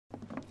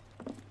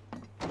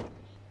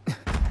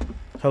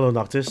Hello,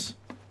 Noctis.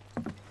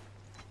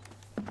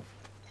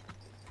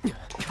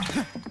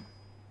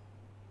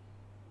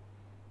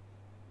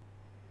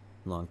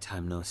 Long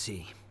time no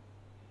see.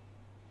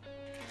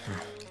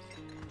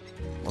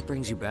 What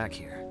brings you back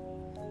here?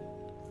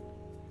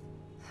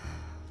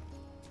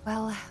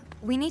 Well,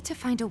 we need to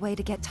find a way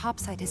to get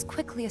topside as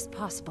quickly as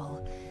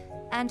possible.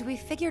 And we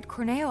figured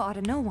Corneo ought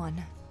to know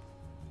one.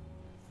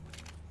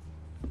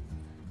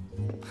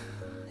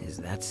 Is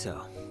that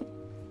so?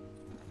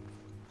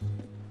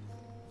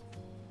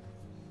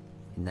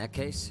 In that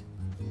case,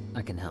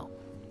 I can help.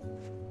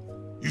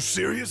 You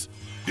serious?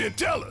 Then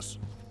tell us.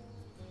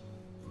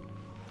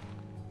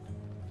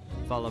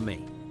 Follow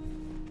me.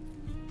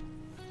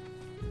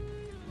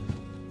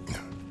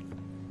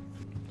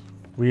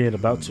 We ain't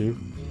about to.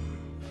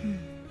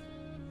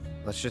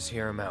 Let's just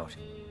hear him out.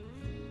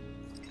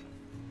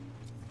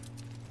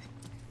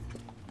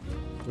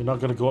 We're not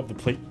gonna go up the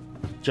plate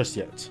just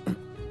yet.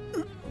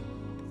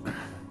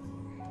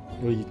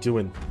 What are you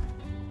doing?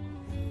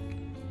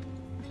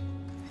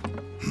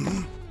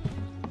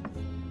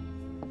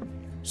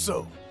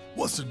 So,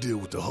 what's the deal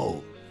with the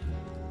hole?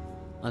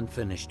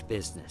 Unfinished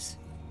business.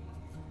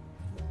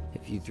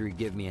 If you three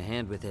give me a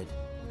hand with it,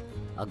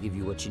 I'll give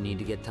you what you need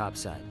to get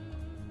topside.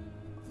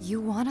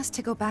 You want us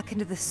to go back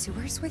into the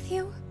sewers with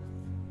you?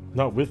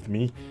 Not with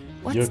me.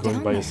 What's You're going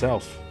down by there?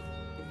 yourself.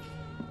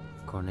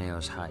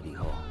 Corneo's hidey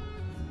hole.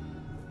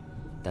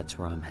 That's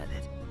where I'm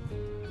headed.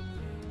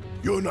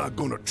 You're not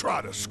gonna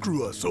try to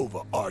screw us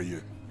over, are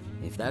you?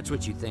 If that's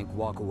what you think,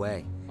 walk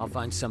away. I'll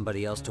find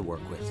somebody else to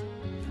work with.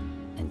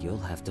 And you'll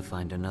have to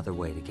find another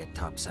way to get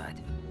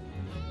topside.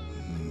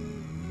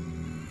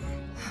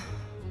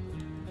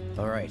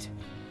 All right,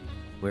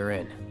 we're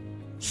in.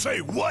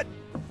 Say what?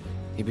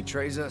 He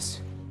betrays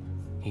us,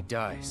 he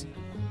dies.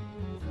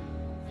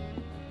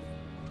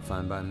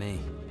 Fine by me.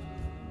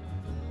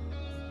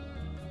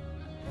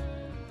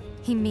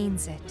 He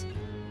means it.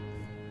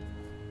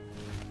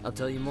 I'll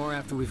tell you more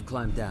after we've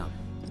climbed down.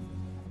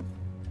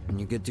 When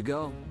you're good to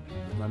go,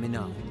 let me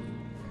know.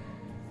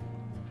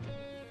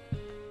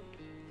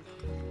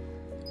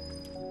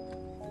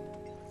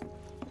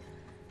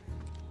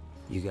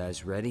 You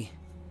guys ready?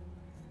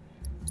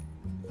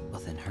 Well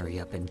then hurry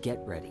up and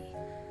get ready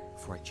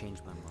before I change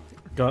my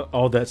mind. Got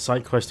all that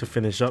side quest to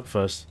finish up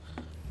first.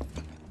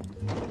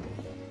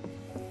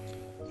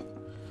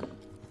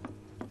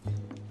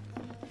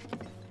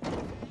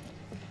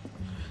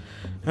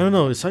 I don't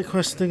know, is side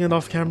quest thing an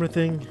off-camera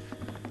thing?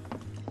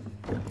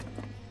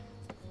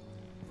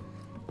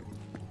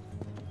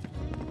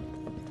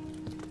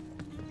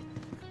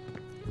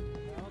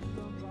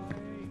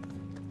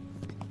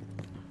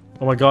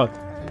 Oh my god.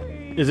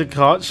 Is it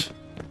Koch?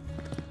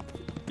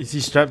 Is he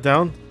strapped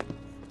down?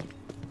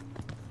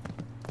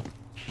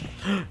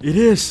 It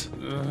is!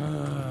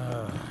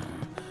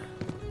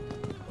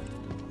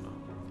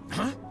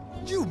 Huh?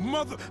 You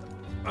mother...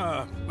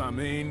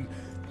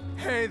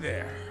 hey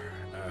there.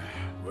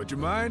 Would you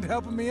mind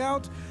helping me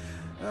out?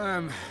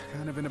 I'm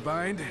kind of in a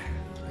bind,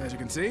 as you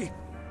can see.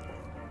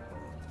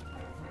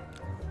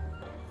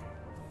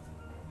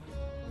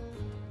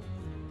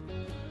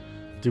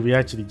 Did we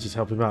actually just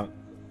help him out?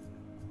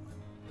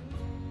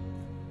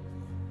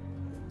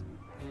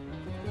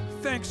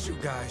 Thanks, you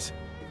guys.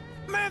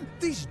 Man,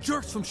 these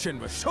jerks from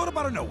Shinra showed up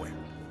out of nowhere.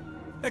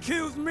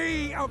 Accused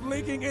me of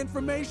leaking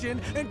information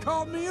and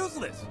called me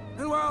useless.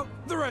 And well,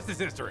 the rest is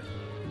history.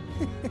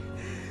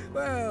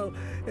 Well,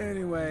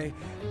 anyway,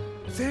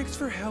 thanks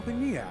for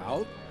helping me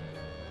out.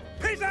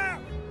 Peace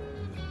out!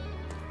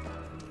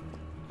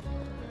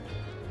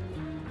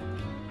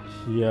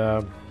 He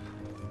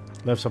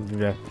left something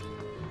there.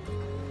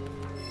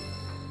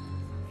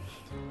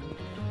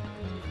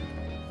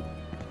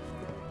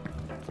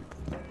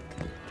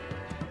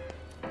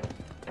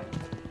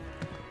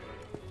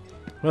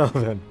 Well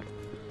then,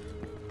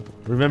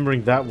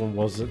 remembering that one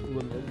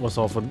was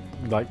often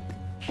like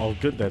all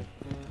good then.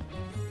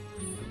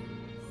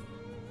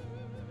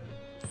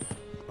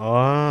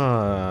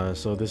 Ah,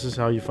 so this is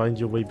how you find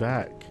your way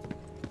back.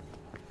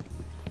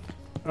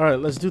 Alright,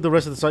 let's do the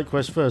rest of the side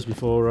quest first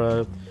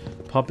before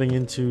popping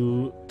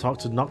into talk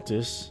to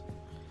Noctis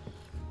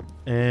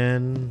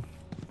and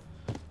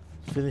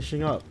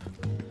finishing up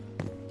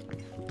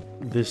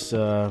this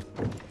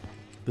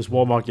this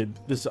war market,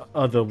 this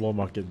other war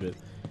market bit.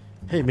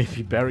 Hey,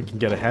 maybe Barrett can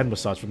get a hand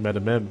massage from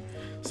Madam M.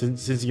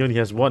 Since he only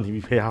has one, he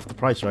will pay half the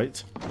price,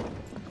 right?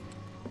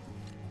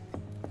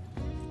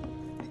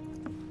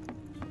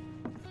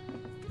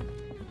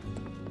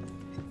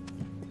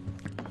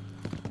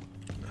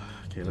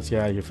 Okay, let's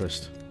get out of here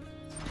first.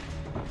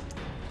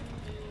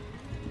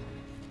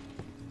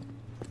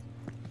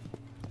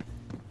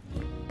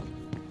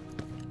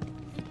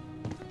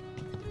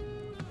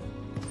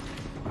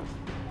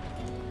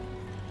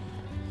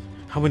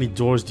 How many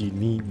doors do you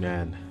need,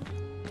 man?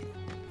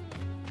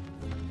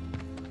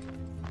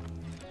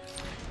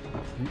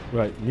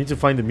 Right, we need to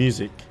find the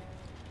music.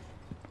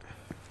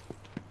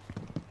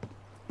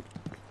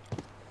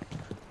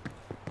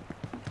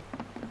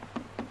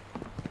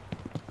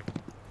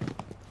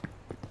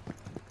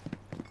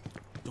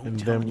 And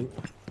then,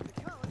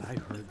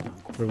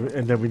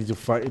 and then we need to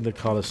fight in the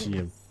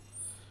Coliseum.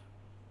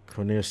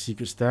 Corneo's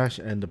secret stash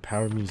and the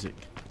power music.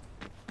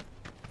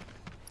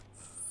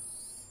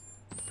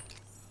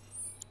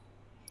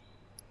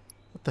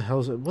 What the hell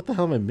is it? What the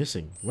hell am I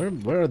missing?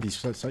 Where are these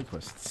side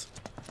quests?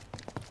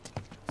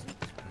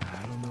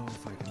 I don't know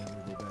if I can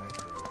ever go back.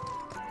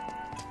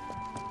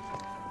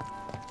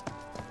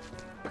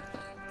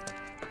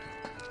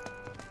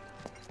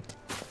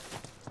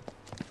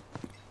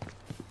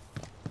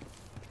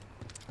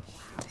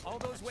 All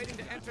those waiting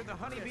to enter the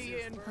Honeybee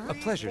Inn. A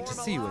pleasure to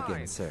see you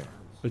again, sir.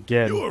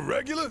 Again. You a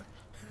regular?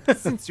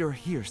 Since you're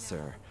here,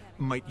 sir,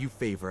 might you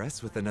favor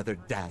us with another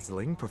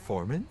dazzling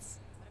performance?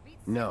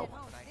 No.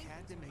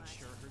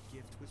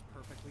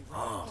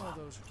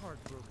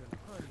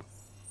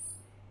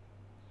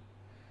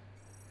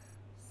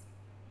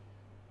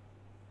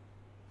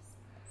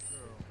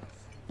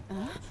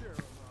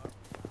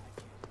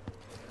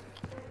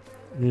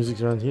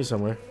 Music's around here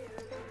somewhere.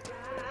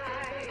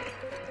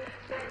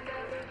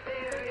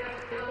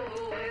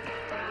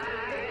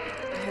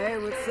 Hey,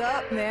 what's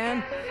up,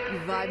 man? You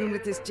vibing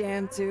with this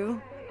jam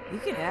too? You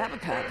can have a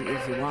copy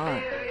if you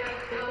want.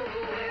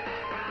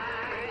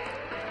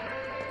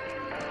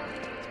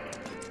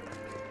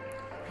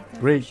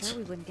 Great. Sure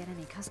we wouldn't get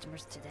any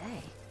customers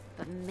today,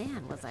 but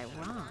man, was I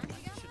wrong.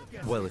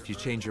 Well, if you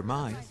change your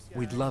mind,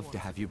 we'd love to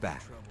have you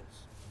back.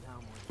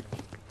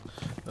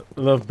 I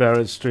love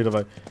Barrett straight up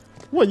like,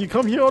 what, you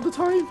come here all the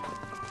time?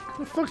 What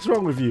the fuck's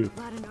wrong with you? A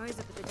lot of noise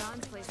up at the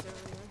Don's place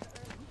earlier.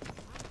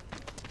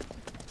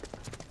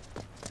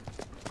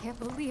 Can't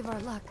believe our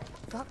luck.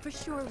 Thought for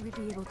sure we'd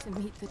be able to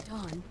meet the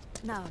Don.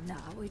 Now,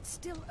 it's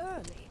still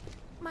early.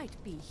 Might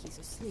be he's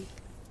asleep.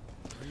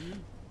 Are you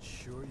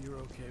sure you're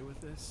okay with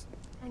this?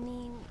 I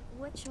mean,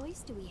 what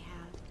choice do we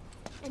have?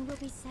 And we'll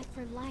be set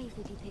for life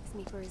if he takes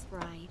me for his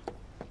bride.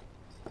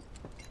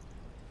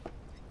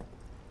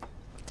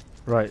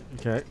 Right,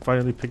 okay,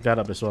 finally picked that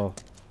up as well.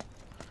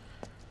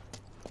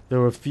 There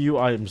were a few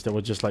items that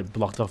were just like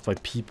blocked off by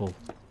people.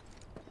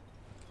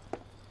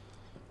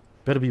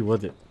 Better be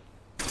worth it.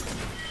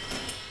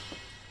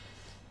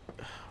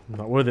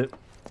 Not worth it.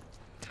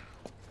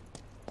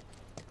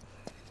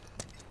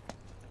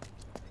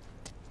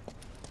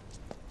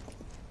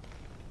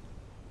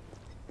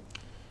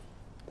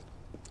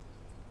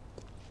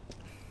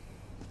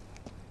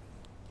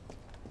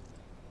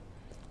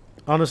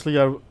 Honestly,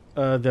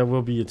 there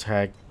will be a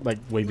tag like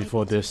way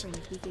before this.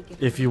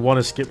 If you want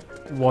to skip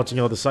watching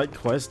all the side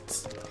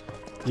quests,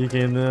 you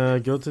can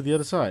go to the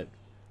other side.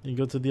 You can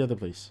go to the other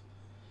place.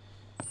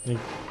 You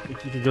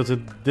can go to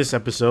this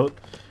episode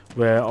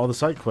where all the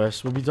side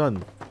quests will be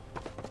done.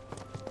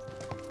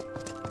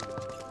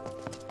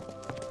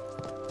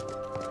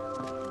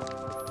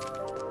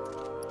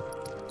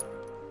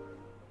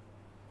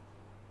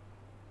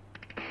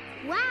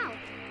 Wow,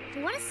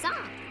 what a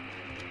song!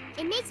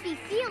 It makes me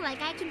feel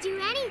like I can do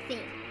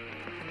anything.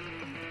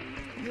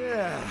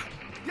 Yeah!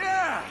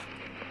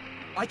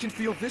 I can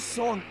feel this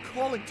song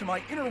calling to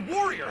my inner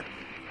warrior.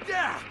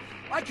 Yeah!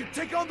 I can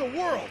take on the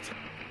world.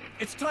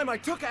 It's time I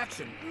took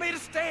action, made a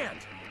stand.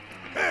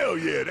 Hell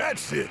yeah,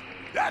 that's it.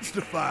 That's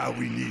the fire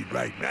we need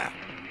right now.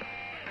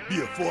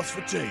 Be a force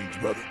for change,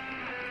 brother.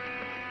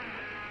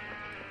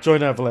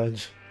 Join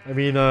Avalanche. I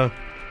mean,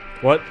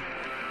 what?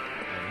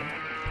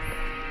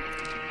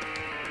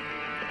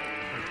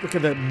 Look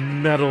at that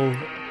metal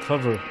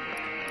cover.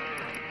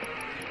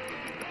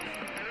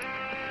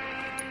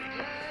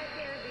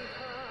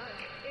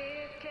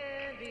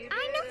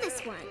 I know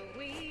this one.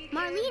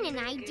 Marlene and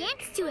I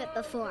danced to it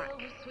before.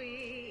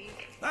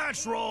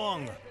 That's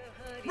wrong.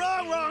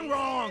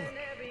 Wrong.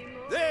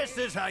 This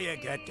is how you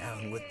get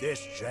down with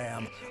this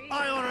jam.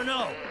 I ought to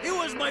know. It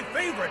was my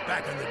favorite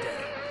back in the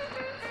day.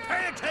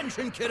 Pay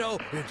attention, kiddo.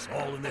 It's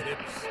all in the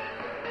hips.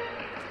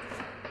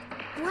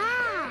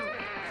 Wow!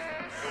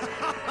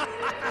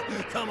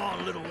 Come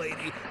on, little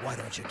lady. Why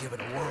don't you give it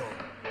a whirl?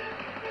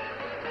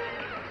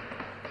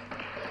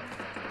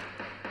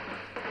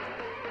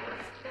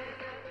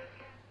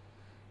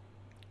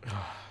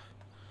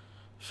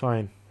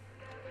 Fine.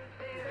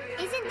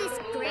 Isn't this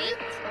great?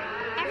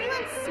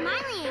 Everyone's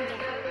smiling again.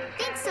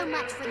 Thanks so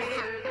much for the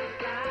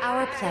help.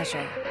 Our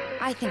pleasure.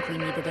 I think we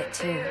needed it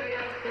too.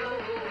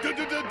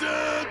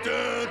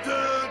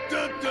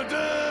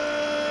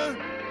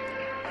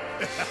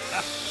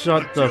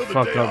 Shut the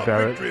fuck up,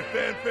 Barrett. Victory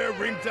fanfare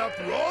rings out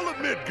through all of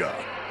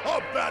Midgard. Our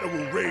battle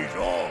will rage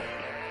on.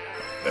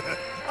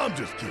 I'm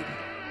just kidding.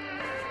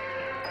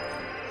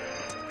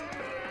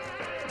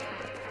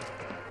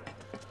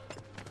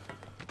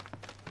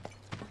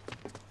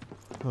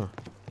 Huh.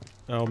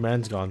 Oh,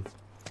 man's gone.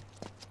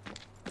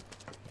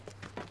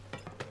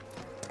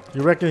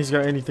 You reckon he's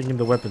got anything in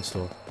the weapon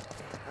store?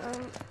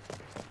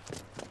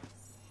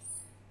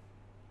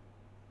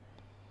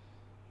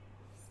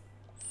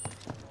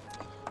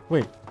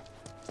 Wait.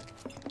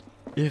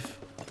 If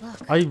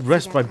I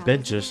rest my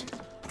benches,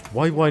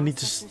 why do I need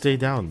to stay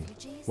down?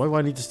 Why do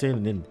I need to stay in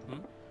an inn?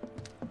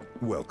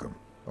 Welcome.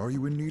 Are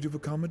you in need of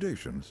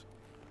accommodations?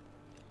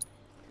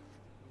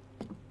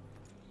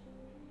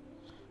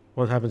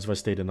 What happens if I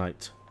stay the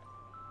night?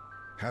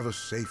 Have a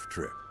safe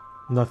trip.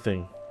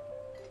 Nothing.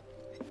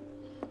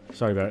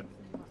 Sorry, Barrett.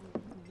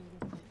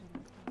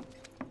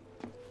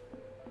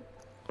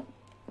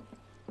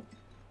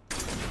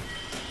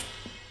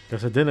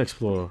 Guess I didn't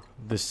explore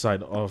this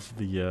side of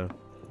the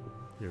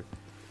here.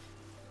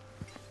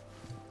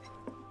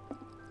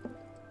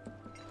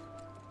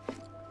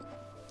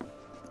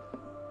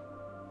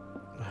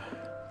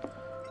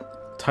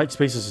 Tight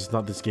spaces is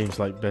not this game's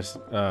like best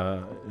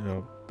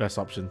best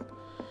option.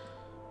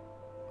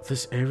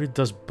 This area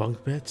does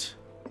bunk beds?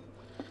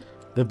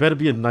 There better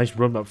be a nice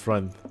room up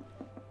front.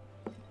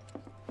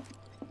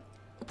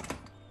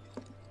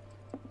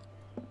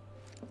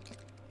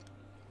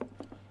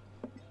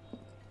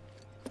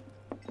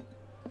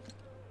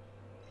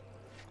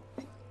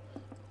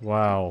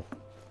 Wow.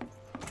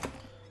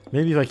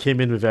 Maybe if I came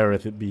in with Aerith,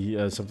 it'd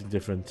be something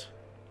different.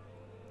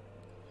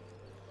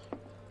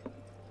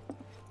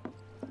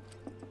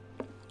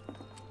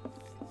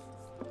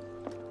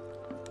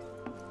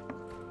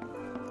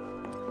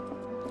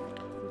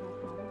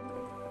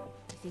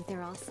 I think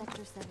they're all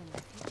Sector 7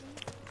 refugees.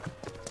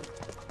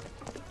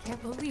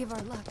 Can't believe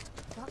our luck.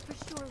 Thought for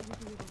sure we'd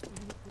be able to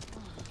meet the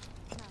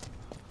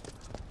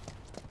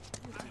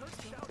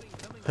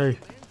dawn. Hey.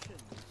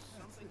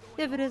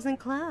 If it isn't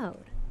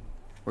Cloud.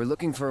 We're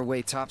looking for a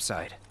way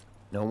topside.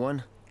 No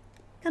one?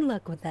 Good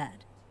luck with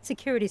that.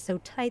 Security's so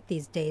tight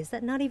these days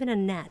that not even a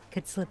gnat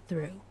could slip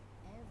through.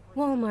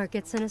 Wall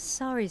Market's in a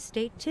sorry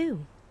state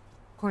too.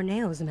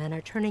 Corneo's men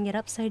are turning it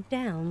upside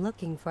down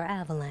looking for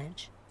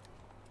Avalanche.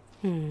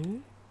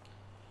 The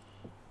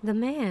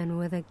man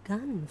with a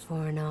gun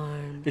for an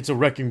arm. It's a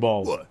wrecking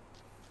ball. What?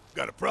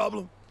 Got a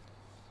problem?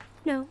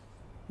 No,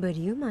 but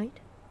you might.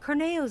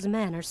 Corneo's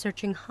men are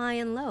searching high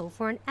and low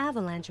for an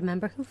Avalanche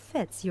member who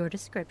fits your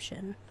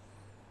description.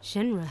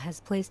 Shinra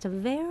has placed a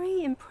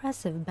very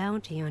impressive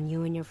bounty on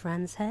you and your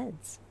friends'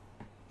 heads.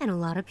 And a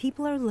lot of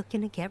people are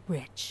looking to get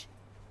rich.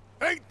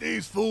 Ain't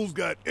these fools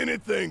got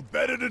anything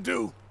better to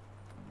do?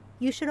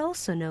 You should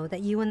also know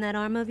that you and that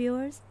arm of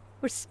yours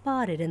were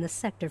spotted in the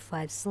Sector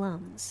 5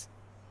 slums.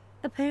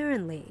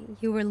 Apparently,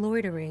 you were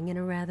loitering in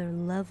a rather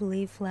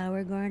lovely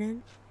flower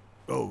garden.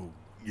 Oh,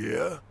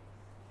 yeah?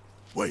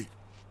 Wait.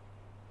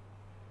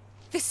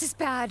 This is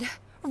bad.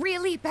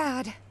 Really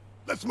bad.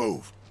 Let's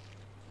move.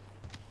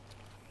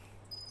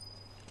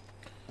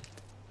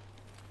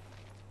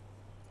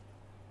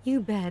 You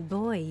bad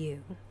boy,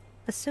 you.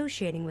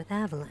 Associating with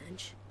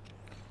Avalanche.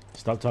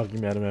 Stop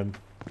talking, Madam M.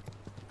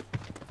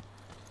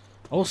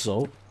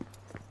 Also,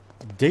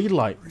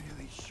 daylight.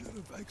 Really should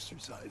have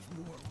exercised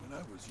more when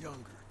I was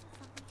younger.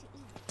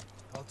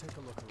 I'll take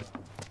a look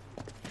around.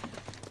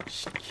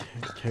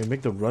 Can we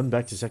make the run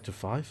back to Sector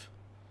 5?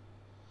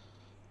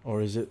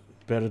 Or is it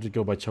better to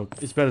go by choke?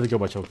 It's better to go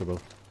by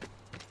Chocobo.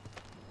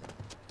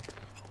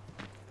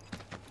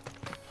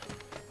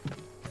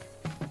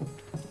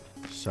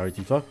 Sorry,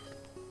 Tifa.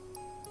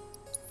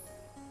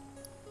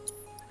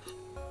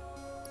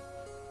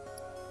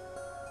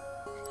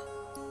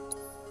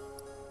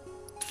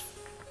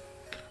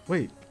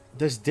 Wait,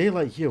 there's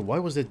daylight here. Why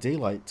was there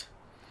daylight?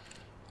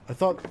 I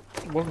thought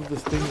one of the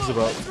things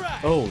about...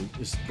 Oh,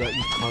 is that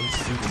you can't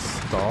see the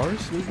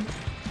stars, maybe?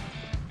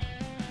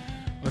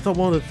 I thought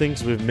one of the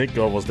things with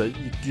Midgard was that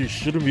you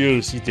shouldn't be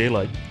able to see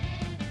daylight.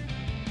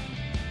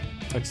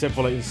 Except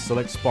for like in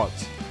select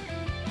spots.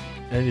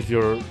 And if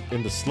you're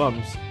in the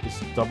slums, it's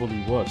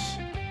doubly worse.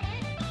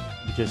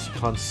 Because you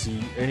can't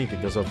see anything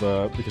because of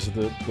the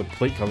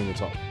plate coming on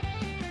top.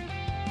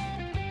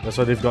 That's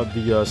why they've got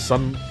the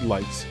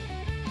sunlights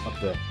up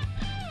there.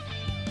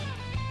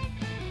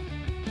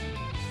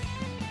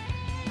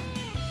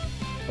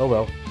 Oh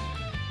well.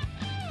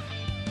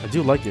 I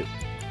do like it.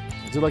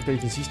 I do like that you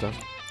can see stuff.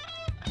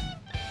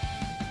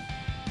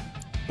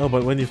 Oh,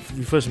 but when you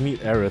first meet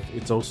Aerith,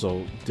 it's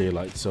also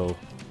daylight, so...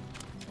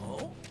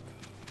 Oh?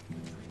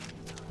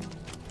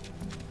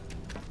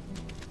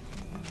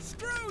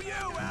 Screw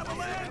you,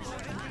 Avalanche!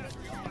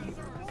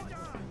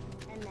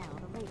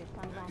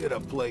 Did a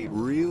plate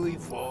really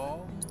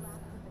fall?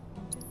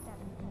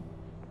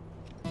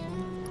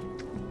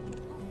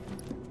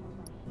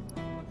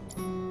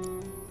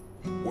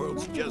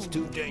 World's just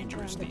too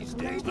dangerous these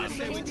days.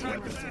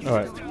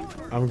 Alright,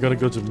 I'm gonna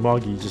go to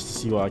Moggy just to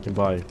see what I can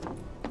buy.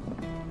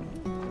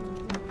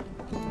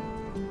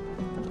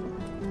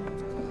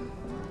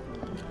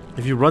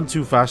 If you run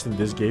too fast in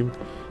this game,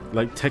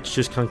 like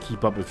textures can't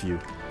keep up with you.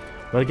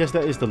 But I guess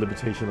that is the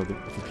limitation of the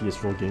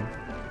PS4 game.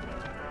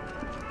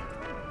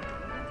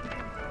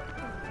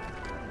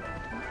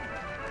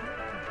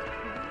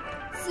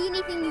 See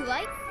anything you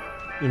like?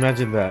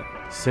 Imagine that.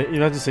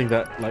 Imagine saying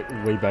that like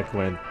way back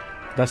when.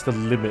 That's the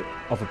limit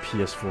of a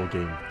PS4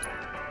 game.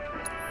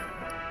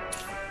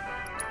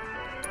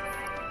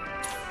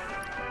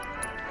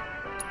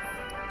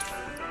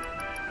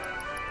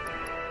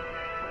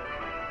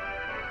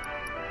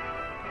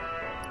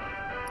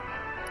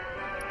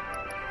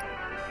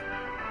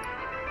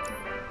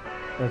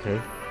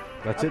 Okay,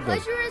 that's it then.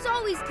 Pleasure as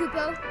always,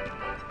 Kupo.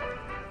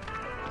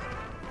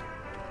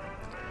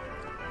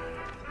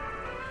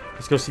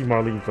 Let's go see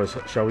Marlene first,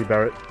 shall we,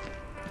 Barrett?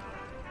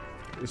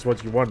 It's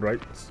what you want,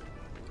 right?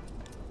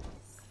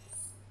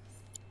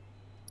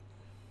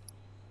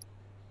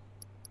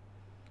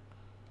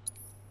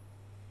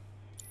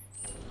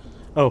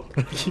 Oh,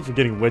 I keep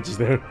forgetting Wedge is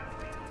there.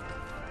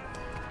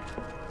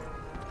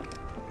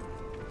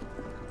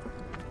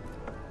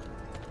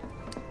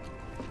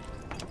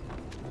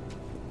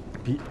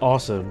 Be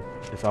awesome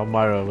if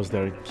Almira was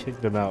there and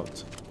kicked them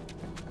out.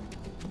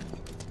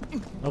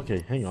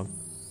 Okay, hang on.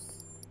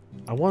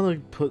 I want to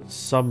put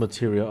some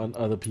material on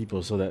other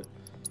people so that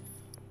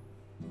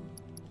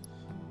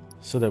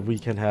we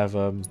can have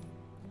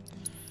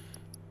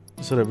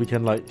so that we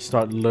can like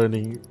start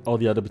learning all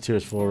the other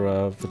materials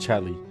for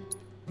Chatley.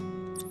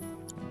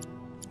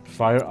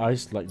 Fire,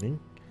 ice, lightning,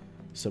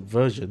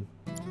 subversion.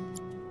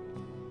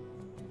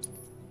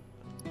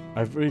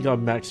 I've already got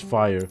max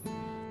fire,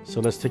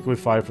 so let's take away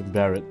fire from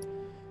Barrett.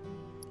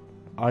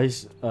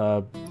 Ice,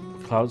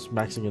 clouds,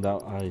 maxing it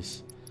out,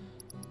 ice.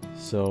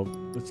 So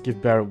let's give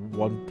Barrett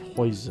 1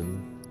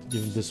 poison.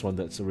 Give him this one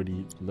that's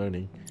already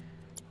learning.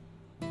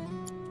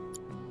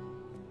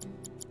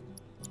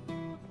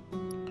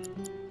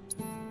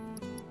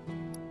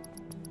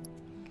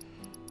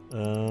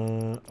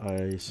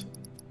 Ice.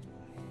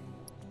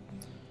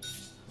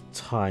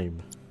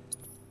 Time.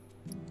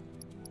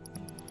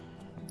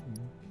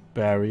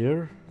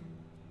 Barrier.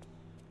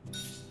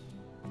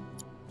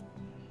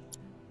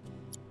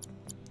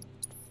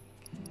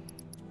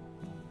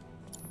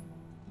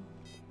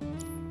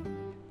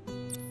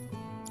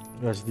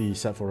 That's the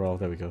set for all.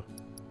 There we go.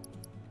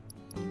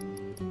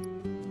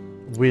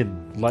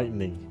 Wind,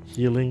 lightning,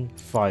 healing,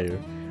 fire,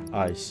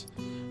 ice.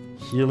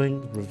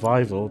 Healing,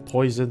 revival,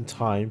 poison,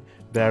 time,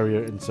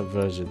 barrier, and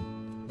subversion.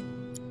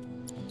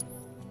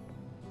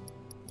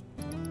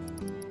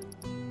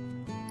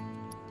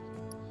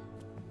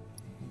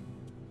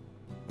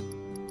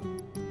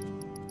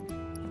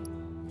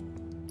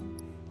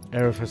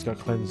 Aerith has got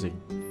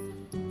cleansing.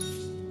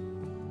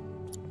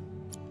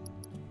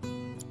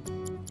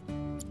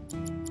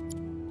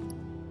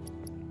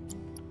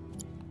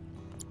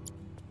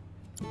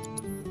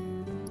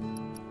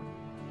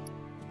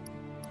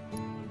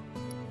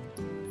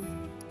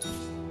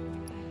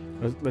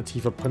 Let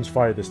Tifa punch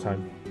fire this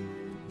time.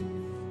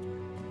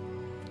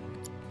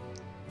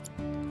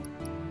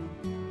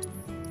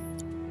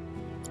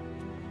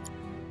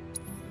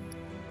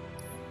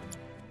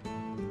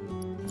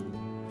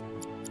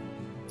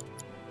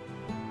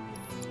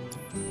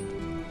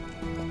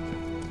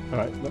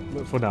 Alright,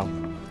 for now.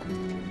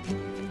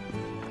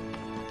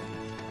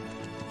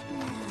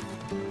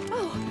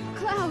 Oh,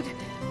 Cloud!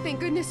 Thank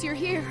goodness you're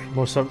here.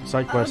 More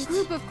side quests. A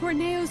group of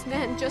Corneo's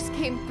men just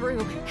came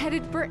through,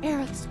 headed for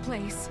Aerith's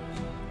place.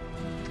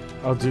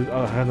 I'll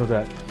handle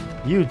that.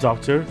 You,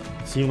 Doctor,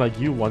 seem like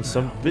you want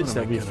some bits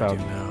that we found.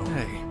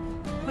 Hey,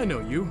 I know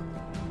you.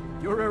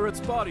 You're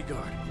Aerith's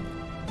bodyguard.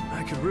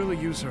 I could really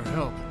use her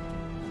help.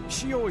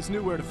 She always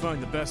knew where to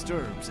find the best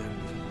herbs, and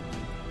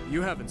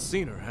you haven't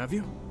seen her, have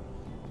you?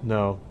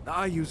 No.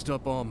 I used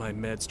up all my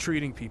meds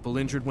treating people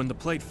injured when the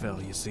plate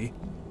fell, you see.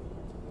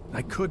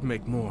 I could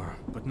make more,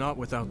 but not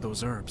without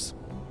those herbs.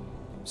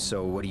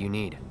 So what do you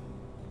need?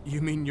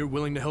 You mean you're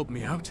willing to help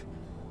me out?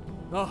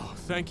 Oh,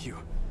 thank you.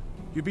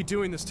 You'd be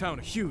doing this town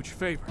a huge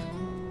favor.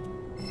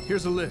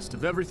 Here's a list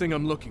of everything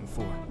I'm looking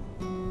for.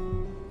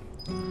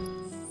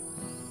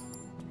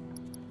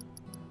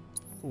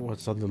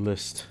 What's on the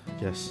list?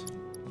 Yes.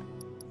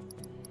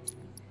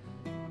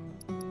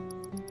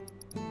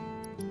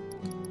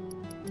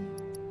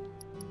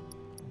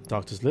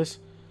 Doctor's list.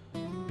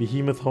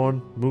 Behemoth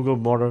horn, Moogle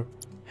mortar.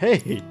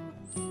 Hey!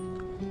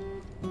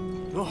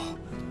 Oh,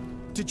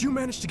 did you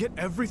manage to get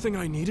everything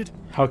I needed?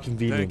 How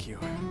convenient. Thank you.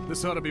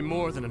 This ought to be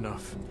more than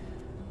enough.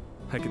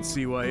 I can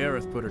see why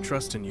Aerith put her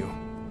trust in you.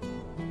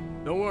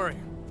 Don't worry.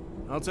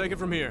 I'll take it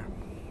from here.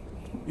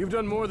 You've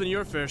done more than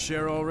your fair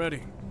share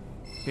already.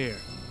 Here,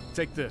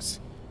 take this.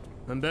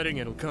 I'm betting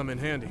it'll come in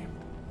handy.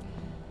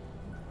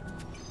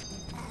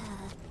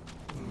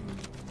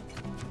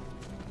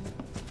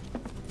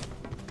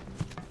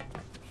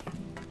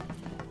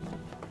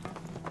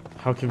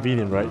 How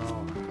convenient, right?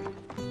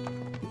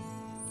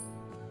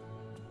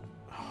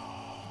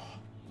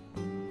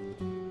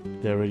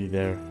 They're already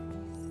there.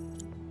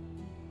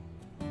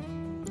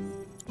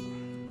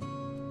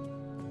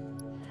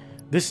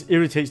 This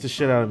irritates the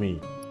shit out of me.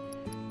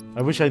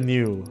 I wish I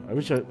knew. I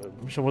wish I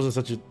wasn't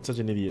such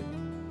an idiot.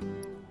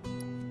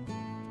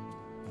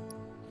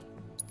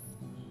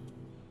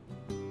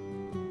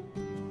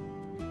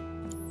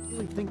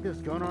 Really think this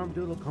gun arm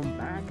dude will come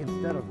back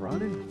instead of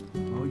running?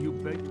 Oh, you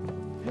bet.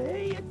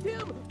 Hey, it's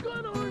him!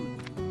 Gun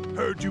arm!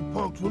 Heard you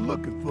punks were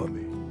looking for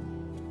me.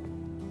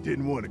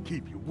 Didn't want to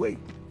keep you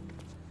waiting.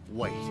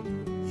 Wait,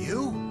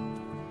 you?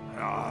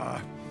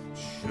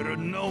 Should have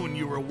known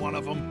you were one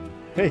of them.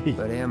 Hey.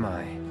 But am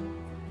I?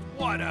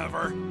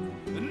 Whatever.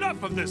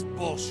 Enough of this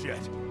bullshit.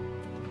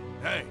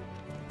 Hey,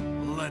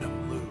 let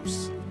him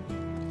loose.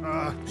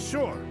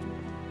 Sure.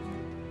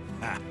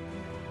 Ha.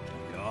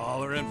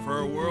 Y'all are in for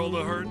a world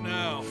of hurt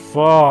now.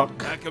 Fuck.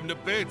 Pack him to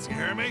bits, you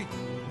hear me?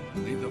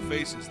 Leave the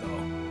faces,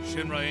 though.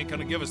 Shinra ain't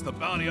gonna give us the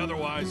bounty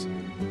otherwise.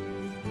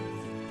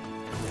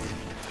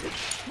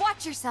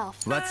 Watch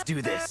yourself. Let's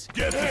do this.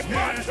 Guess it's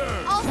my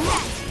turn. All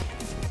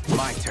set.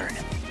 My turn.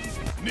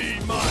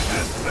 Need my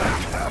head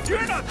back.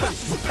 You're not that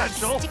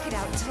special. Stick it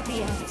out till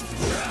the end.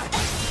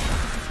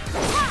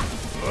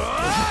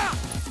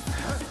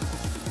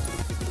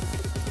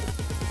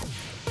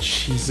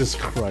 Jesus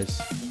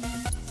Christ.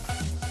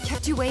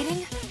 Kept you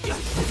waiting?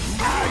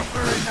 Eye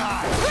for an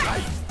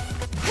eye.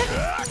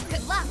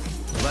 Good luck.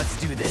 Let's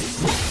do this.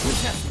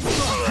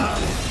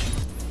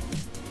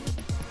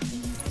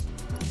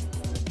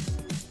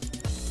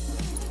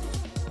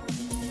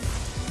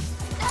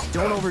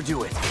 Don't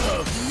overdo it.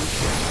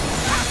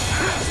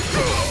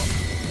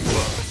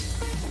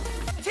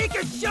 Take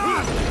a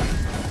shot!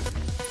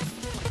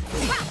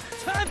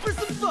 Time for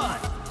some fun!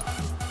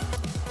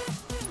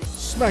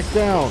 Smack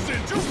down.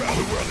 Send you round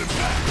the world and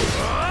back.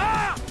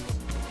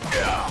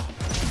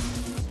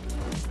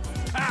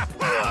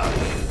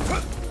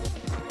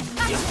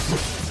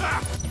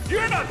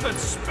 You're nothing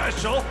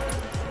special.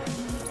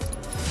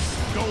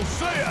 Don't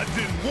say I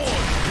didn't warn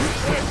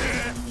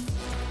you.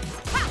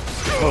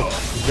 Oh,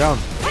 he's down.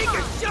 Take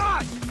a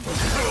shot!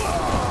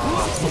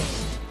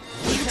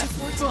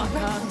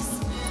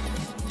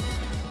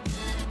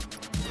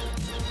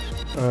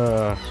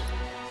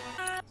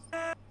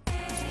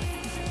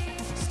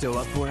 Still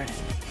up for it?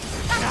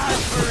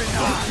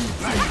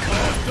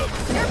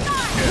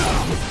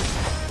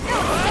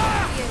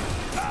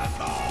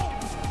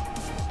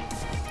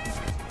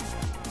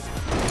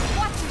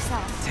 Watch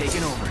yourself.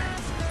 Taking over.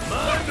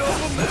 Mind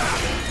over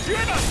matter.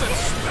 You're nothing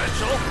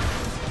special.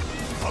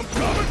 I'm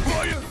coming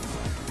for you.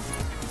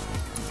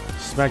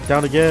 Smack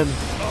down again. Oh,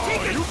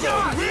 you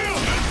got real.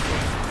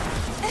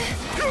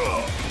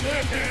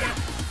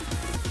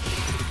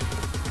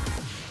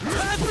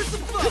 Time for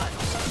some fun!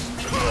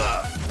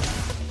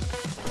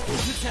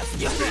 Let's have some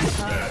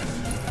fun.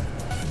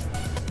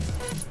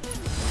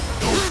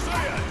 Don't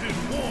say I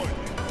didn't warn you.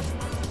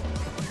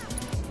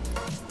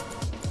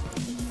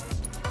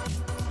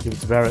 Give it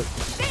to Barrett.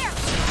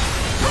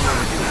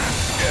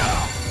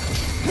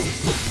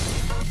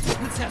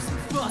 Let's have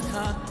some fun,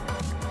 huh?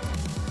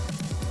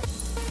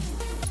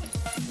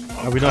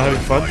 Are we not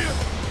having fun?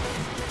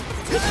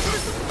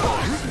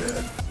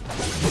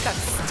 Gotta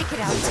stick it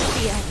out till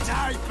the end.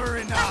 Eye for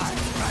an eye.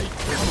 Right.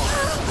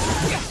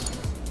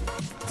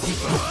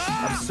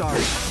 I'm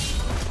sorry.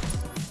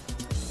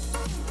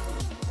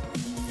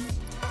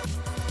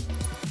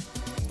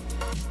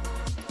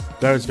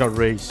 Barrett's got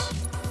race.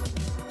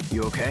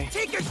 You okay?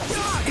 Take a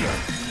shot!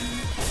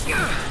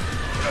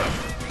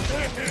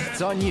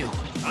 It's on you.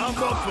 I'm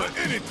up for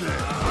anything.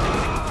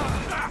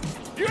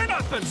 You're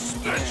nothing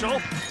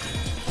special.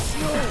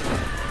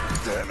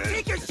 Damn it.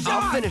 Take a shot!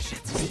 I'll finish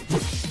it.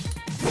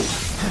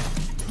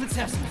 Let's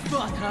have some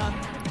fun, huh?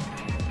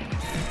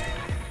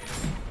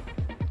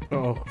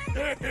 Uh-oh.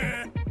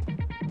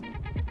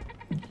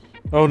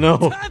 Oh no.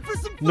 Time for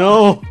some fun!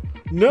 No.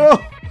 No.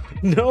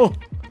 No.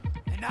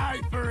 An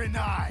eye for an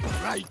eye.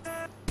 Right.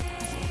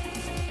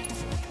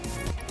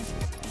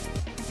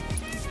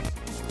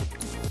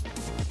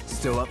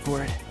 Still up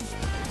for it?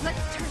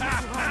 Let's turn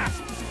this around.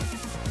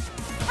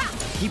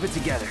 Keep it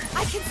together.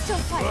 I can still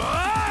fight.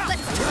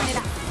 Let's turn it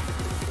up.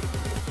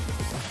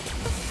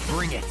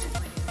 Bring it.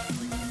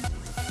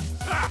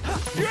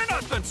 You're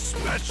nothing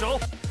special.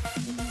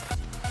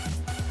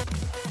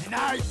 An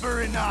eye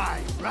for an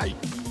eye. Right.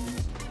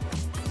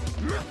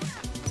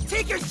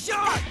 Take a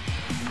shot!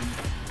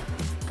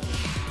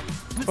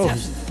 Let's Oh, have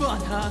some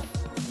fun, huh?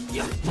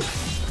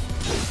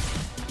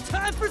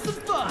 Time for some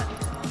fun!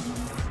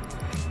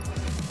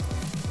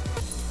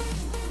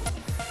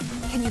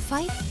 Can you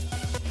fight?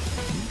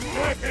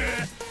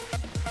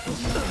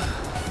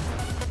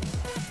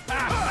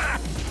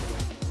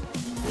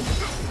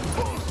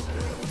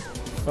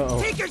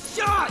 Uh-oh. Take a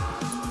shot!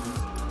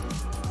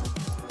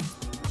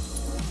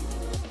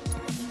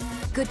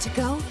 Good to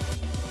go?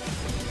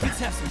 Let's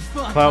have some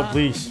fun, Cloud, huh?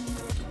 please.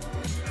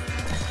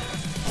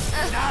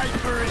 An eye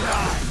for an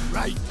eye.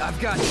 Right. I've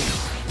got you.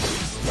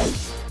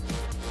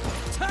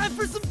 Time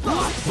for some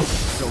fun!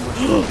 So much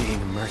for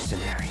being a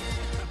mercenary.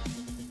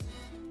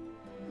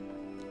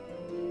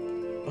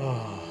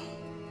 Oh.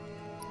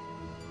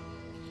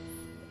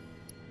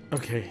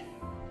 Okay.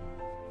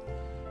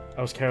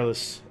 I was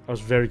careless. I was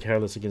very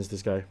careless against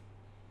this guy.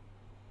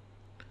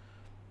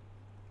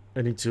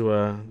 I need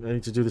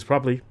to do this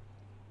properly.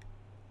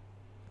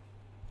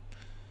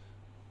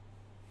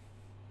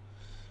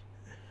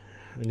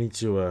 I need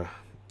to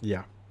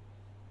yeah.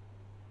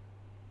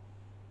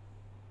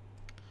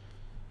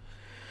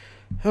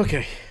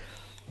 Okay.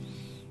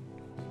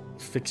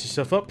 Fix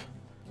yourself up.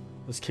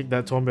 Let's kick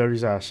that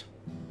Thornberry's ass.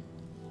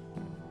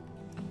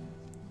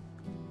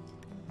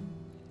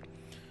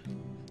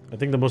 I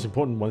think the most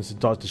important one is to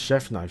dodge the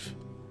chef knife.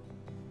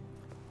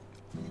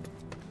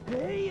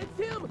 Hey, it's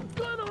him!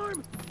 Gun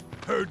arm!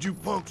 Heard you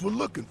punks were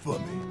looking for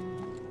me.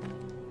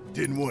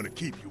 Didn't want to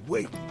keep you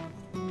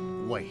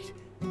waiting. Wait.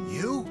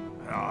 You?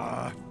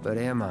 But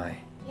am I?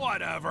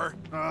 Whatever.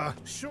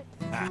 Sure.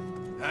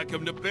 Hack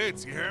him to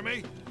bits, you hear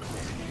me?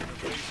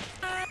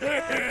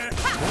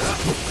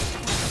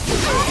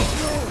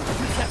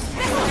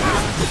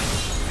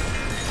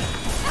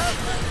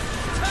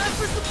 Time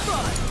for some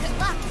fun. Good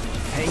luck.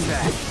 Hang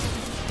back.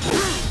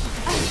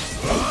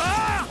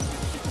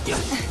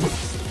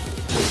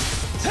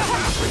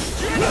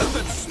 You're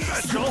nothing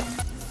special.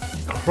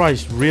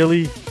 Christ,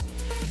 really?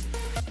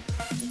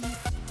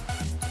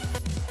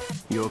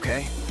 You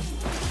okay?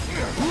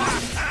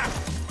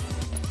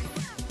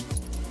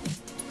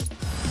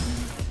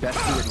 Best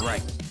do it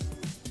right.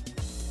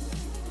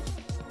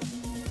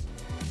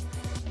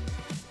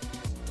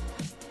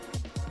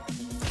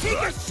 Take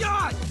a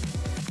shot!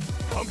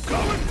 I'm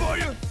coming for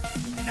you.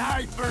 An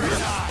eye for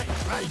an eye,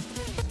 right?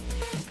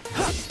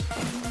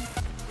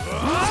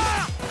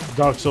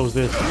 Dark Souls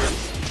this.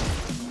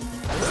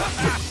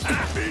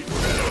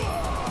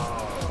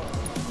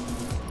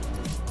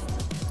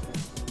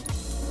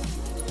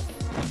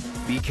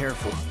 Be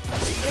careful.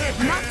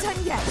 Not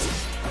done yet.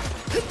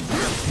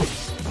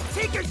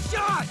 Take a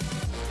shot!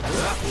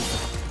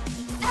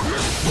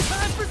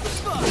 Time for some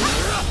fun.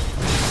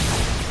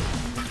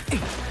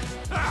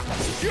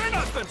 You're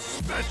nothing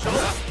special.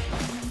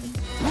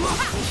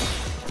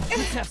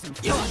 Let's have some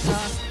fun,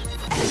 huh?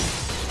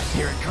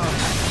 Here it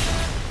comes.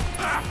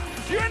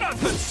 You're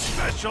nothing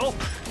special.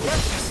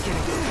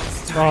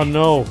 Oh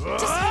no.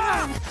 Just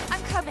hang on.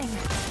 I'm coming.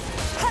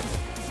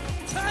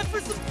 Time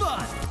for some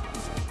fun.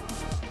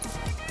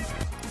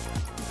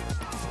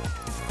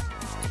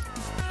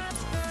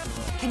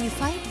 Can you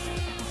fight?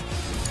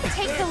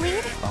 Take the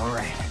lead? All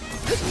right.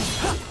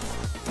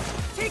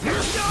 Take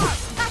a shot!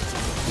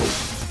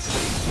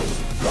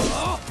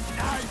 Oh, an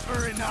eye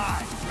for an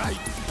eye, right?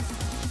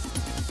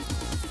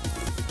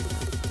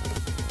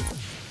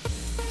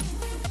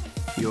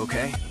 You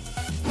okay?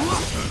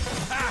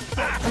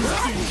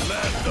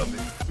 Last of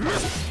it.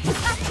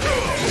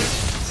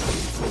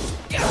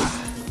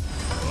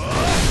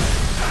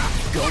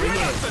 Going in.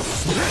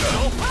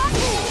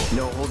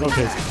 No holding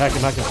Okay, back. hack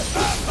him, hack him.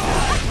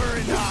 For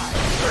an eye.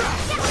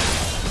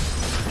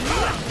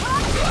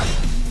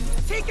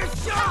 Take a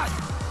shot!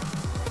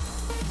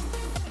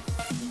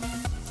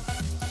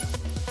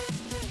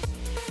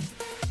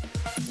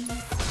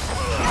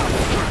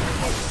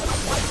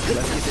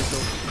 Let's get this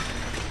over.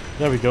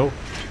 There we go.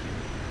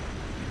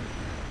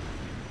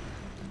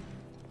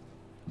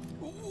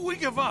 We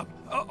give up,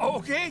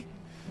 okay?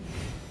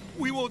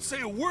 We won't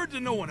say a word to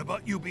no one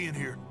about you being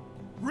here.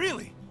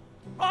 Really?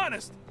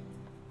 Honest?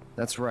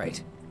 That's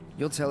right.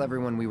 You'll tell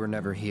everyone we were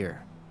never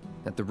here.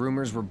 That the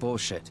rumors were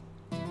bullshit.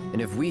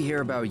 And if we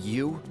hear about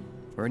you,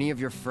 or any of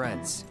your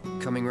friends,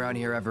 coming around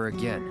here ever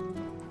again...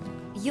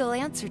 You'll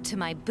answer to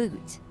my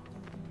boot.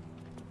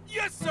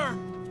 Yes, sir!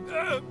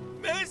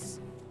 Miss?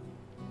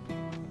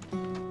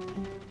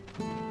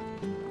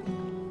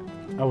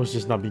 I was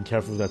just not being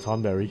careful with that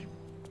Tonberry.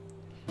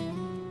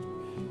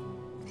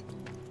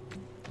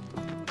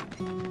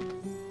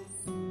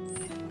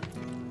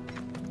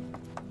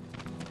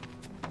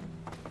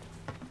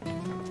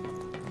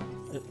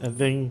 And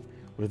then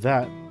with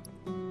that,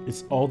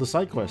 it's all the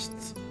side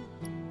quests,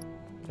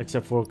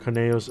 except for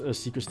Corneo's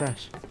secret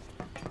stash.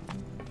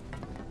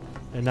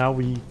 And now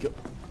we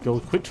go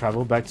quick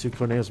travel back to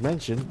Corneo's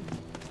mansion,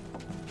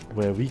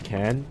 where we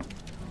can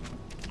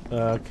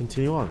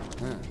continue on.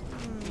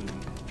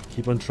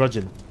 Keep on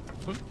trudging.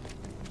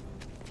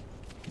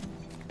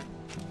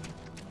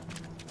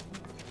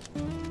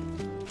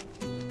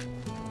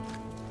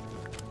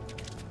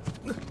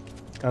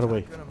 Out of the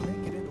way.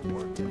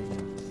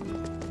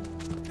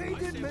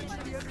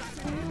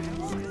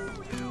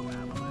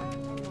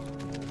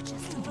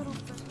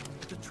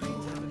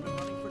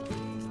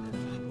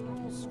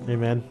 Hey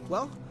man.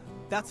 Well,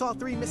 that's all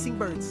 3 missing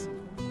birds.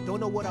 Don't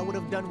know what I would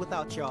have done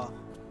without y'all.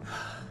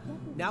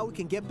 Now we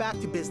can get back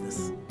to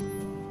business.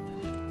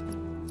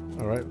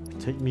 Alright,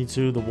 take me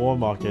to the war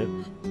market,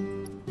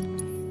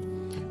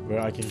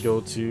 where I can go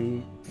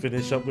to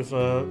finish up with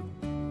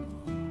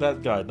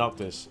that guy, not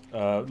this,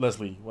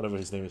 Leslie, whatever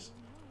his name is.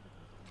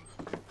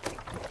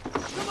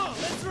 Come on,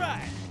 let's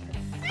ride!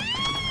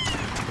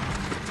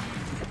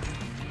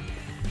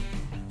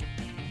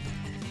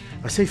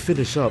 I say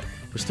finish up,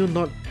 we're still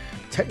not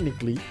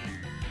technically,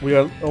 we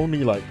are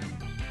only like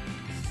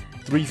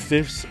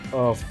 3/5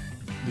 of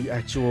the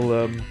actual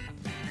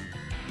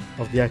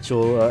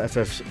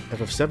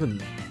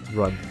FF7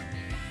 run.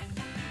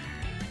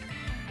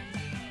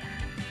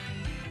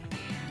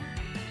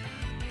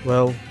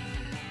 Well,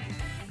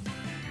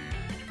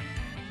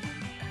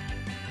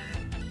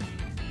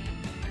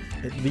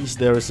 at least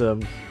there's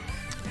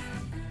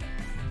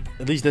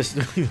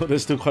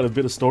there's still quite a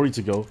bit of story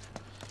to go.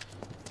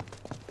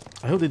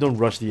 I hope they don't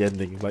rush the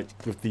ending, like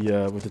with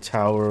the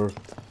tower.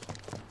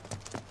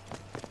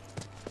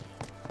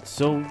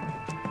 So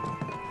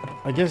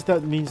I guess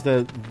that means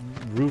that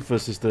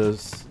Rufus is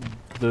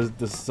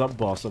the sub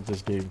boss of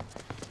this game.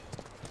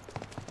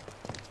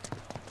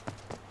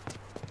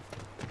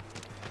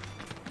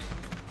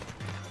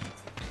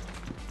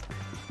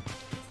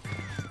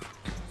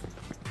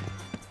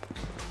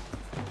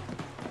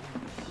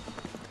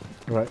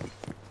 Alright.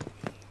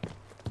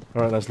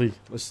 Alright, Leslie.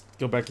 Let's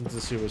go back into the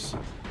sewers.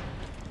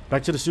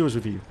 Back to the sewers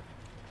with you.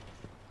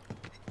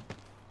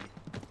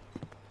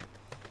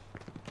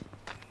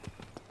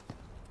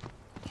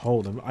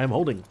 Hold. I'm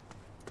holding.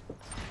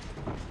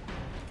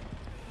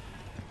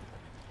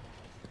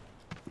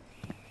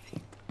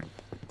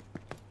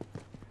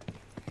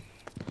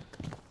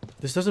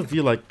 This doesn't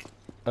feel like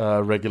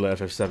regular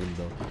FF7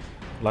 though.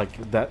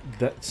 Like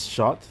that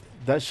shot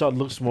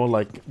looks more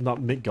like not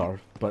Midgar,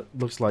 but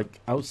looks like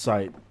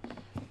outside.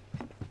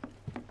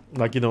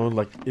 Like, you know,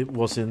 like it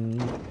was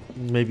in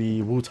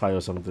maybe Wutai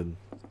or something.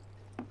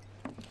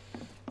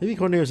 Maybe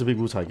Corneo's a big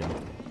Wutai guy.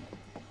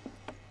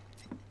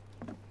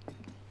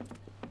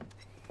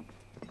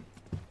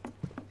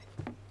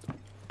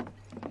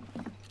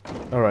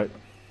 Alright.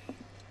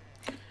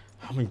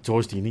 How many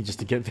doors do you need just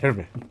to get there,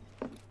 man?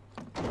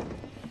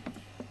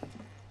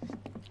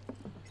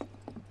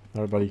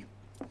 Alright, buddy.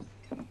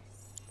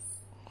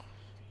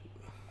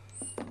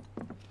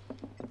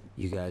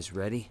 You guys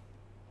ready?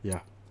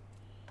 Yeah.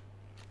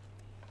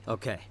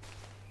 Okay.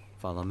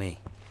 Follow me.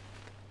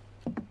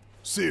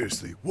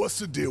 Seriously, what's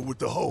the deal with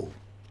the hole?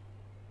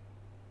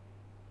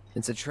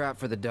 It's a trap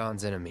for the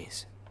Don's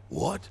enemies.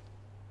 What?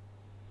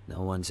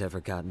 No one's ever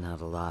gotten out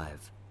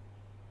alive.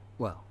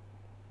 Well,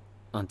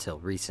 until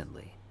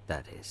recently,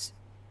 that is.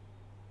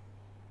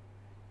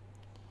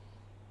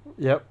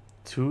 Yep.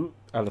 2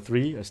 out of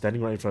 3 are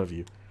standing right in front of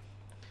you.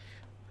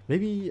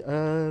 Maybe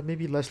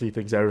Leslie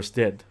thinks Aerith's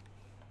dead.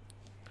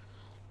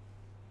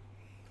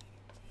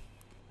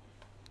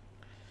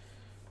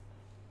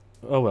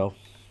 Oh well.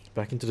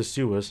 Back into the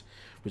sewers,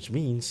 which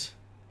means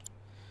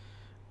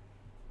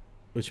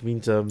we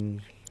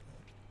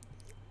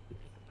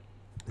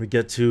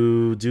get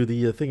to do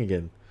the thing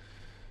again.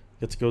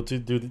 Get to go to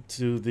the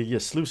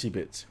sluicy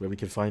bit where we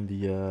can find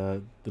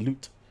the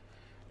loot,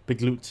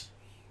 big loot.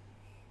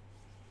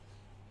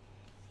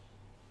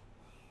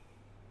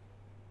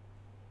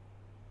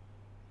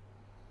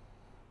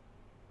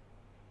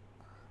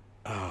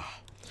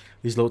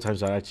 These load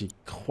times are actually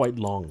quite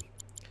long.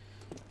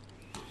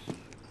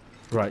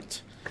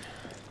 Right.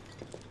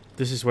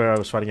 This is where I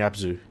was fighting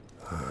Abzu.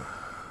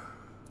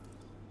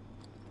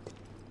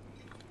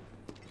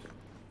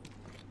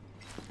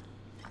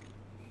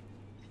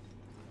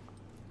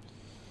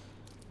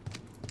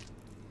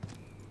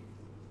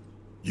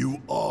 You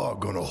are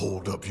gonna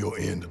hold up your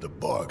end of the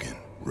bargain,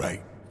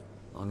 right?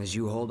 Long as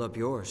you hold up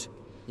yours.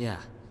 Yeah.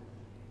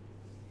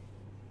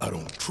 I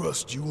don't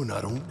trust you and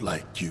I don't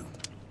like you.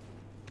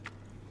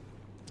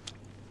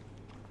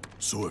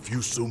 So if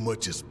you so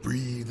much as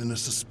breathe in a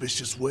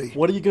suspicious way,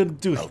 what are you gonna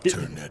do? I'll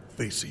turn that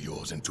face of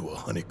yours into a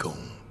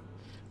honeycomb.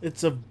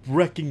 It's a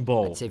wrecking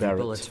ball, I'd save Barrett.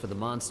 your bullets for the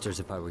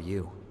monsters if I were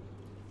you.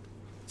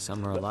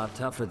 Some are a lot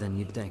tougher than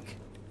you'd think.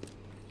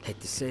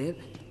 Hate to say it,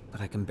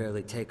 but I can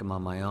barely take them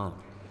on my own.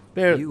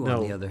 Barrett, You,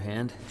 no. on the other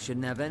hand,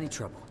 shouldn't have any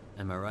trouble.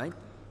 Am I right?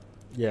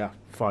 Yeah,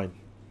 fine.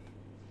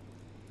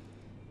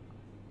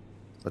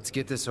 Let's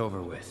get this over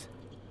with.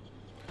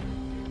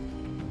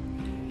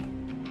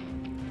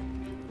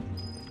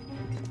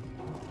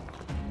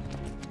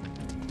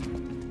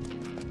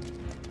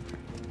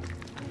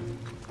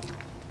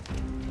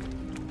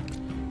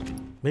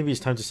 Maybe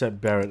it's time to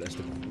set Barrett as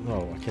the...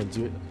 No, I can't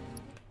do it.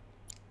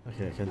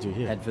 Okay, I can't do it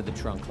here. Head for the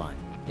trunk line.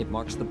 It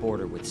marks the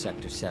border with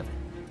Sector 7.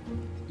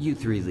 You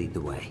three lead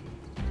the way.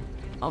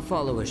 I'll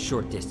follow a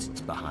short distance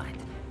behind.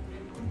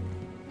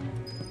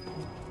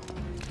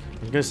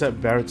 I'm gonna set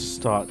Barrett to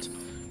start.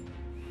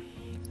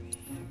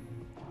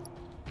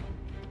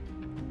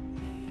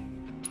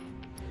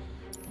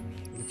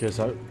 Because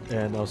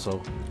and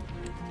also,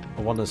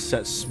 I want to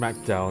set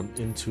Smackdown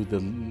into the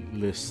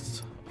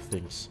list of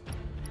things.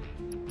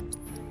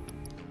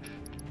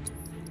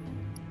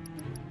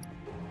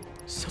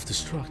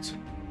 Self-destruct.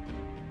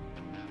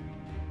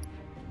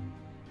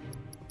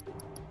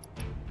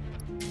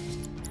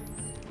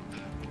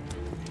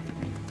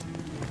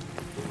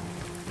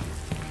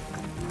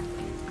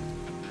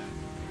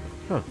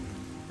 Huh.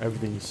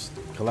 Everything's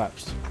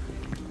collapsed.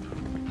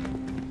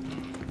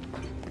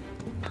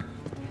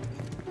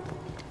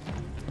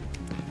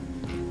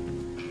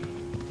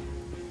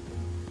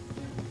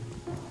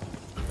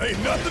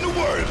 Ain't nothing to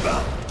worry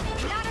about.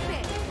 Not a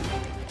bit.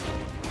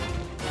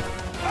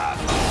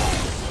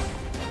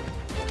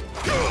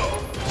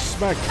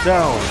 Smack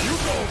down. You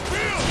gon'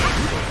 feel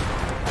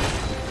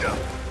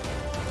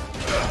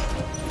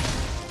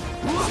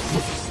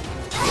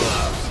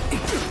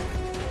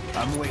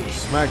I'm waiting.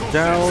 Smack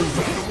down.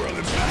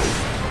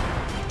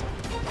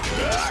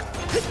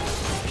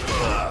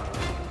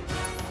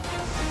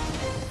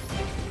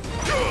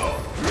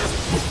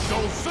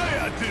 Don't say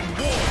I didn't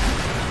warn.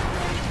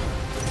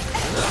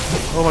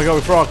 Oh my god,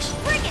 with frogs.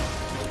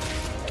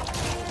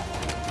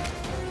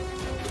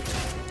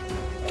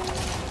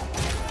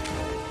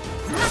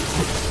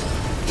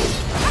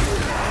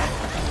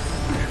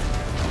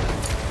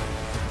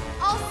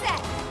 All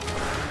set.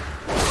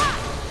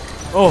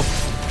 Oh.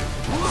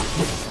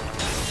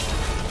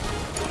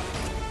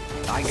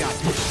 I got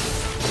this.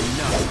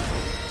 No.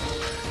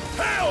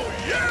 Hell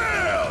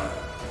yeah!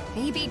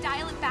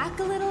 back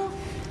a little?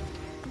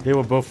 They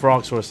were both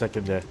frogs for a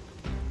second there.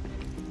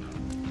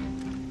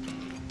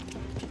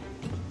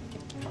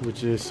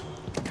 Which is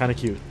kind of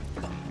cute.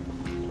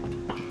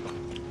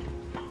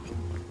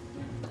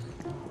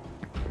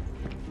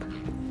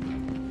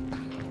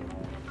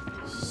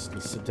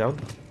 Let's sit down.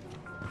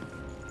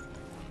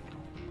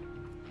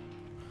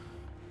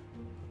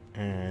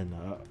 And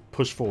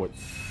push forward.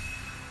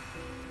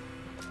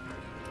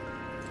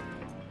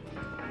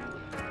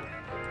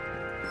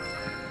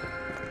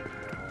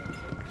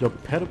 Your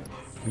pet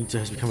meter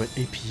has become an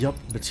AP up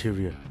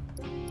material.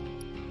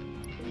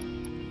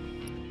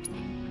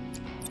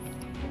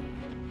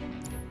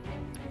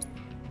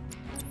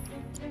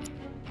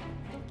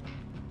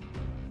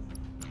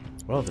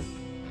 Well then.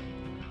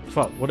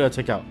 Fuck, what did I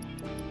take out?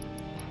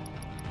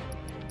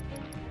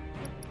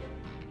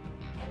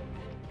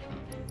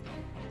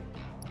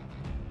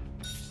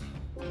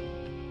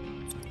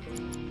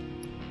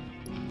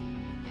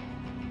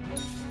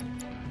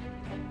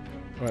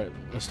 Alright,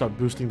 let's start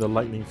boosting the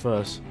lightning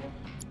first.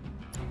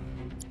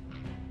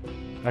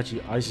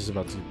 Actually, ice is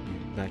about to be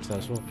maxed out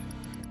as well.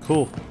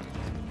 Cool.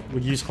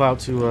 We'll use cloud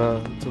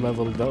to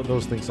level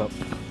those things up.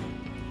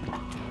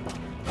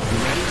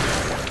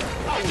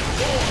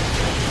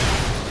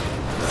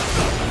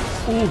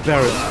 Ooh,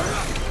 Barret.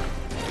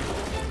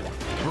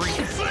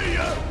 See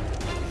ya.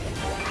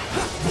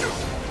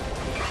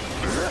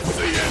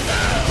 See ya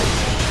now.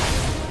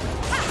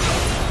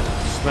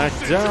 Smack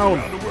down.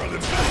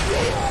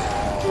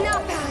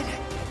 Not bad.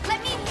 Let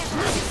me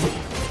handle it.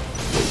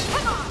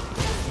 Come on.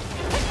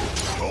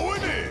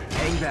 Going in.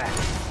 Hang back.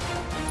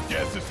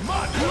 Guess it's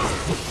my turn.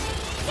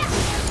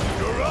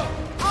 You're up.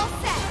 All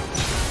set.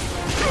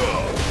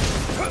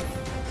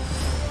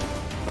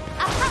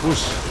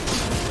 Whoosh.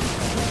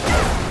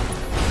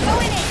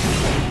 Going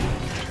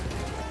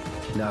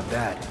in. Not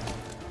bad.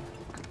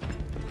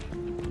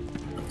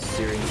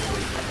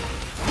 Seriously.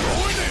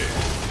 Going in.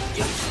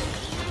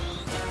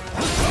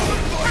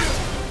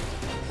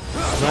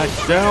 Smack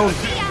down.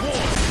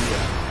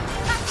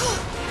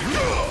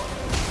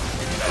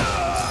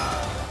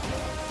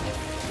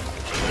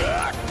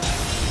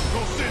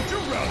 Gonna send you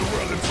around the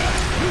world and back.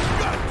 You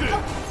got this.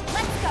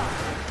 Let's go.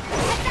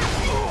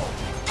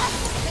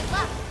 Good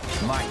luck.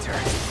 My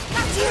turn.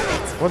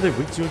 What are they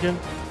weak to again?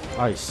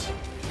 Ice.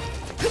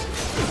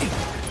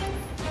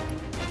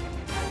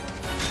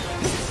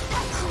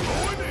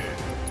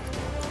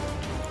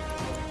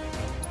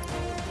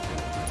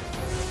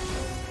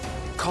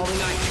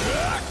 Calling ice.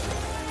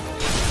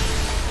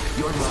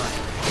 You're mine.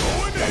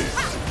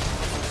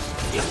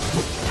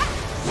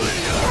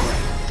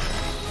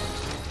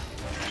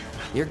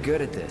 You're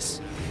good at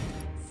this.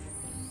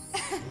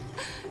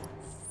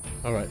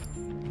 Alright.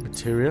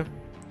 Materia.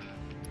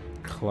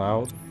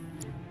 Cloud.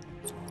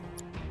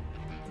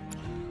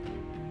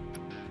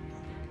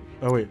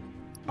 Oh wait.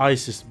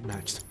 Ice is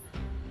maxed.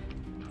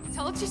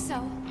 Told you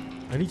so.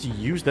 I need to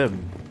use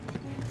them.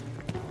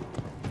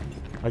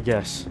 I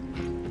guess.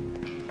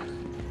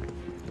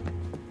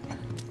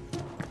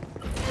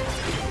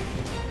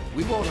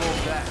 We won't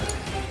hold back.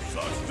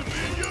 Sucks to be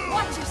you.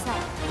 Watch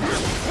yourself.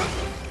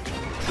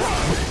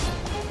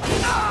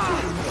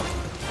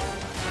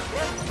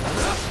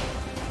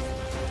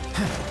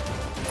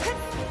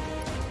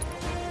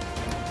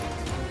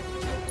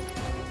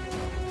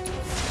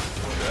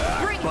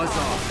 Buzz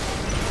off.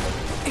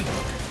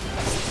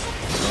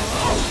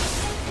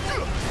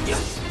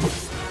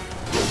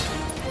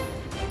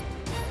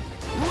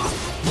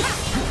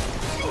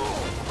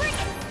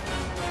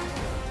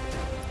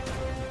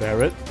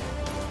 Barret.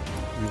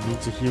 You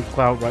need to heal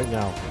Cloud right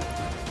now.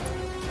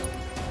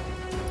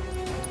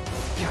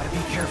 Gotta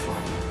be careful.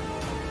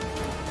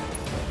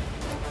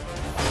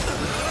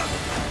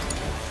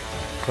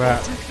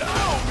 Crap.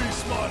 Now be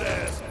smart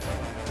ass.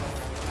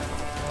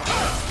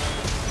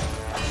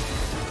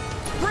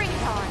 Bring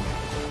it on.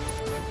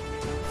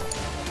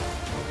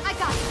 I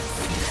got this.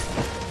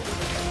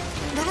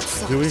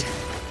 That's Do we?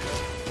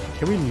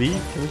 Can we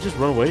leave? Can we just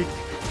run away?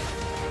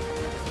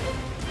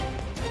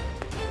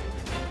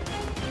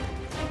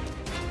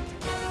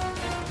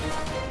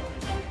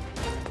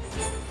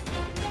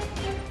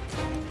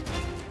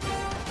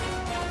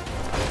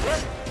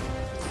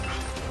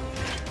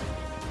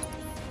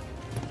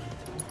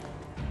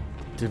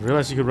 Didn't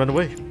realize you could run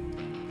away.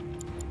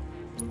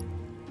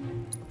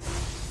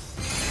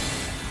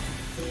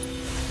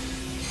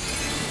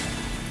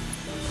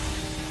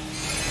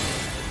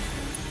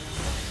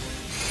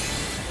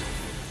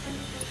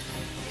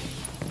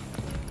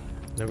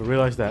 Never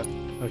realized that.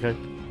 Okay.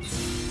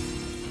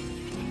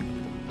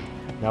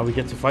 Now we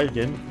get to fight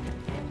again.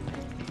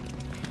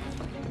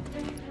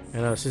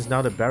 And since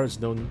now that Barret's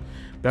known,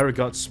 Barret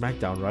got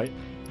Smackdown, right?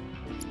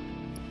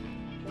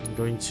 I'm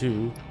going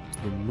to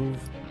remove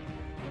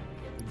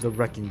the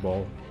Wrecking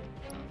Ball.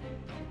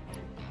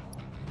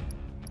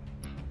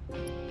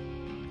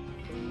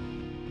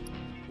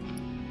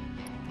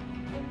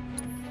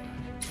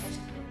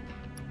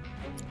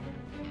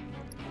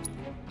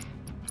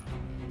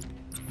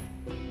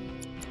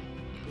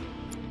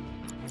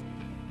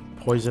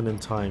 Poison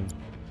and time.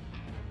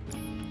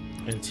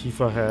 And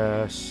Tifa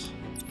has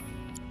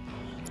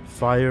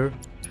fire,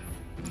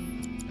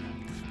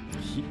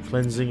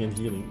 cleansing, and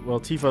healing. Well,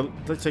 Tifa,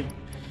 let's take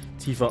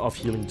Tifa off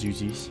healing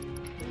duties.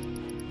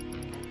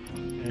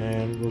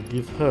 And we'll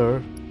give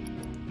her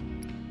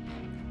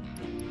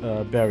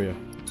barrier.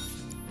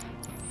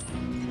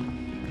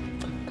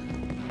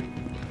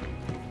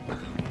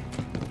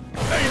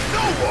 Ain't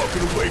no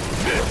walking away from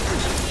this!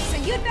 So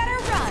you'd better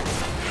run!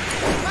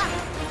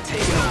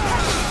 Take it over.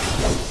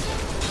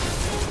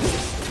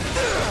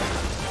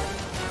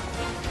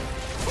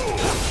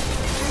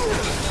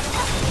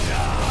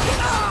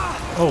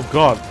 Oh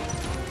god!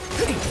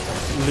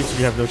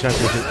 Literally have no chance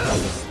to hit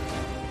either.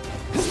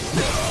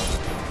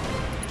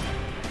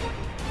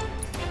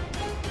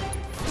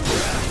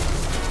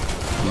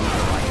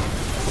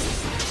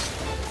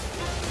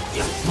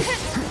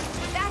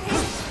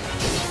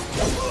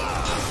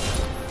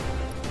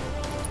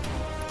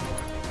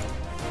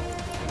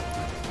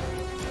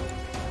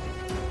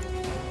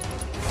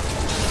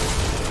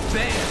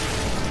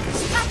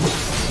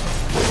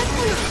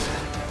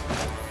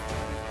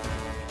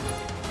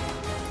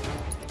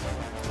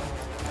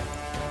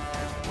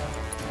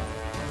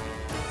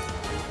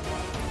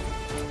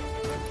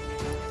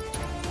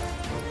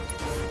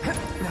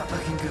 Not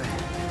looking good.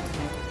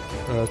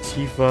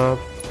 Tifa,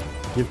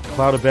 give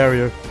Cloud a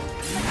barrier.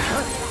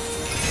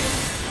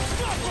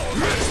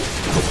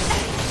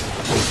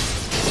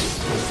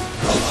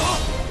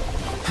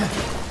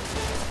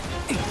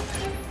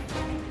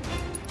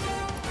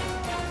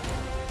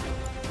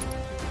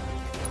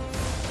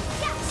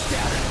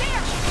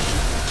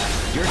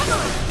 You're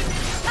done.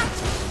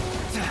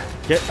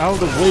 Get out of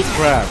the way,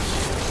 crabs.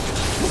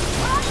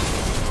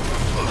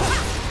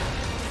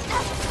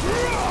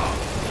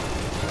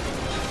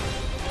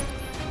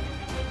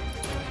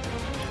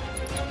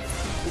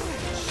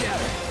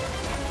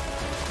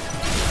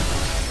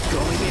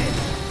 Going in.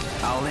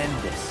 I'll end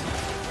this.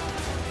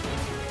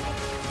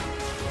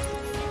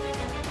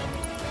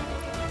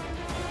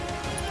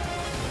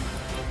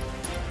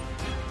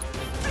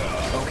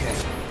 Okay.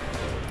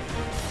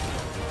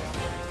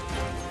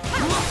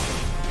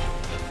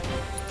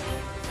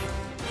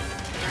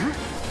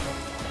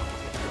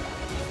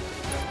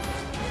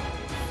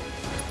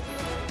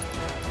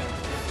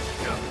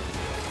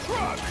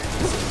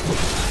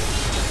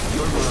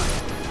 You're mine.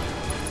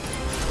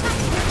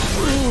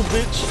 Ooh,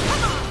 bitch.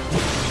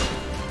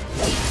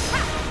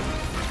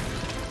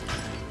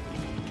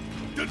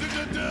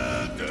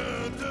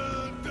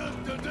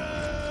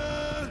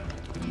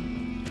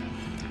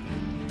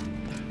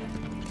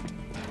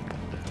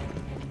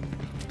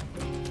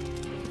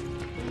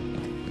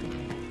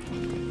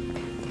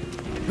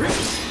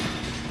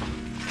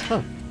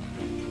 Huh.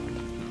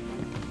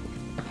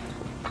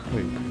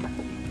 Wait.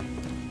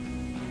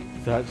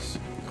 That's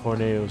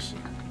Corneo's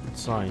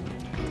sign.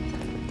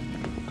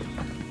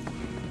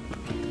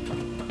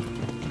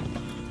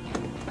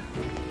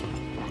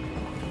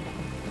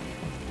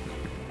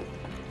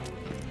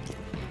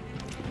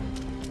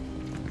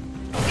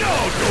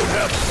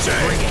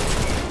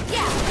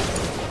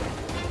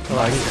 Oh,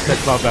 I need to set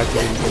Cloud back to the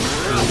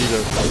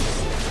leader.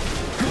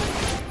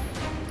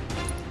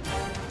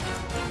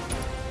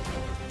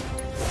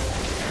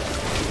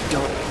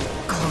 Don't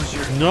close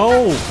your...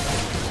 No!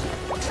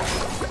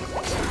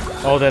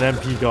 Oh, that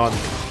MP gone.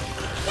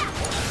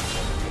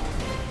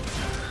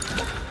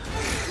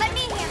 Let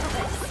me handle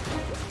this.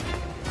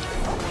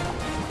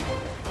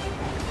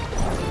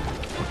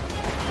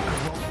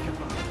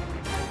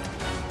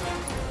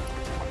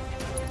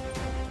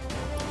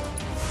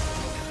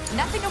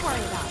 Nothing to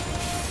worry about.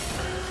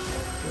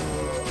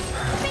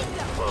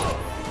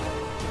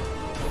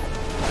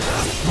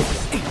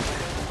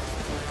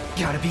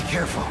 Gotta be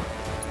careful.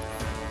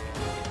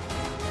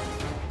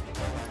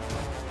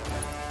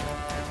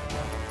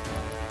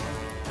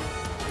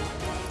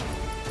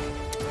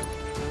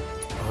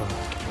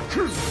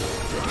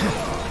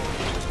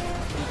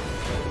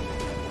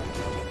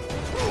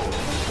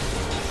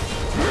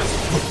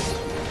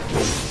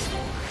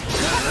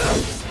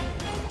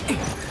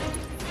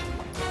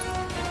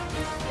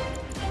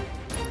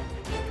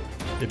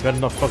 They better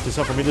not fuck this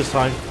up for me this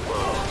time.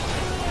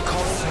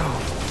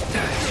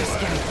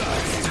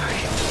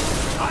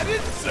 I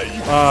didn't say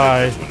you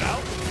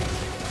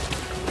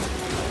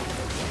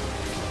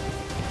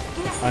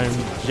I'm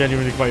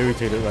genuinely quite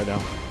irritated right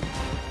now.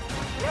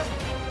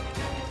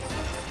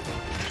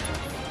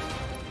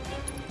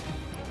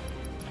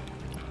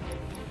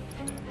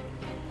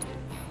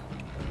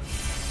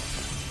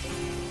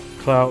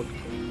 Cloud,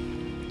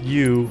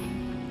 you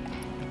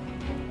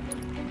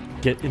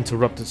get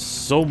interrupted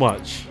so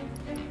much.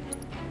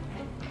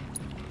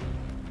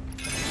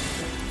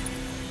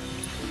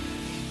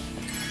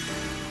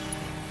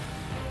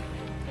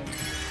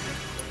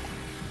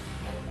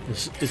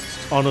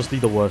 It's honestly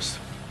the worst.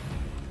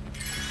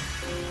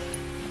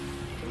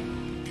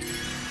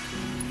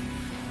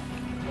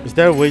 Is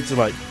there a way to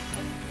like...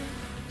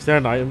 Is there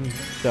an item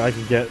that I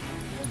can get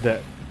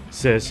that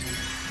says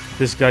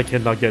this guy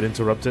cannot get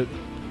interrupted?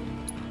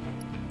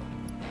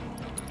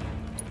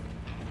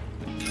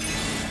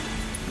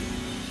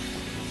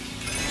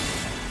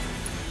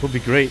 would be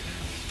great.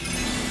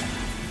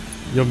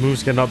 Your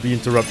moves cannot be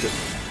interrupted.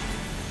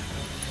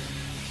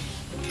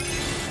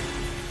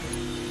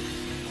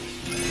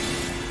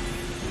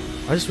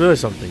 I just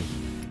realized something.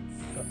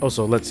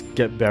 Also, let's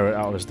get Barrett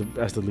out as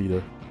the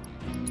leader.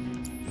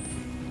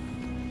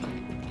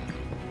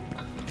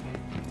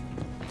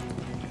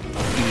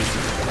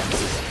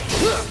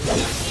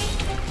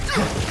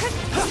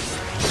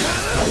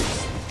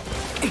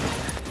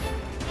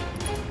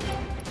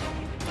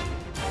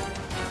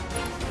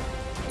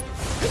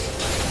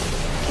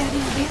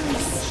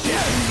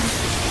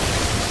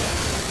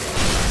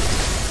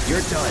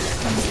 You're done.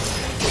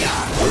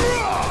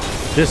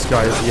 This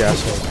guy is the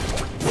asshole.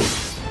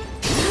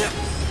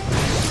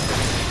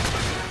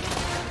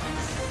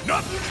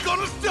 Nothing's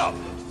gonna stop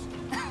us.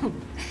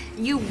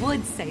 You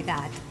would say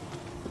that.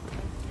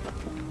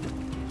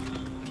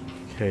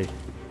 Okay.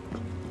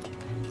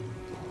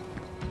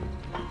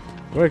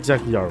 Where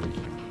exactly are we?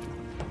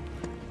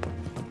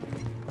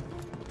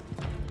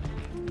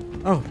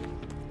 Oh.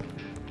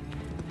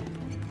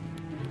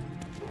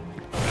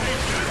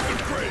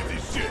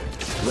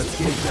 Let's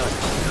get it done.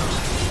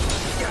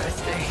 Gotta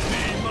stay.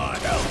 Need my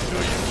help, do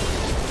you?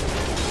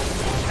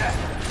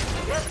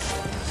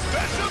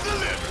 Special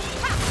delivery.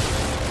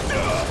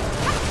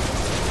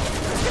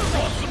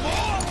 Want some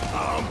more?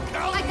 I'm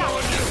counting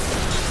on you.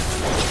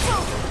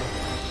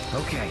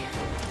 Okay.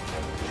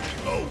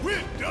 Oh,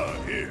 we're done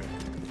here.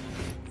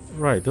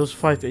 Right, those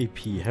 5 AP.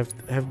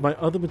 Have my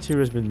other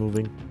materials been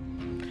moving?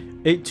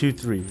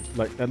 823,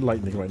 like at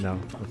lightning right now.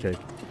 Okay.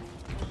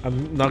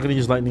 I'm not gonna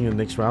use lightning in the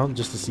next round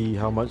just to see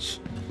how much,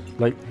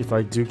 like, if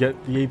I do get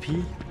the AP.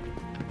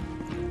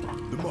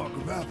 The mark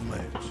of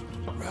avalanche.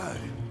 Right.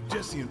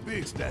 Jesse and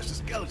Big stashed the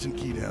skeleton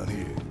key down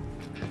here.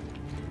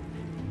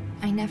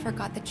 I never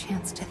got the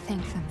chance to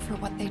thank them for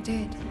what they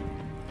did.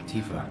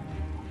 Tifa.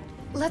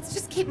 Let's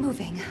just keep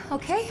moving,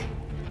 okay?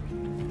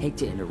 Hate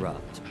to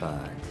interrupt,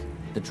 but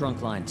the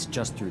trunk line's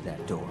just through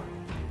that door.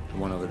 The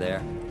one over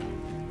there?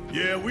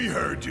 Yeah, we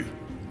heard you.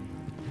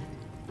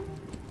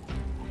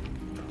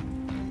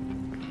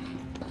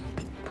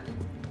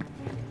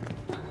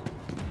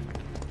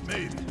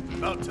 Made it.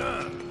 About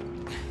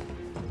time.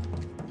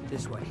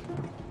 This way.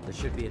 There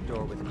should be a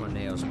door with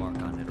Corneo's mark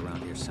on it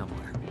around here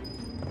somewhere.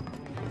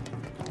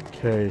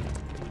 Okay.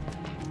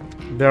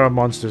 There are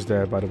monsters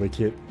there, by the way,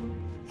 kid.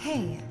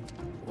 Hey,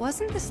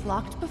 wasn't this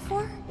locked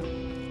before?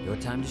 Your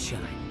time to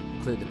shine.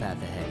 Clear the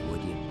path ahead,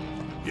 would you?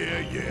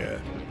 Yeah.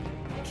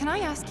 Can I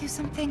ask you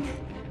something?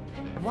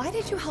 Why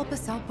did you help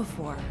us out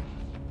before?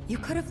 You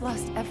could have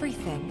lost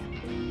everything.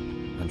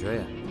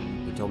 Andrea,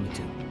 you told me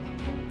to.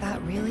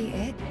 That really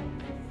it?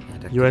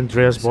 And I You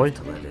Andrea's boy?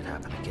 to let it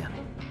happen again.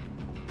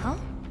 Huh?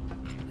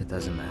 It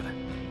doesn't matter.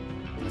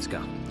 Let's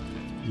go.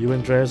 You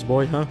Andrea's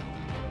boy, huh?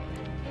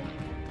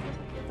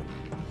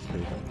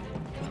 Okay.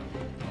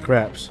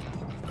 Craps.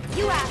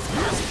 You asked.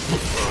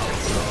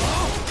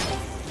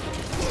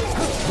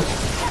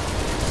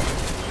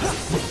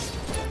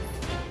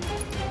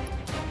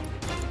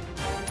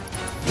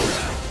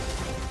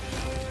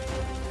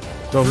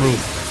 Don't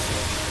move.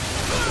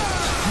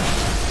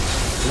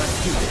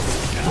 Let's do this.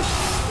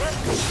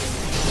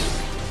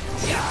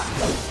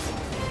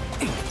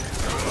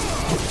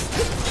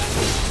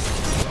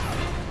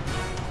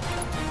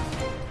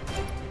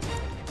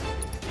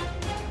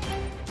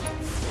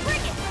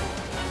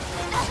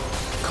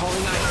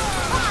 Calling ice.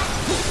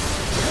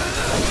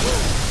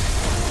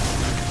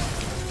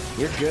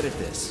 You're good at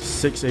this.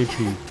 6 AP.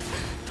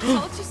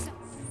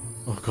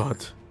 Oh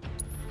god.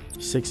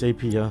 6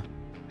 AP, huh?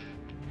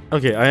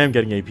 Okay, I am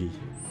getting AP.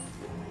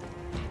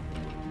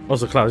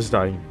 Also, Cloud is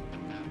dying.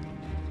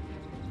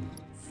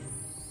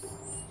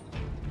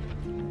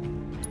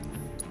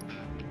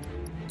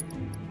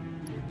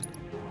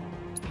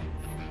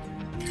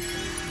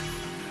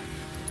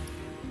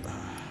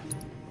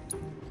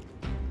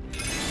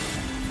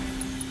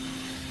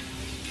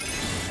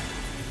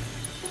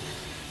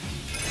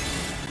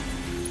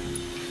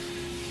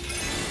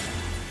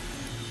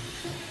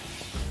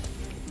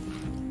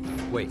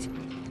 Wait.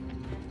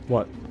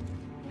 What?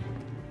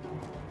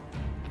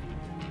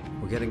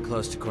 We're getting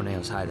close to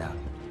Corneo's hideout.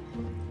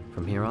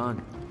 From here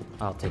on,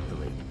 I'll take the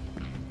lead.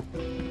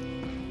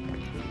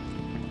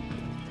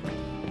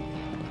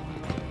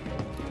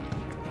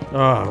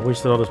 Ah,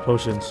 wasted all those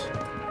potions.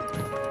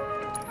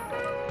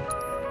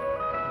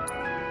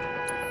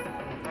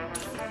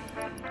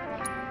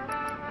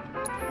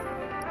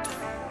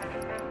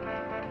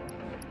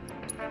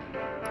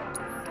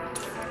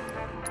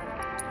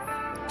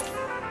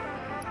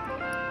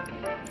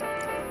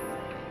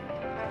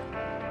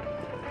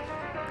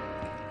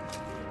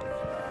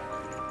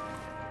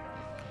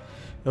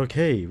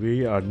 Okay,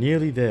 we are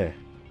nearly there.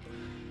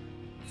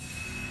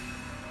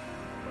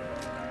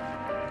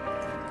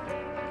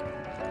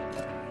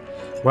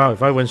 Wow,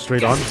 if I went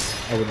straight on,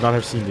 I would not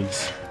have seen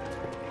these.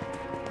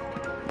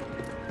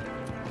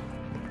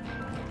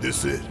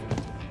 This it?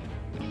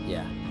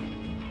 Yeah.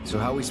 So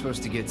how are we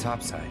supposed to get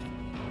topside?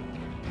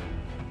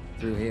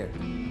 Through here.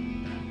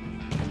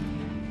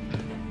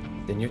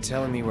 Then you're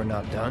telling me we're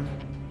not done?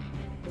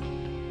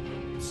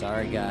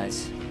 Sorry,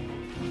 guys,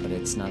 but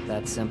it's not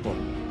that simple.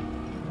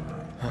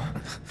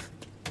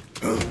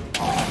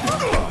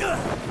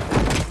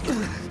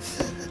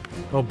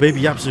 Oh,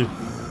 baby Yapsu.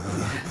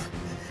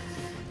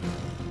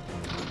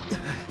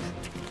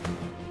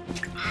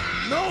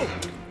 No!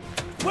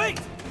 Wait!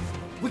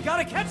 We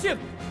gotta catch him!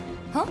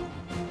 Huh?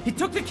 He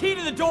took the key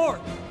to the door!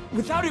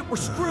 Without it, we're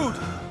screwed!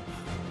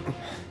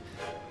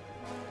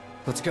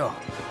 Let's go.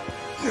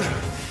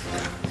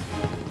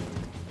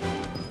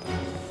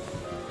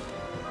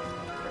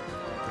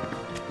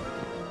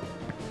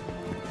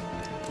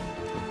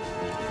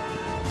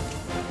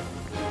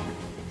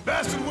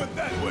 Bastard went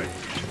that way.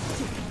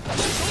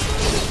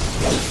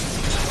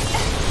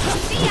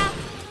 See ya!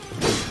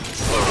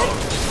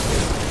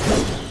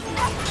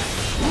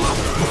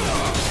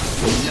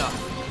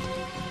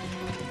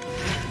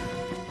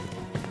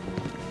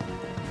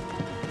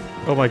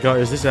 Oh my god,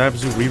 is this an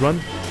Abzu rerun?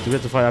 Do we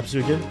have to fight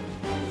Abzu again?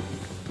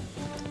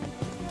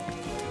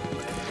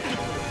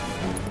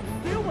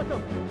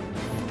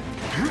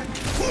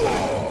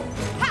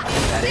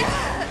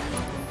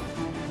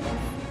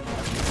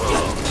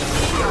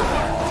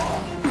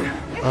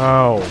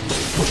 Ow.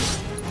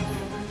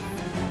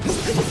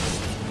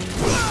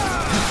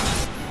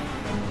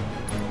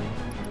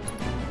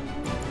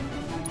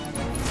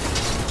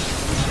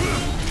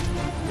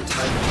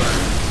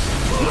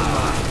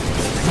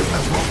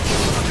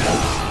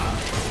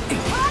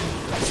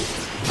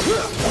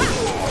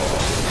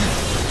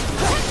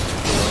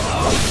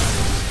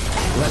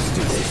 Let's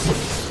do this.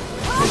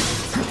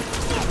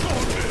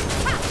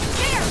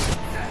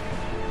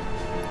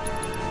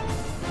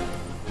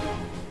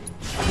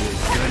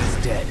 Good as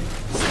dead.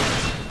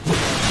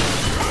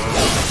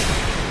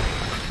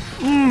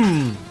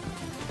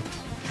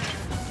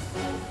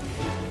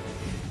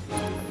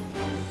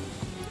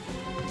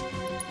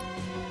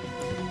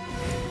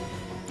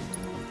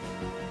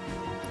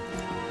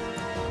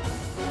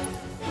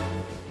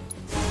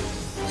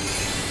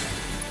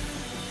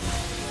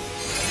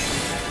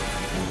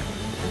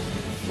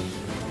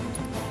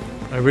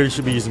 I really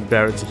should be using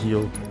Barret to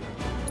heal,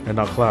 and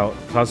not Cloud.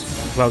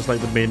 Cloud's like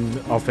the main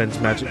offense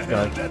magic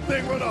guy. That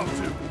thing run off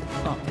to.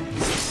 Oh.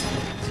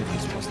 As if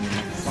this wasn't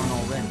enough fun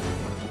already.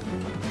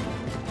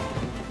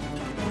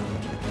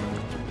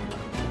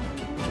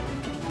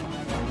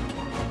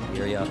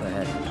 Yuri up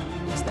ahead.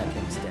 Guess that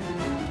thing's dead.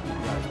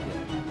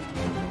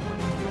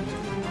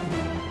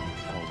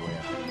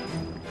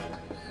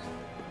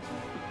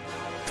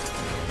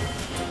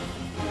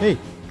 Hey,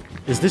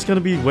 is this gonna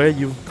be where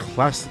you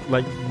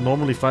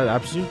normally fight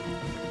Abzu?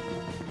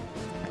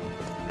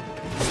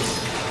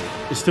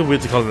 It's still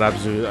weird to call it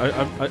Abzu.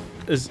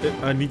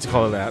 I need to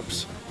call it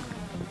Abs.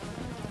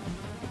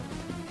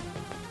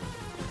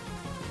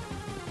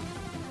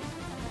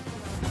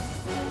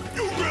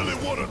 You really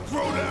want to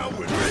throw down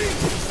with me?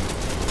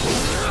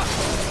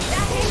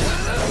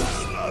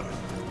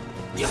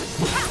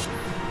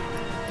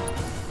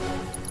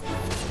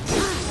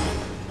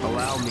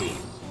 Allow me.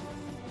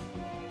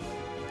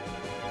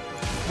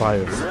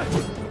 Fire.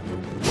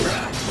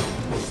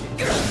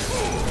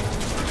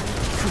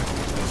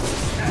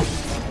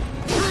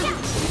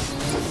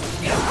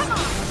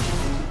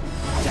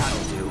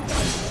 That'll do.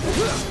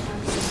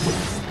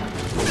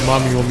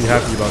 Mommy won't be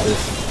happy about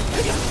this.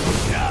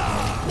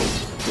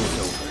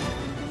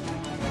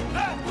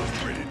 That was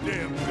pretty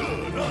damn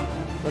good, huh?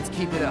 Let's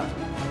keep it up.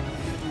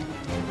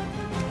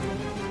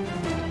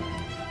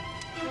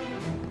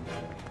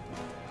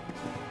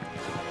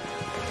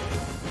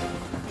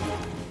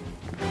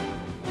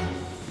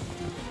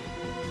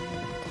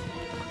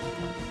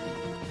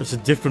 It's a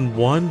different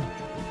one?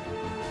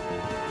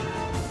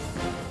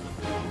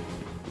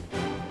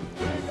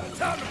 Ain't got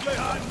time to play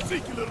hide and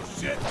seek, you little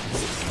shit.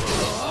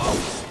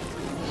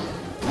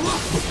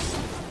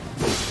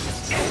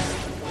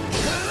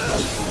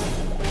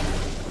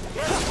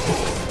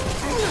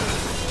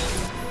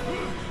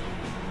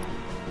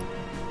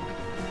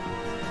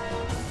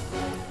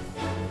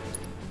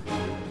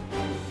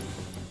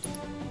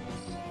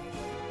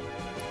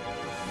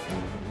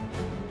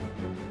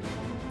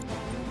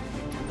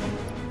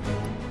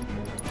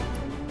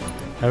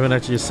 I haven't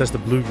actually assessed the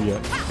blue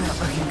yet.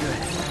 Looking good.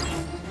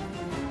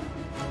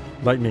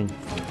 Lightning.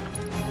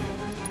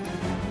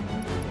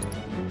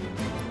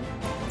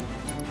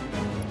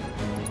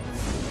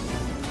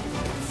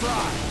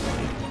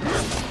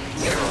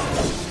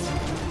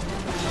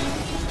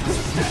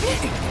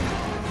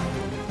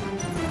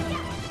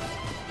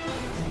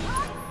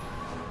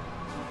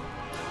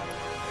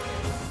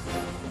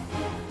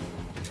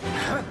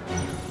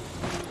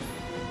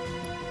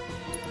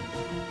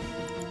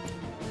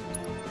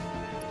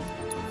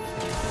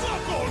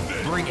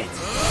 Bring it.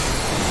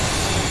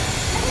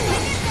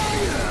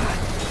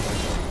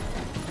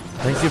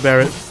 Thank you,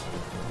 Barret.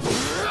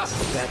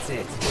 That's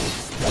it.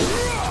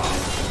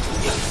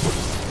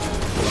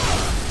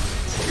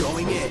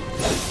 Going in.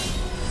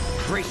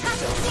 Brace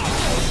yourself.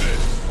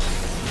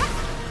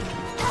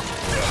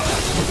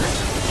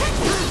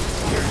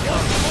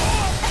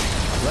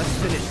 Let's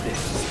finish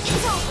this.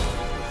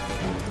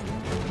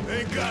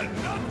 Ain't got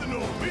nothing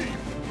on me.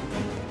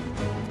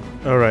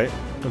 Alright,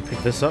 I'll pick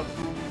this up.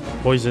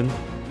 Poison.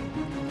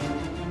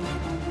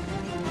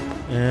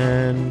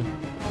 And...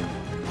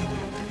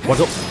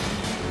 Watch out!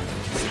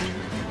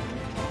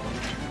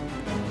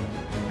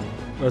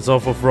 That's all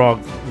for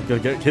Frog. We're gonna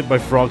get hit by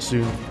Frog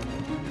soon.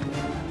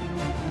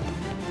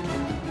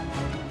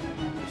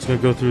 Just gonna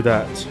go through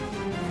that.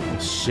 Oh,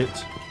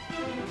 shit.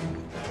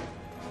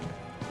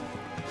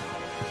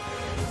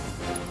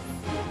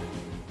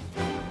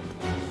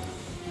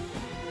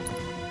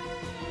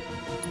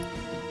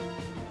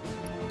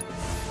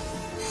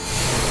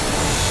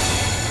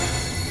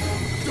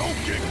 Don't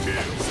get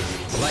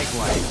killed.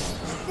 Likewise.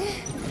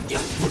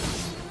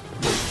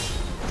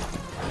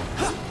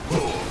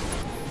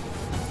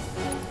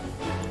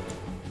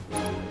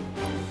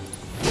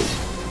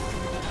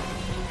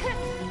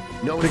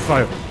 No big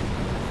fire.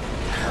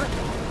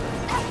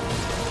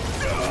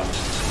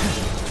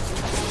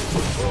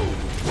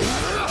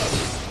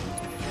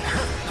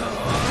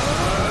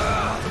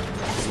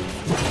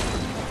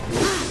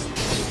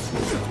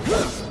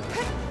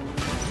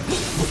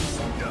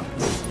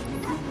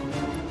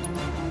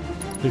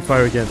 Big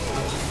fire again.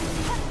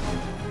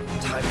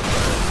 Time.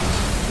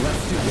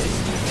 Let's do this.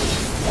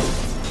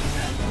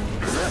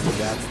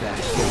 That's that.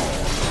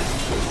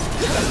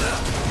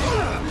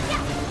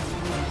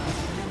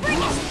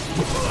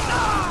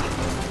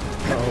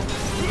 Uh-oh.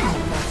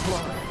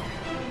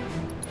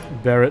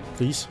 Barrett,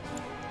 please.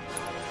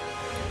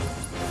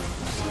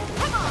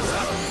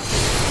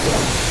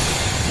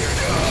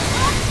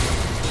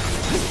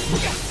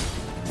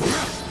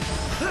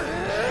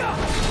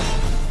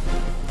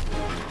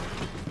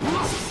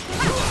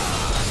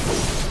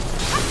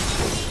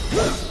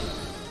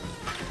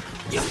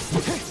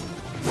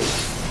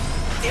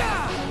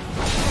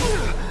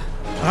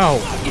 Ow.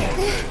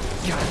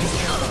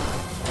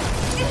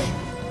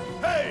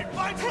 Hey,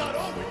 fight's not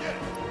over yet.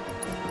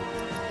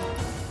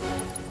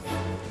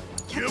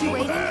 Give Kept you him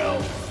waiting? hell.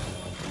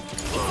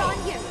 It's on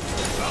you.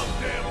 About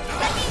damn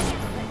time.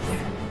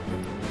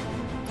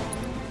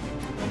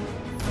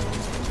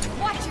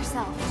 Watch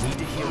yourself. Need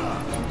to heal up.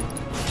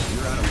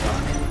 You're out of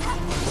luck.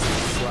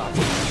 Drop.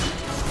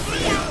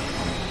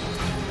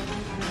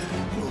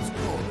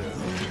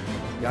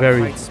 Gotta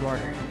Very. fight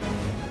smarter.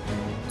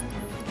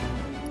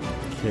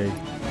 Okay.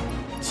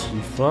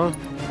 Tifa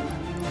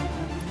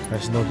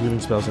has no healing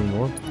spells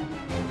anymore.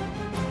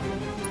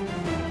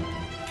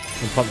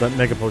 And pop that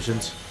mega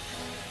potions.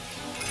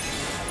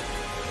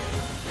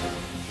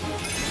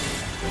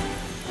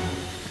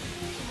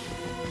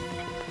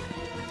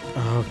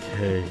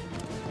 Okay.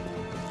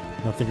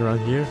 Nothing around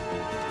here.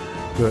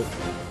 Good.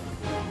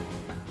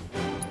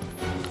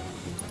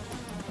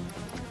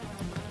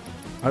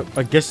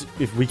 I guess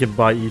if we can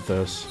buy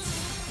ethers.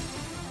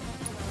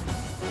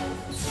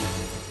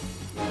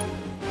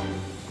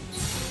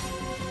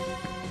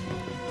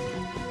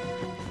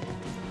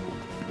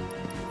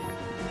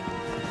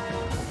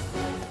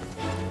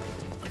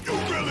 You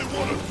really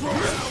want to throw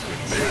down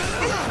with me?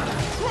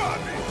 Try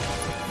me.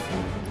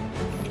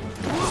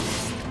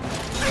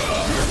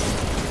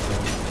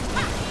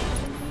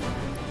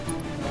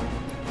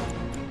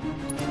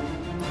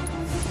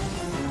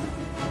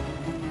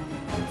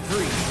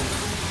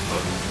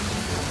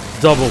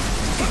 Double.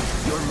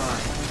 You're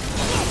mine.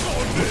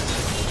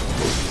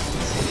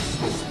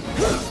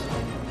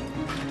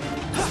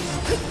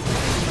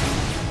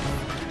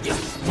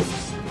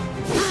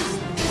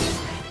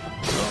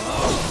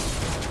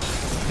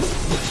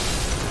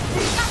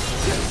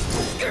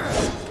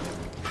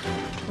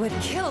 Would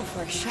kill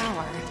for a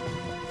shower.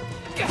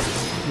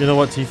 You know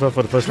what, Tifa?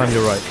 For the first time,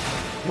 you're right.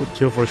 We'll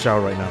kill for a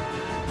shower right now.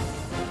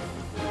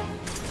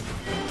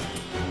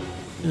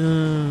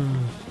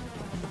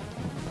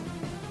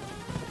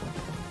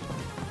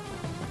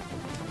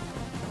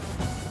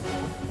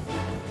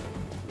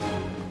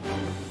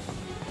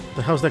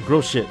 The hell's that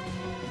gross shit?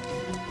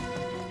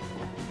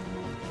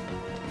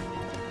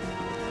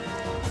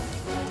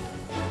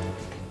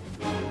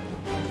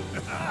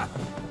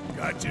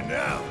 Got you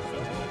now.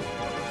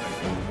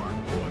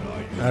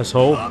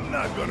 Asshole. I'm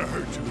not gonna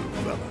hurt you, little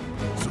fella.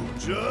 So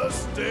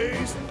just stay.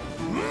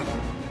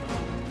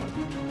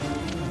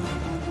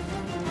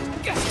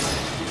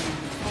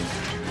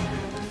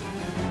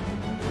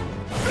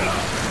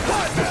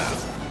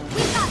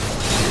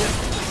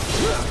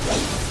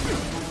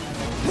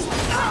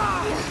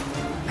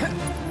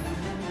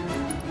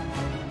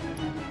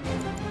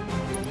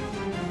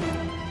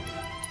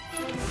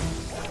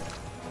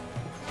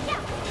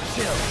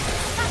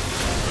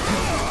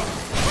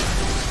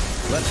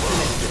 Let's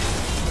finish this.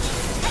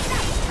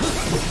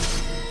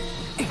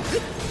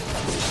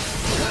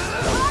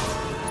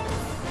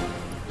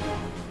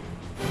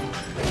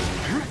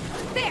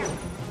 There.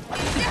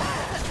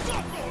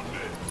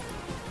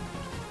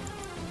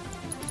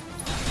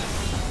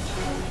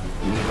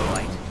 Need a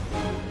light?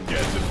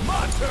 Guess it's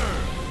my turn.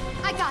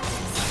 I got this.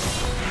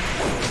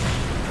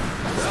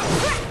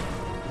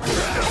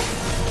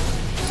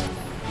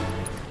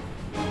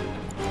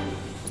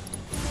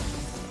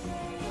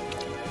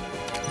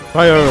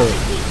 Fire!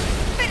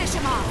 Finish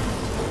him off.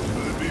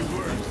 Could be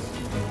worse.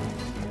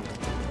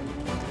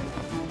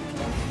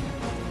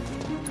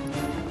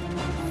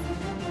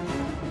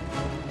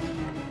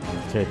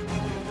 Okay.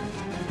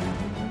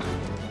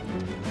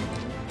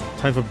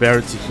 Time for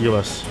Barrett to heal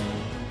us.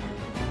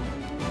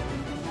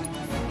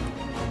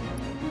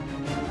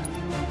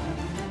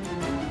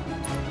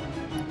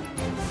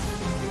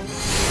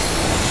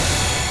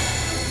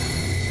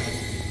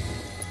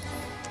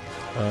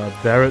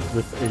 Barrett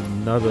with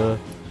another...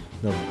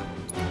 No.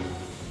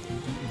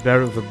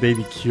 Barrett with a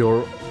baby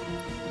cure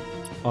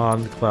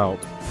on Cloud.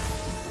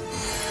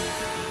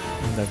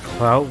 And then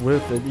Cloud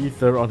with an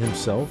ether on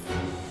himself.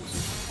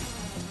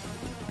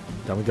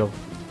 Down we go.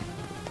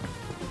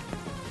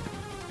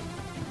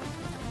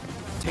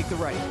 Take the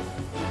right.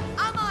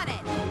 I'm on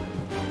it.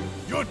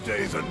 Your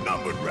days are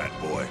numbered, rat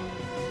boy.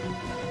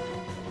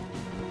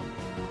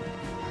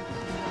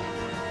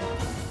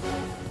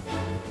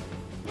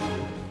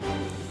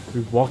 We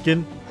walk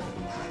in.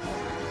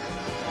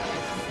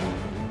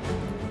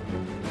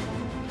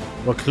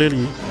 Well,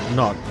 clearly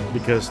not,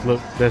 because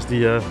look, there's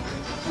the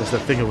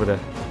thing over there.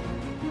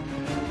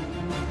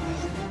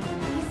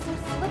 He's so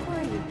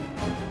slippery.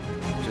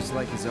 Just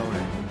like his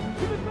owner.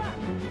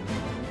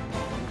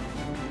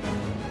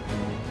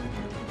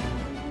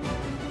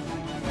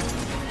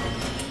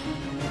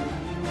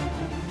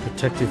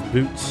 Protective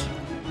boots.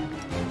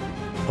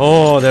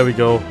 Oh, there we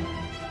go.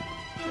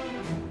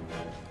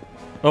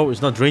 Oh,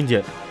 it's not drained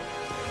yet.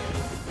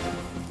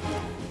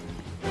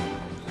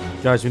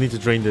 Guys, we need to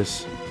drain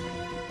this.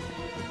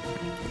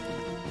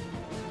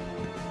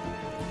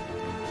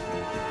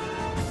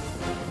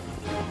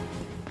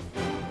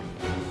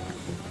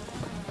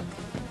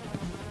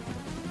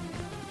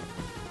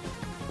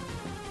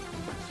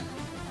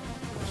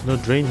 There's no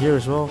drain here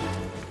as well.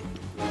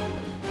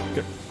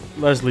 Okay.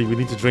 Leslie, we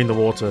need to drain the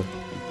water.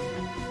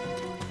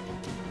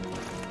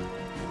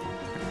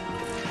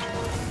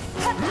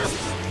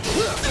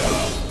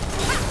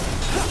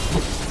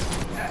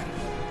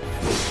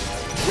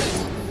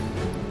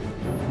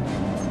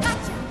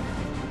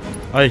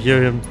 I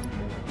hear him.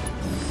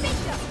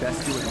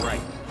 Best do it right.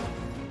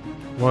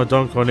 One of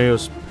Don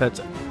Corneo's pet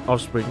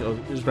offspring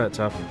is Rat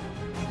Tap.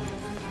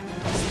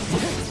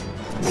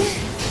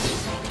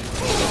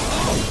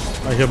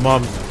 I hear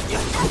Mom.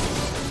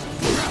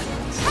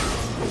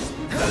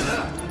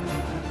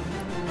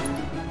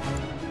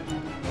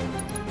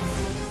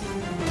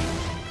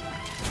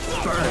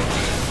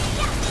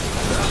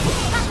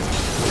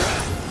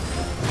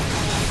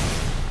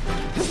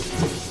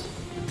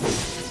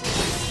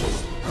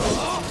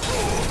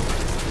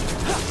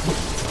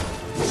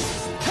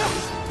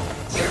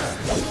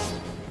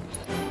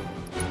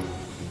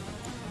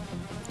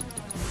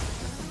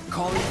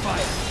 Calling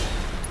fire.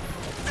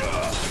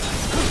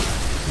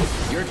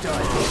 You're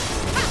done.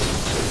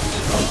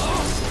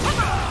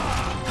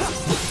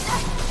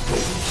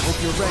 Hope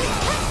you're ready.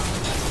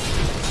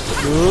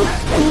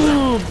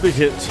 Ooh, big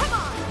hit.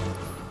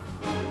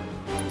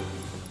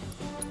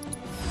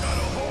 Got a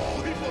whole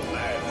heap of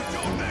land with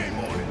your name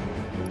on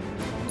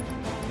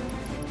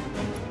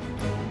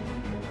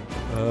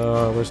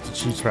it. Where's the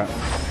cheese trap?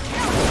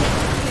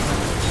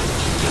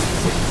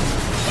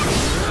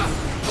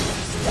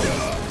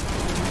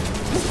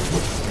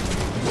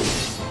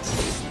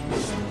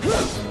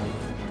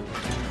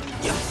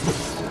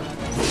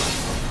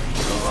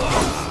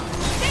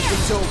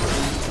 It's over.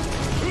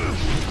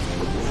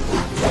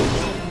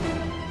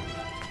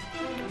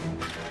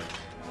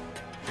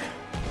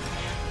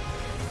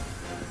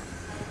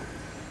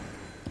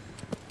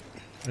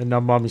 And now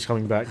Mommy's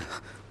coming back.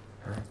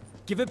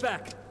 Give it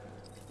back.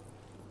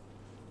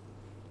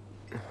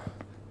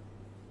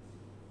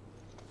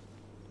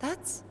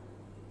 That's...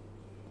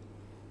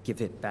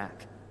 Give it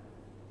back.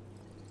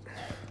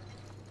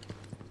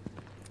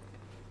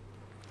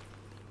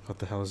 What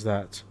the hell is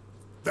that?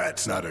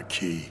 That's not a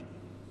key.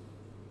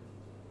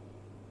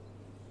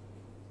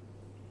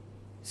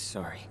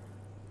 Sorry.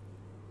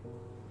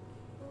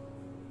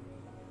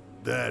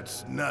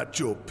 That's not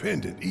your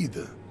pendant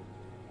either.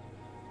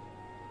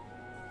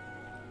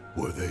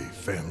 Were they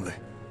family?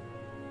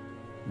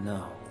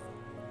 No.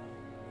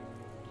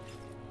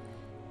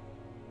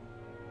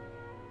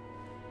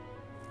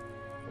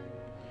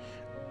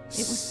 It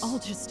was all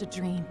just a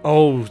dream.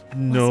 Oh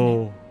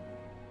no.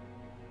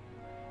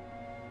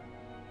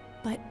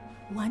 But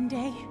one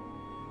day,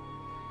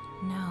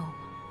 no.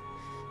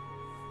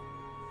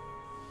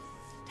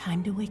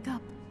 Time to wake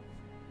up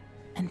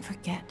and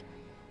forget.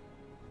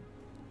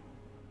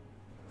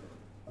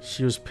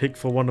 She was picked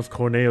for one of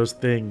Corneo's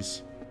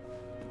things.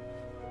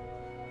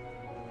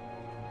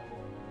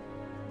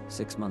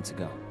 6 months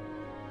ago.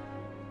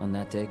 On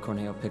that day,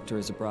 Corneo picked her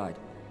as a bride,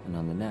 and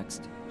on the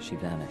next, she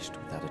vanished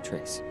without a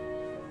trace.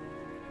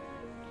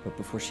 But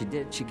before she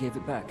did, she gave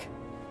it back.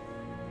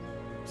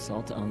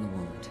 Salt on the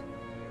wound.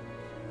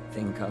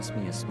 Thing cost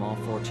me a small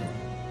fortune.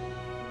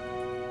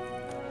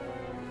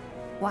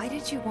 Why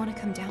did you want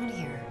to come down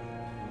here?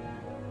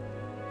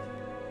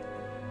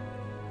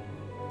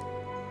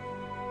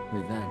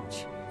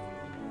 Revenge.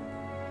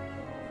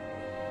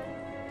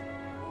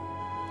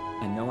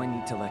 I know I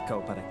need to let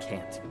go, but I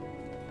can't.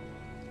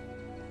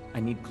 I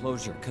need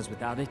closure, because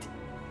without it,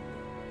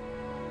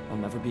 I'll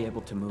never be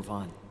able to move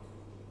on.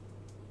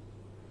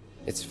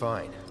 It's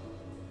fine.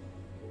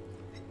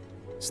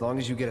 As long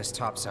as you get us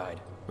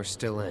topside, we're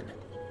still in.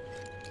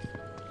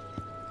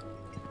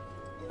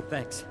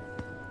 Thanks.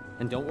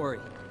 And don't worry.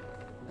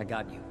 I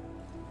got you.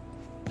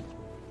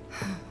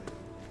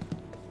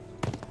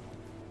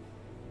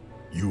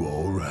 You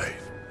all right?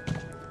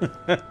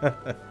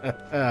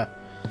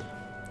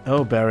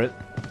 Oh, Barrett.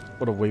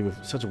 What a way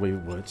with such a way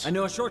with words. I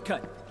know a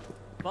shortcut.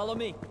 Follow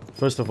me.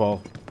 First of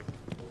all,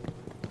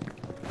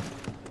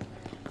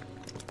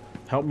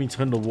 help me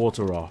turn the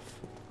water off.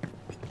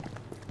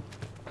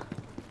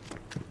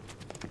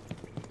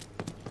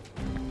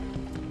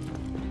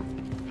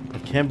 I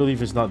can't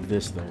believe it's not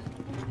this though.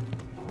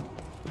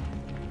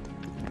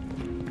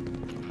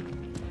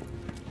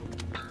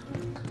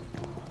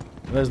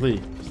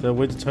 Leslie, is there a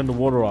way to turn the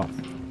water off?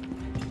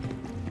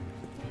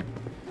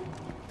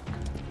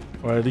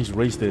 Or at least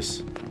raise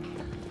this.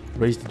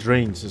 Raise the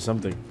drains or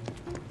something.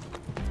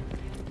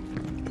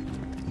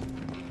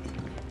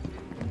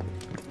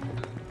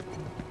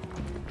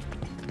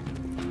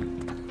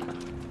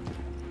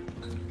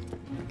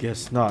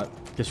 Guess not.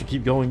 Guess we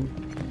keep going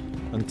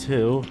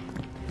until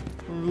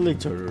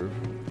later.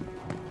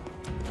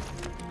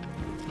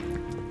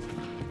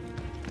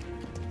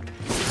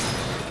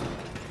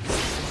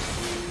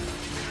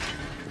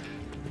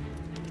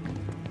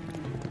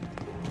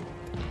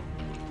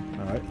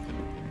 Alright.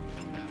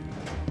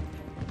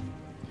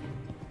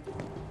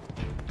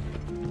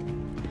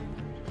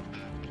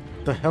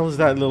 The hell is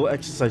that little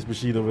exercise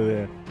machine over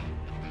there?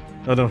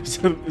 Oh no, it's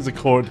a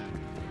cord.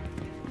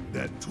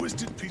 That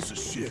twisted piece of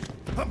shit.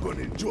 I'm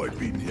gonna enjoy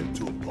beating him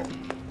to a pulp.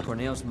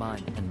 Corneo's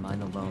mine, and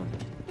mine alone.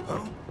 Huh?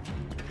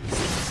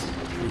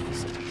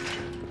 Please.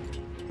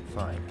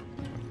 Fine.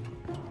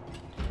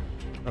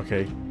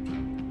 Okay.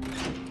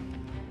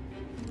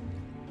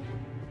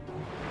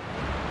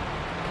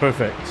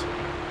 Perfect.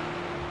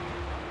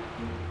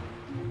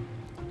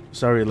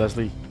 Sorry,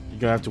 Leslie. You're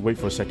gonna have to wait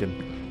for a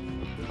second.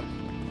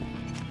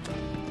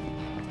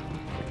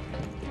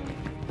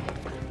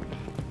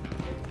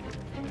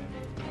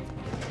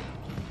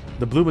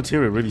 The blue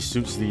material really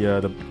suits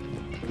the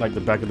like the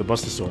back of the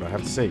Buster Sword, I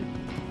have to say.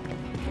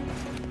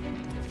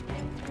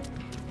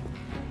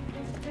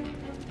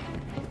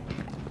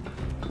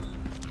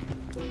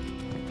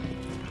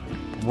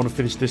 I want to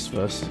finish this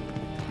first,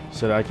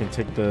 so that I can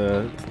take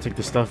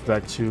the stuff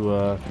back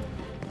to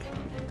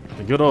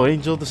the good old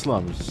Angel of the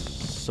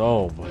Slums.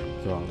 Oh my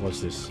God,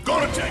 what's this?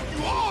 Gonna take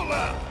you all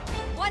out!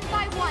 One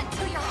by one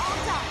till you're all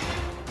done.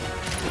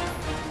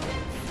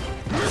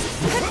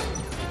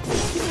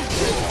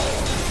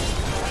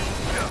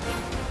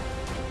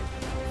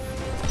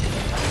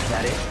 Is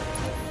that it?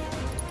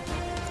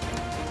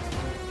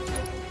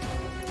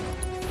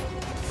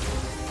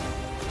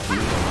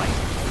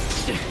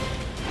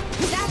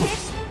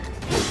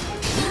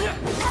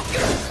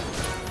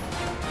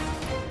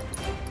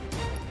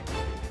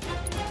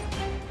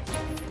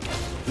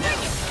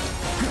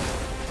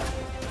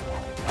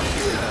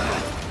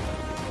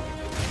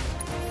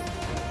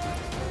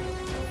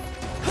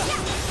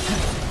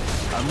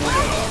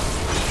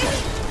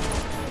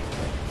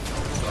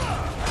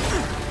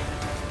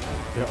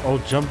 They're all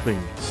jumping.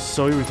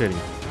 So irritating.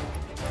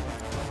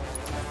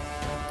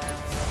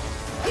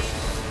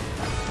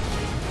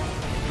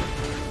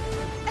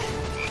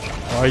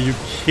 Are you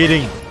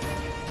kidding?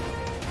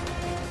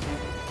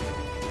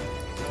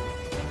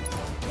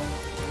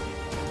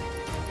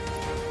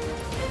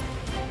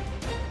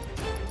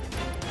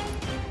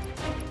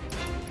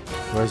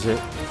 Where is it?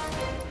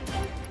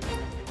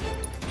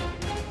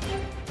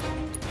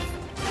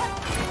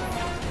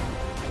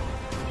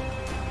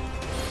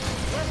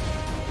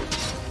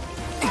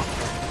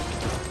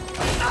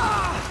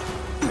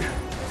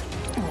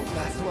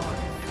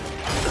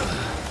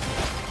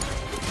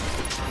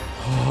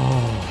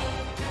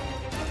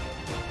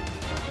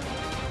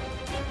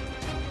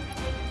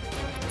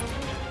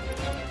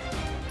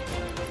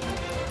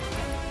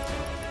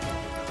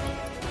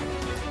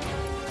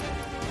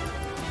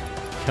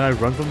 Can I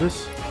run from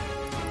this?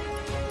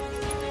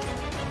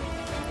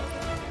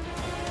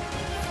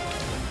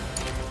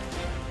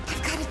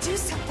 I've got to do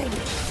something.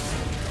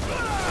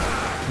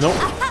 Nope.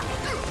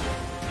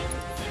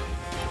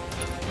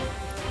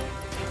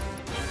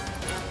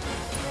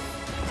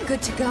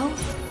 Good to go?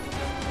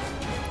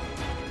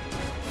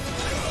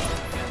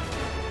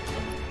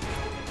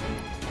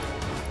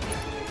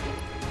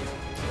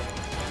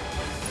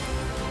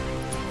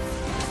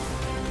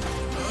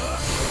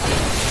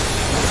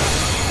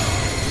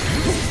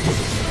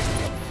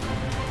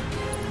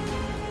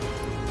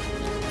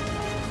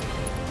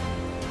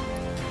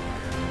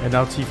 And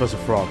now Tifa's a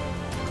frog.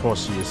 Of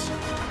course she is.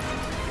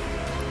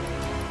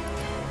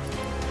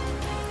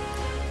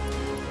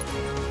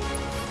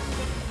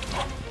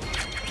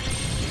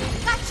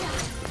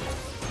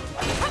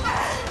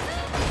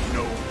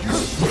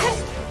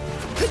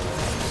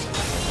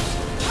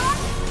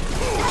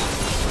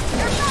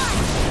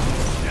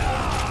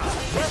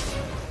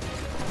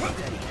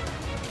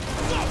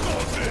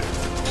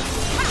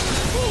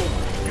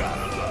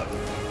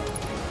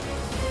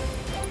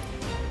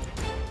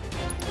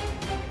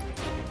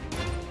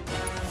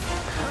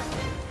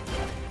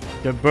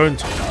 Get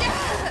burnt.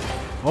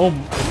 Oh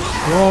my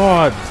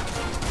god.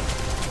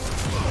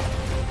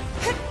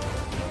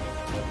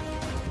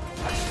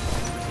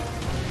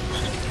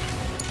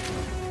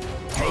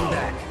 Hang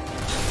back.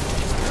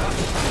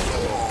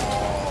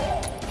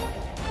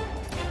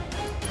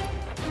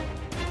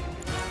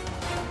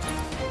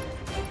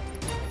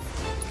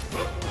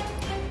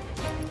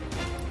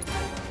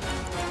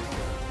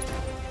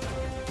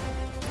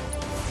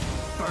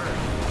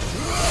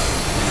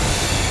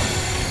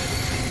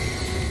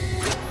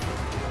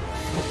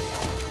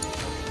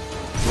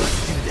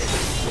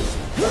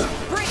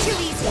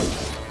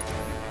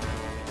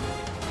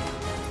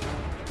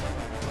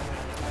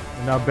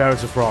 And now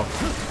Barrett's a frog.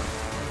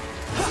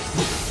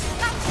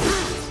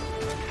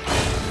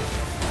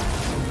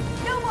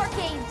 No more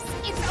games.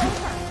 It's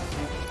over.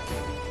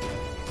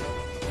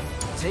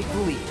 Take the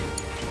lead.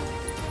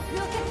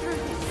 We'll get through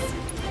this.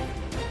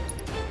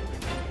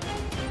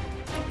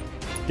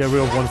 Get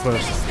rid of one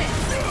first.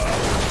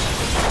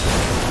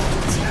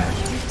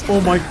 Oh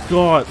my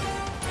god.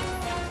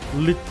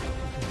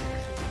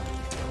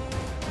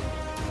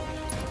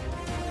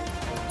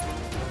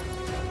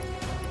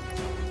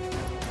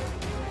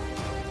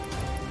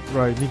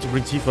 Right, need to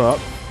bring Tifa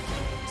up.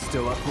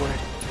 Still up for it?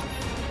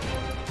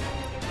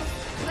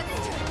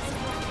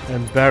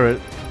 And Barrett,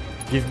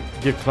 give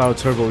Cloud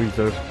Turbo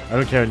Ether. I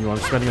don't care anymore,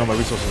 I'm spending all my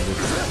resources on this.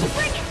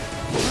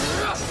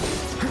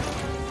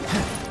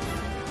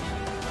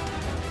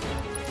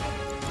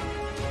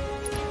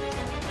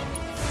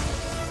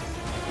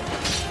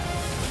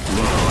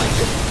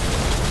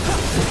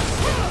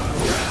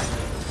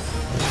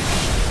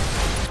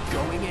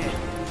 Going in.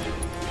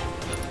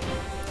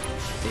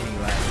 Any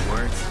last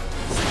words?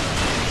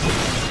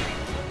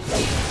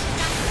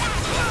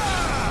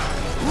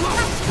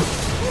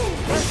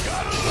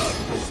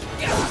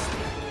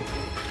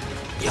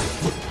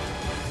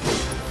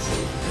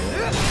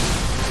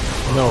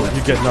 No,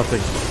 you get nothing.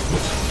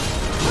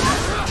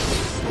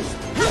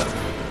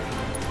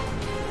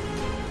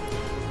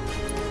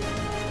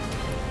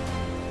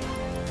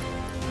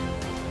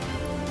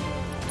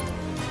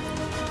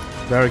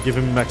 Barrett, give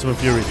him maximum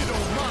fury.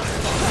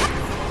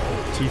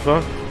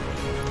 Tifa,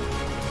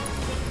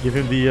 give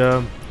him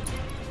the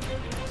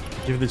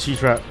chi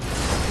trap.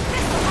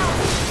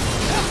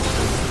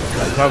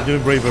 Cloud, give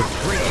him braver.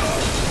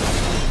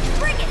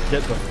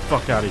 Get the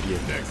fuck out of here.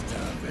 Next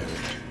time,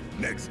 Barrett.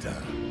 Next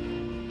time.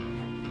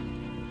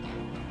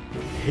 I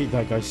hate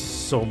that guy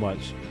so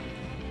much.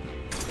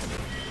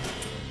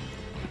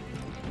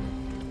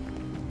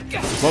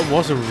 What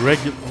was a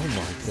regular? Oh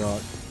my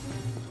god.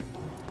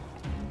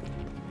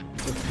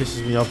 That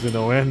pisses me off to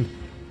no end.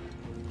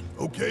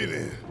 Okay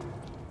then.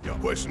 Your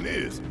question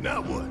is,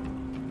 now what?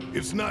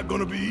 It's not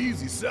gonna be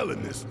easy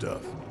selling this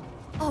stuff.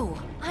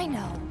 Oh, I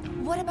know.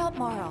 What about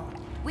Marl?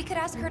 We could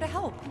ask her to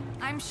help.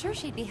 I'm sure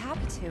she'd be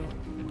happy to.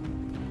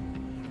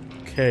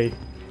 Okay.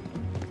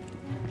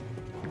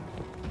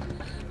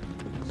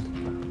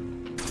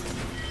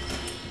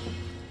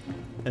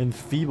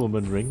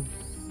 Enfeeblement ring.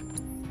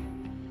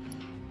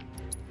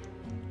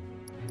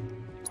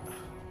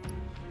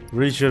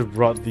 Really should have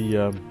brought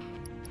the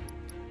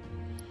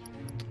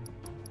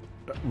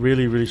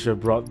really should have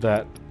brought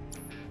that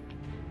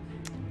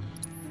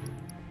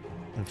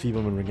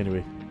enfeeblement ring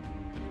anyway.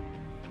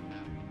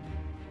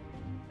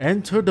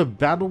 Enter the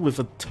battle with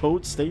a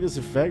toad status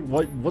effect?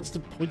 What's the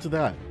point of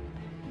that?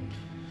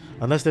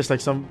 Unless there's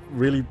like some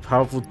really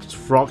powerful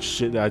frog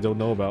shit that I don't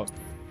know about.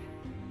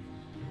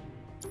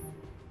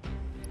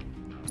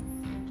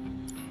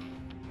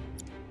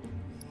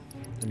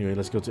 Anyway,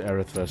 let's go to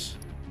Aerith first.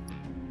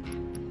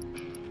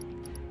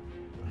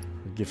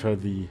 Give her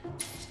the...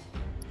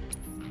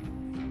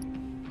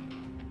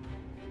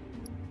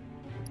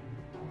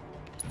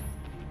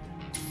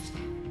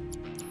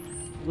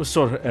 We'll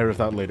sort Aerith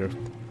out later.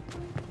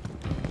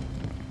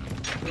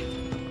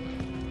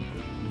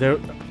 There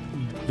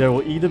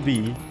will either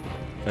be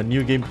a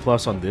new game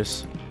plus on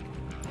this,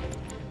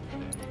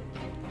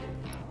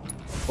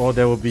 or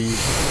there will be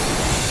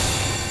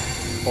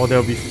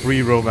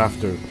free roam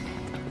after.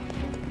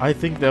 I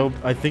think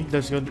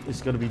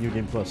it's gonna be new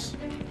game plus.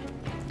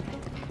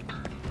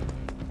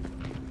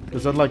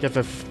 Because unlike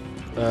FF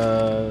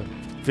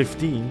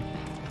 15,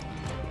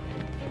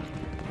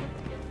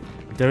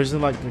 there isn't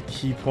like a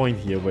key point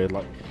here where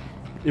like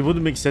it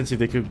wouldn't make sense if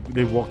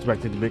they walked back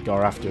to the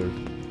Midgar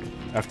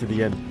after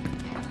the end.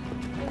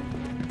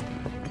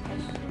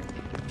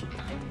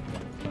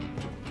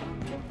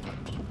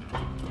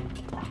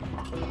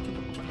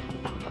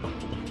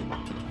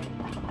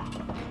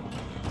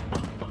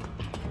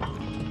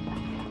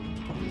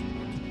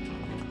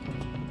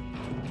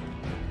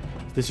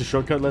 Is this a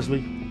shortcut,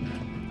 Leslie?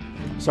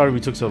 Sorry we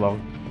took so long.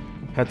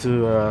 Had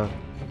to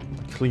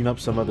clean up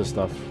some other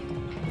stuff.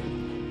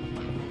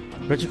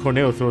 Bet you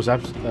Corneo throws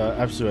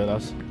Apsu at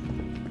us.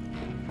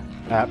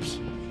 Apps.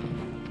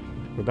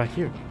 We're back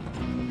here.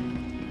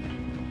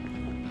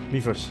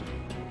 Me first.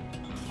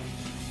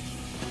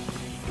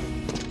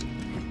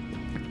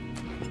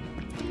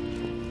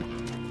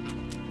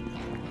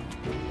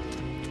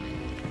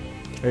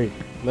 Hey,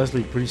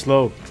 Leslie, pretty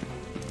slow.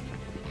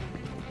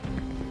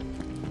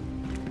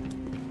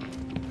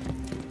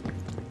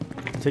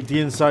 Take the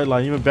inside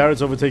line. Even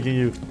Barrett's overtaking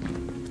you.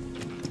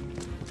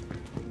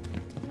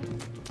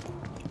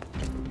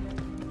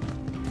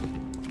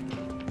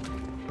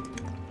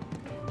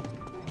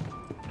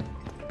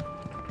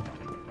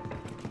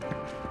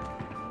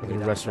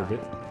 The rest of it.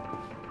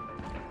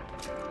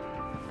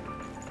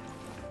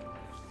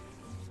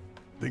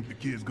 Think the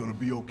kid's gonna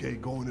be okay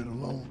going it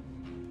alone?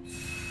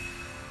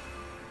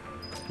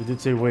 He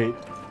did say wait.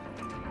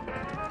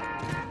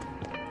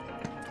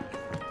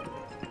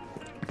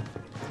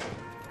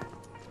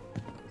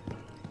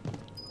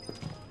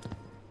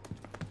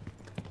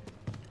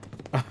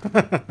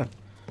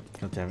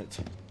 God damn it.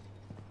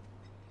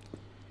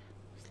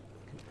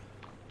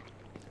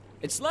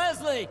 It's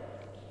Leslie!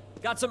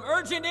 Got some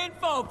urgent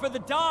info for the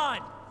Don!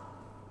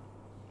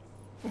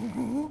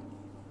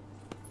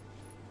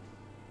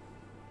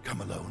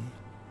 Come alone?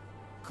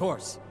 Of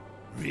course.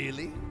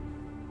 Really?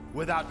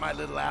 Without my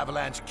little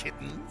avalanche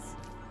kittens?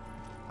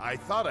 I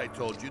thought I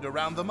told you to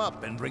round them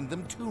up and bring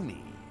them to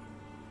me.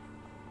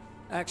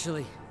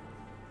 Actually,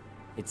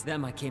 it's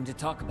them I came to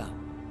talk about.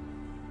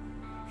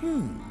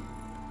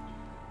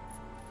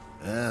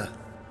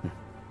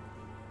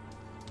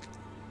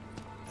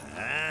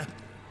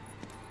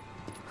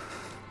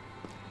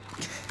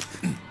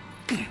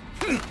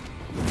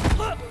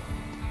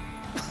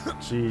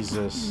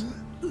 Jesus.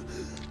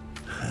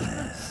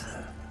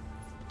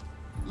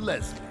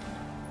 Leslie.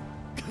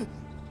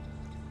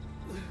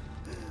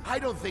 I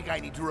don't think I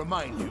need to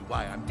remind you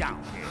why I'm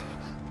down here.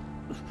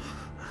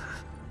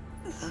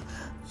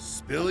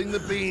 Spilling the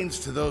beans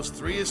to those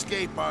 3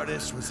 escape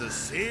artists was a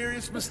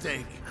serious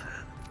mistake.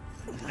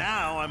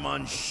 Now I'm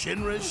on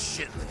Shinra's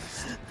shit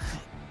list.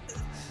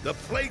 The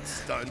plate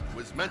stunt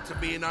was meant to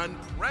be an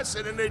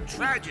unprecedented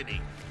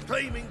tragedy,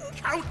 claiming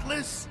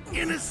countless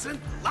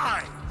innocent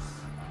lives.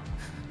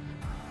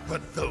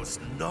 But those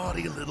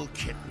naughty little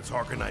kittens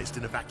organized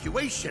an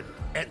evacuation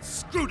and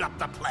screwed up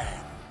the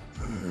plan.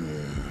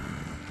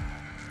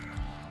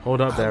 Hold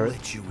up, Barrett. I'll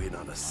let you in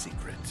on a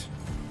secret.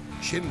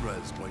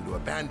 Shinra is going to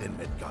abandon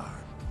Midgar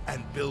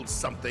and build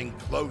something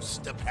close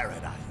to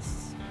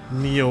paradise.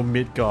 Neo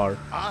Midgar.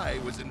 I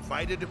was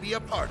invited to be a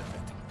part of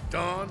it.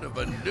 Dawn of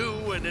a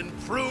new and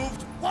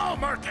improved wall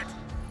market.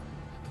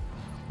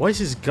 Why is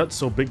his gut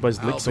so big but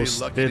his leg so I'll be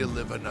lucky to thin?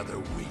 live another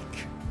week.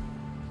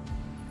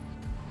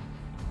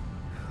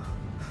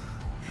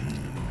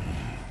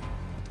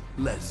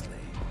 Leslie,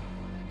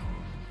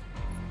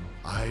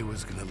 I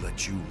was gonna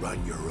let you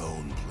run your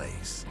own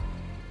place.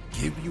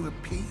 Give you a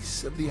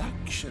piece of the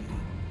action.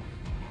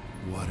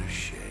 What a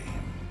shame.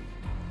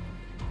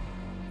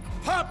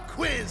 Pop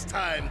quiz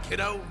time,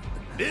 kiddo!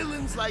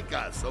 Villains like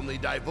us only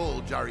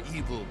divulge our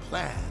evil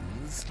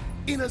plans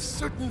in a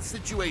certain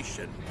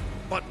situation.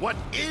 But what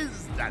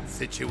is that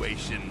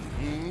situation,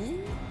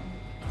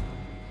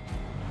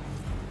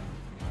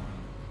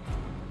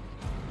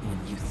 When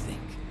you think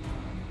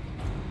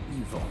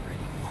you've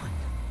already won.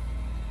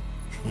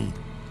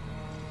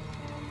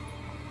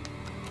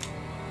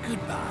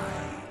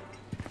 Goodbye.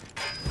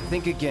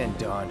 Think again,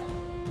 Don.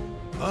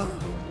 Huh?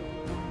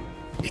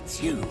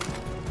 It's you.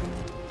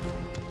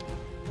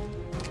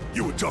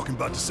 You were talking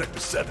about the Sector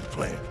 7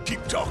 plan.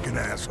 Keep talking,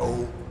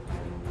 asshole.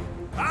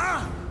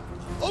 Ah!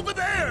 Over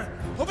there!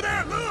 Over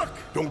there, look!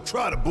 Don't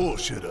try to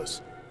bullshit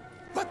us.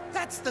 But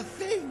that's the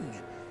thing.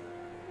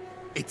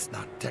 It's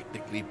not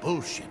technically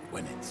bullshit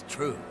when it's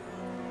true.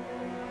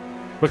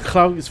 But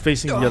Cloud is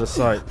facing the other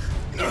side.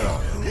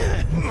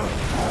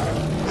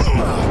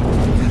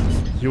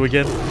 You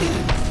again?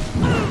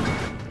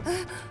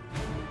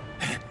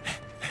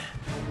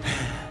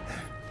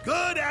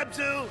 Good,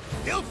 Abzu.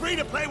 Feel free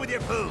to play with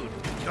your food.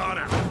 Dawn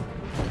out.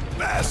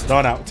 Bastard.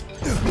 Dawn out.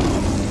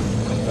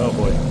 Oh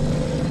boy.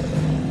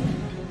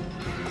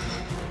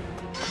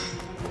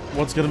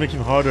 What's gonna make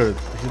him harder?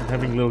 Him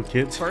having little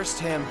kids? First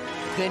him,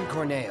 then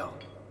Corneo.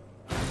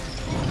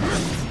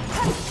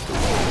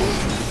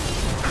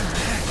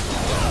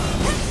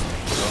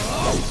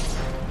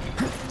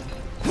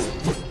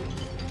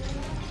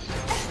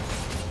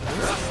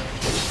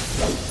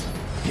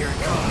 Here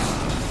it comes.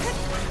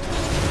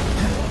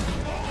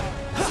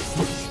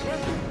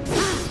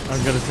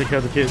 I'm gonna take care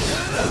of the kids.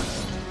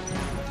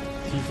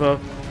 Tifa,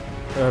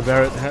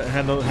 Barrett,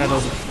 handle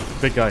the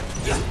big guy.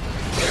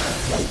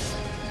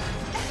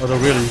 Although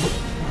really,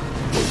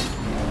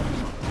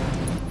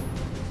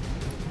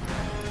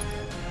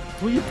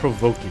 who are you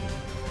provoking?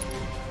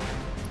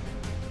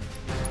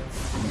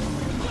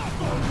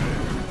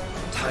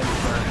 Time to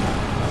burn.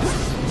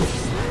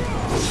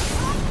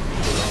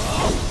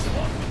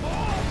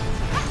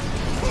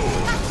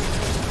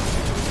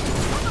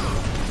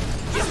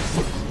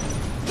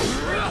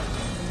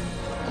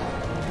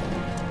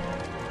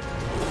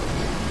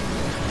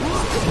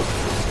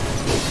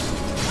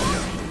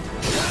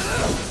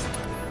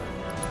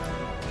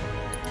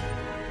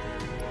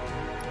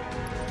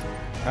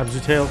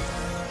 Abzu tail.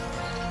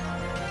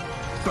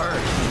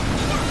 Burn.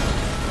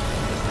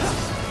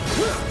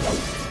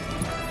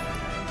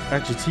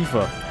 Actually,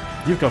 Tifa,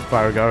 you've got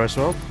Fire Guard as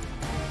well.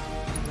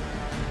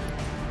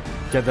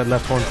 Get that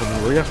left horn from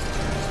me, will ya?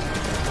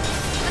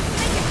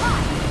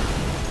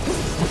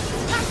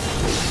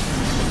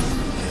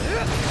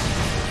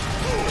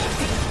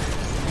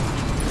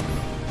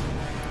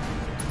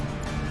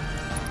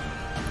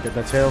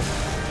 Get that tail.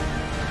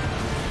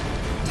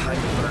 Time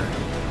to burn.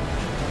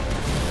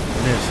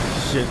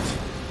 Missed. Shit.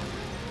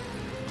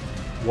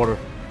 Water.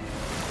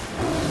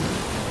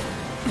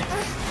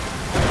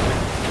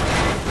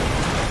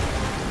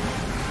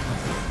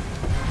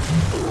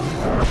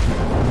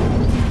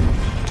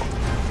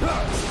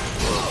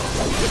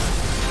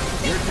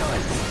 You're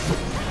done.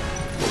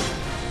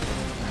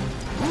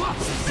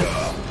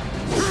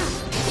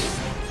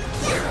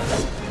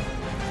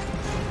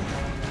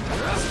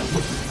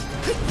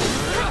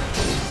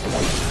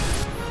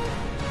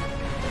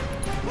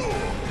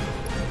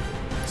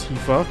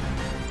 Tifa.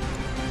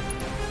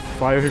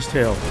 Fire his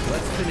tail.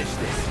 Let's finish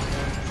this.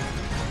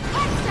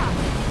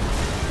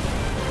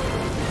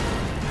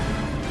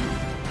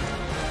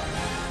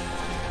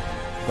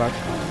 Back.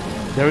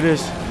 There it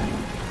is.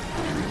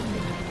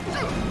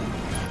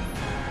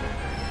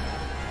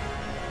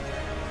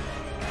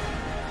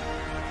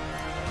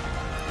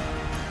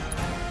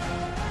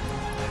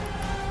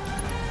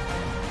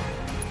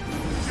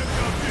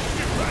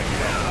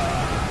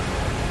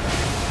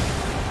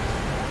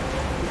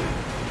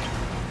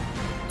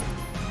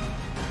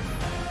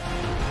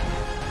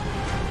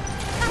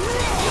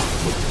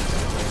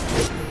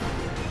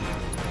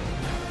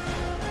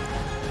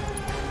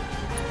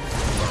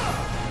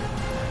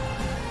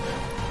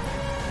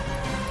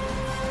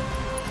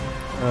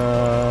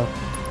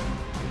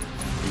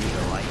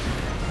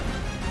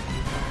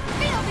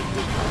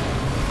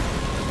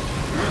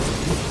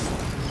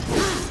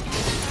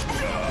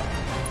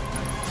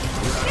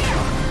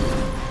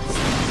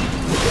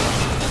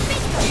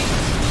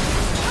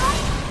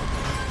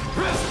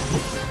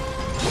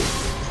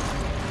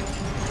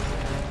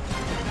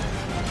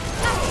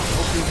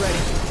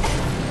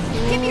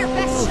 Give me your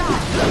best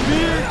shot.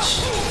 Bitch.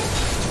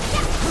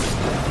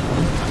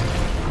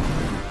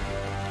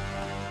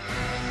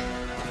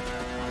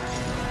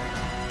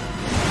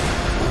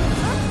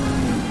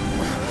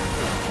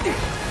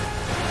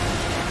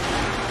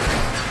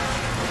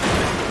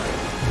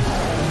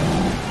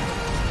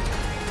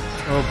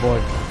 Oh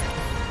boy.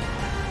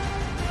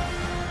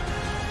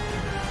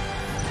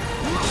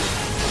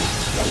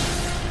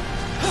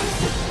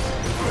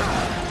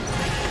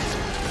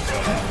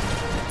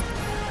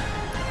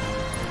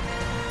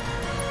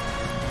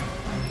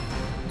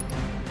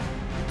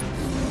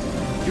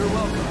 You're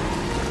welcome.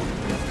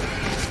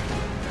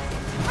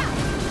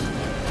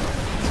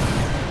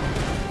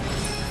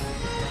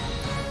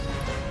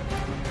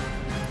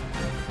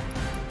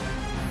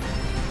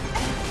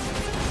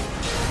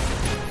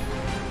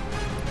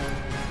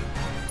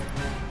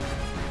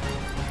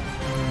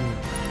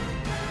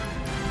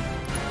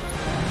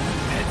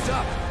 Heads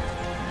up.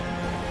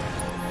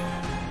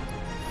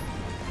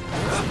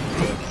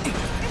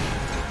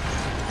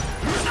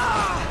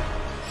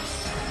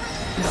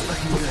 Not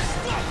looking good.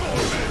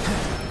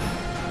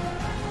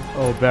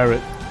 Oh,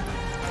 Barrett.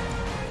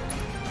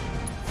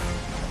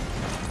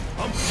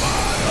 I'm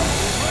fired up,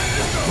 ready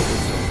to go.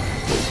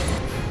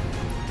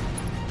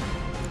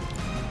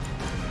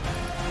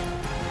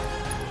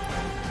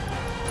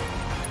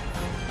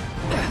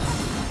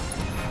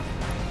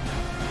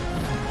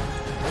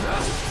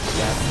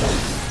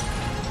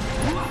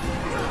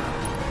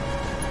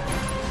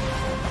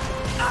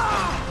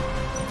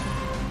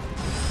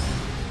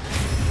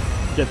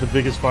 Get the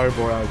biggest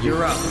fireball out here.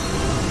 You're up.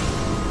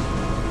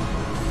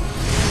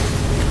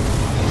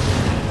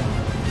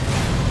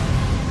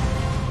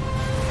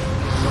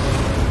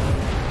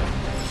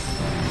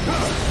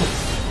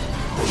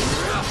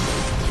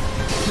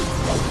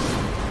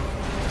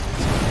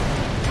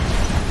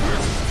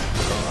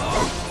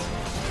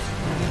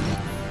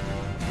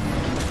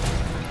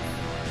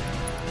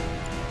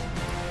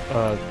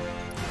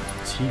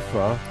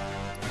 Tifa.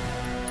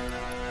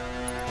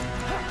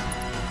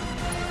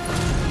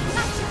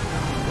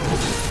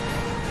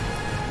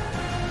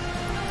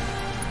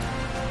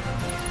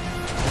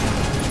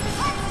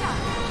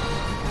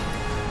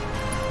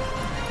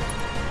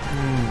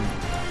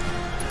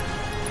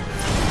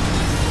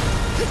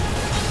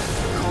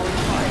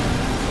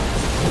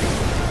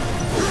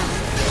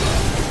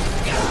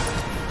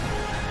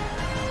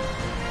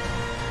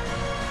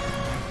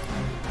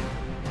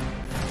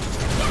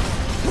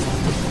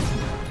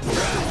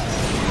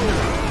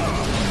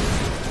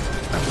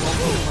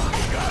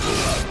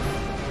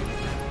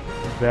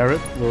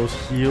 Barrett will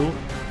heal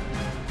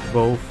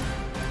both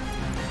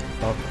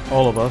of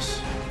all of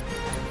us.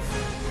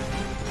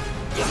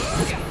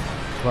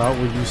 Cloud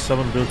will use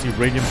summon ability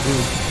Radiant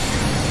Boom.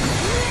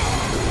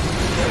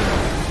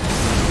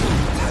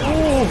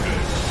 Oh!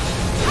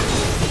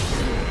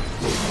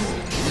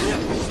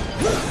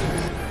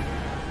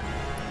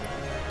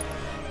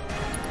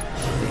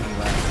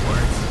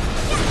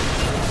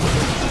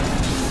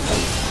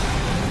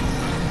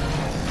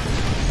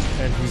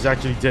 And he's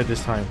actually dead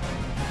this time.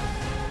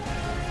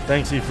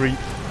 Thanks, Ifrit.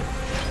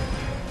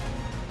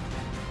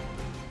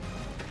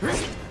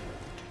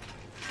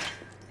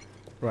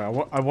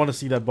 Right, I want to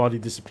see that body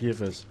disappear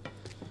first.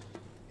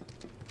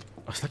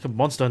 It's like a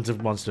Monster Hunter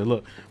monster.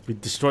 Look, we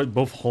destroyed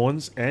both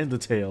horns and the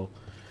tail.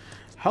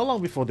 How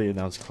long before they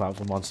announced Cloud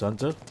for Monster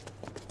Hunter?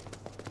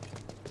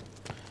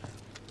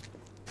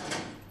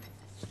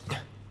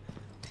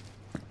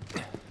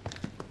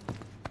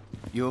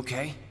 You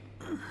okay?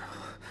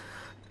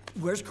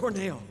 Where's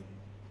Corneo?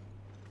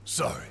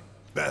 Sorry,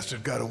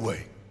 bastard got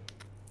away.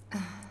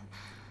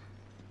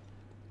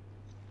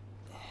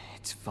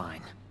 It's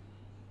fine.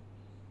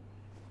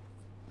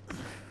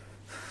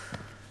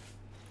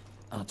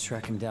 I'll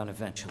track him down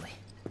eventually.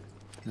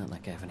 Not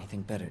like I have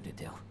anything better to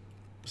do.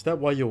 Is that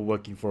why you're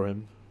working for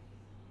him?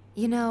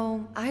 You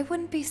know, I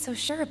wouldn't be so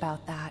sure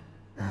about that.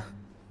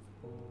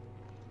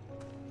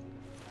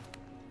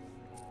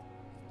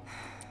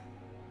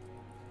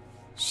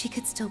 She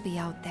could still be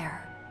out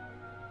there.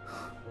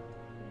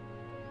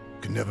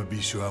 Can never be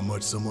sure how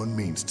much someone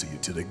means to you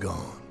till they're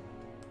gone.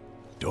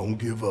 Don't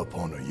give up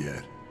on her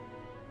yet.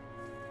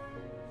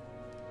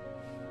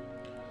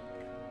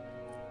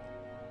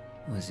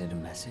 Was it a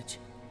message?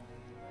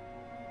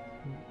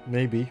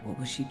 Maybe. What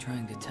was she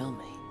trying to tell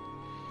me?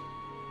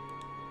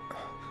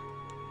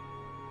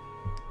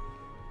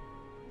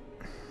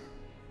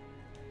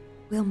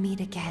 We'll meet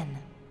again.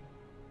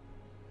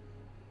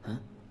 Huh?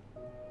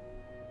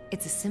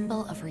 It's a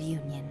symbol of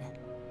reunion.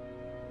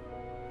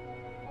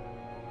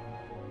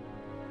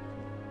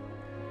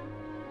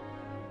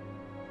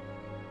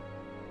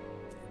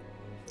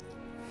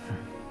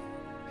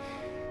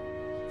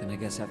 Then I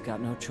guess I've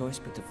got no choice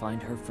but to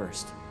find her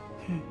first.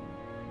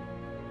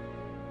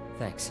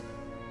 Thanks.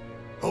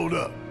 Hold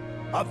up.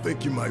 I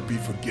think you might be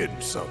forgetting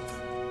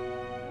something.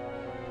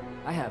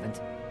 I haven't.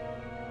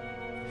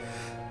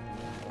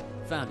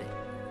 Found it.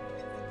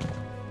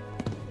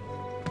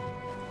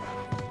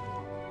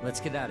 Let's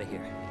get out of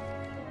here.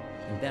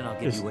 And then I'll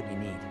give you what you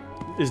need.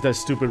 Is that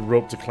stupid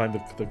rope to climb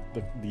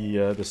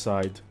the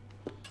side?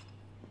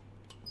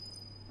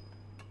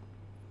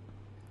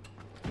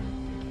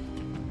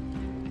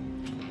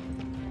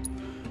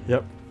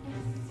 Yep.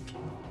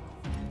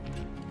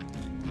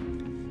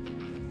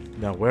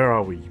 Now where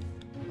are we?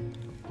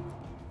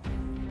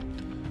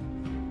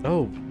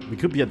 Oh, we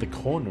could be at the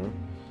corner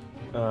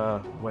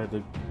where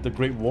the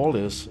Great Wall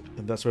is,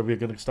 and that's where we're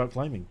gonna start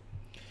climbing.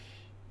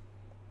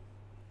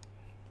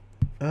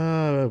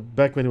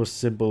 Back when it was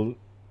simpler,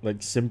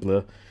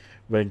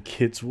 when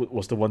kids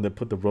was the one that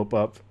put the rope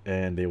up,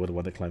 and they were the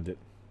one that climbed it.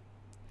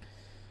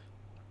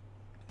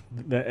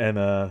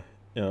 And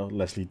you know,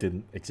 Leslie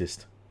didn't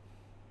exist.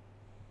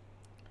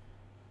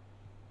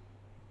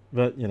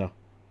 But you know,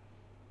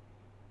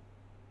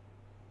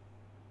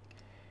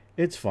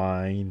 it's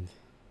fine.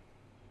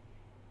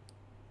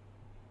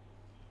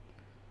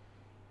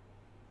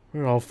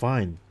 We're all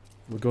fine.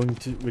 We're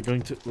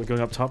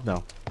going up top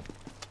now.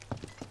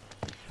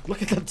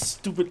 Look at that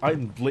stupid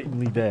item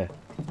blatantly there.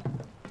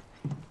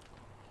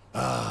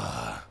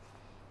 Ah,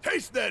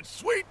 taste that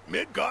sweet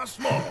Midgar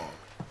smog.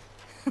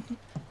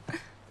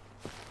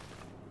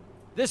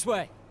 This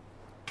way.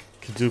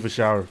 Could do for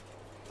shower.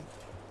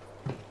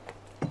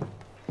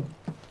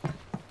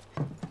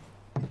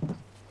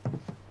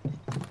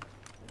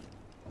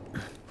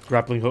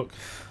 Grappling hook.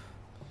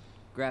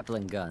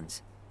 Grappling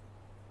guns.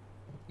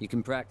 You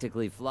can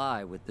practically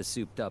fly with the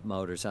souped-up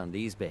motors on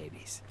these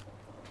babies.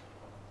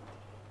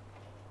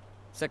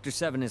 Sector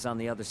 7 is on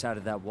the other side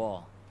of that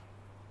wall.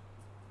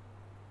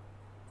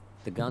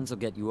 The guns will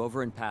get you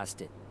over and past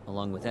it,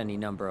 along with any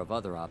number of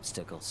other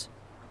obstacles.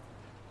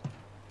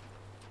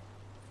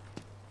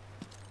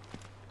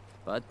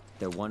 But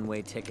they're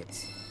one-way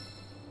tickets.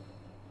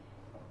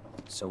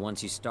 So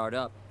once you start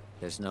up,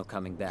 there's no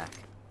coming back.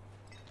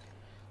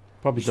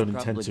 Probably don't You should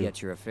intend probably to.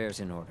 get your affairs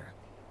in order,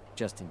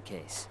 just in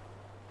case.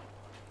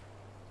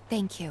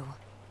 Thank you.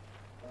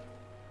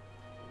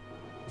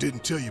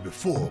 Didn't tell you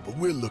before, but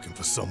we're looking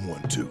for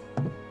someone too.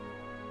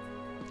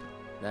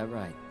 That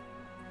right?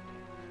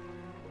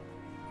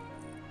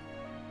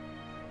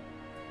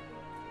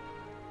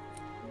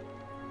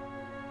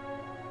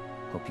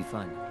 Hope you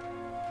find it.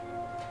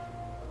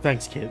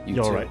 Thanks, kid. You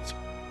You're too. alright.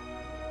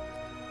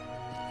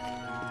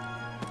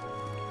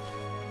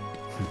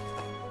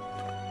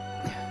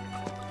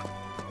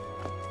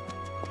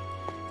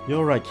 You're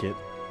alright, kid.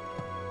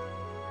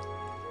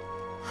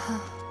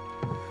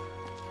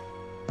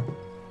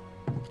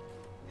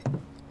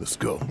 Let's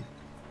go.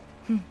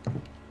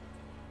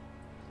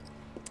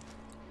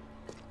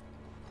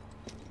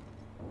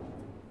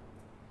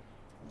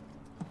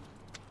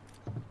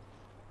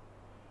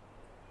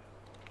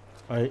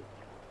 I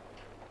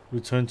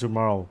return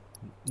tomorrow.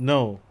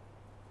 No.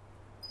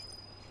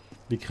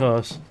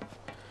 Because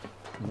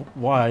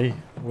why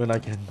when I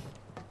can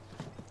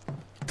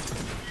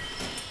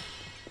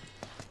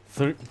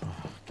God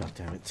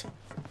damn it.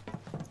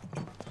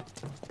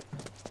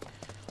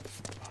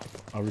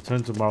 I'll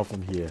return tomorrow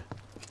from here.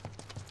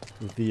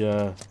 With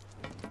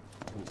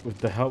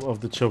the help of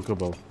the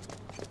chocobo.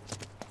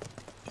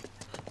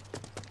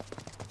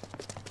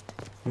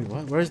 Wait,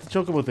 what? Where's the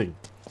chocobo thing?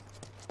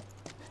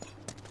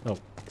 Oh.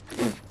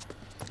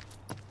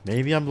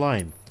 Maybe I'm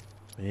blind.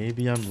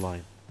 Maybe I'm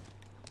blind.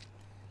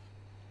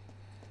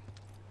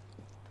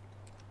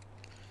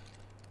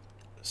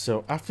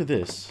 So after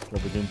this,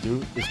 what we're going to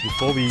do is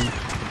before we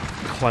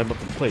climb up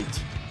the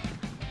plate,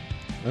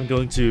 I'm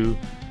going to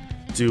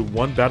do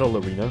one battle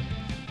arena.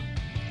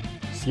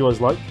 See what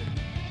it's like.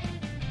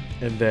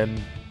 and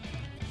then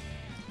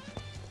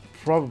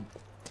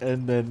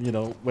you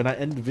know, when I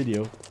end the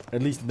video,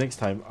 at least next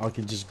time I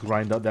can just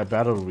grind out that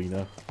battle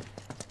arena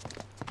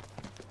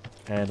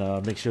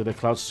and make sure the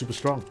Cloud's super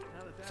strong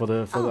for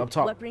the up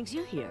top. What brings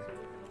you here?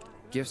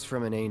 Gifts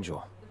from an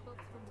angel.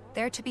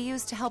 They're to be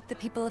used to help the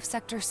people of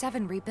Sector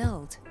 7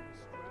 rebuild.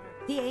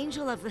 The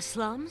angel of the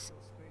slums?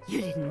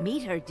 You didn't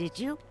meet her, did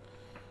you?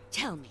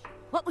 Tell me,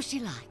 what was she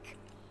like?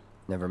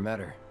 Never met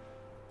her.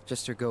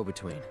 Just her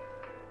go-between.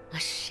 A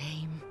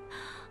shame.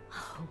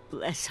 Oh,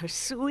 bless her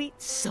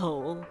sweet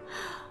soul.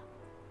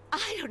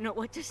 I don't know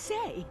what to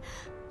say.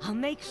 I'll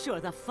make sure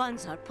the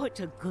funds are put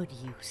to good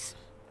use.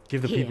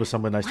 Give the people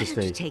somewhere nice to Why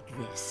don't you stay. take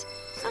this?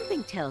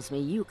 Something tells me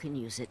you can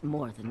use it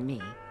more than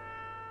me.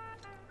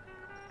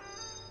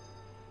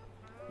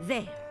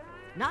 There.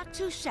 Not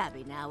too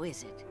shabby now,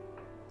 is it?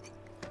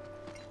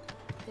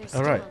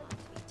 All right.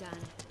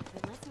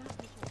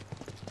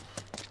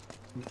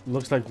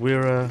 Looks like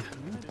we're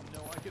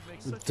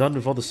done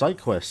with all the side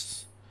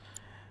quests,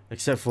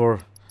 except for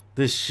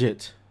this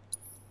shit.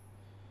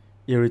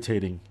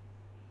 Irritating.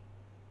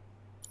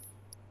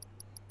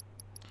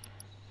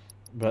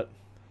 But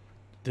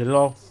did it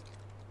all.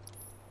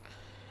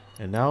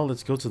 And now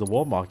let's go to the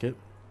wall market.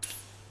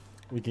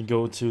 We can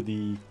go to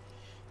the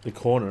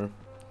corner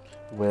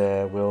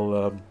where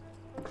we'll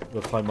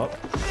climb up.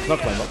 Not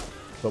climb up,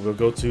 but we'll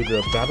go to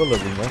the battle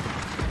arena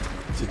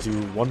to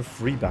do one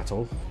free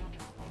battle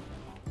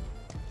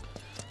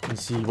and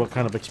see what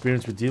kind of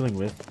experience we're dealing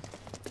with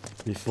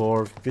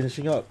before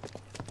finishing up.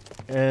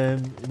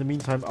 And in the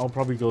meantime, I'll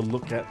probably go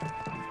look at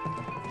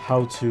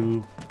how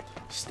to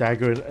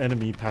stagger an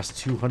enemy past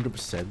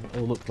 200%.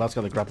 Oh look, Cloud's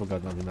got a grapple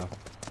gun on me now.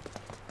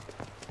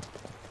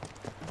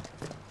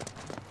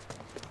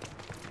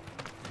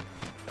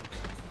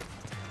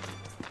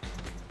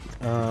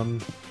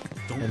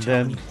 Don't and tell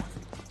then anyone.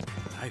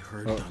 I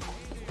heard Duncan.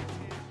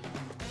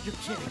 You're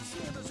kidding.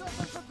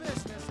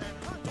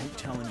 Don't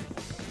tell anyone.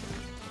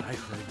 I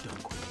heard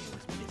Duncan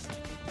was missing.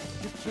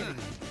 You're kidding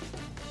me.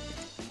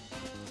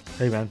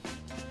 Hey man.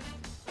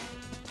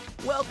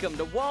 Welcome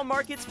to Wall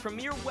Market's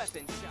premier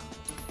weapon shop.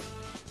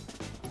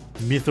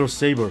 Mithril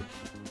Saber.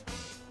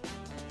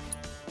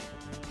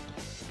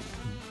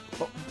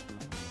 Oh,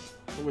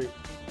 wait.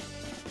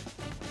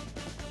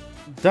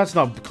 That's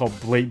not called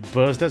Blade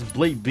Burst, that's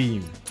Blade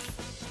Beam.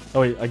 Oh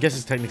wait, I guess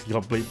it's technically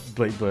called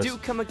Blade Burst. Do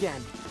come again.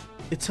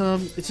 It's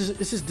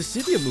his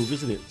Dissidia move,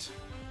 isn't it?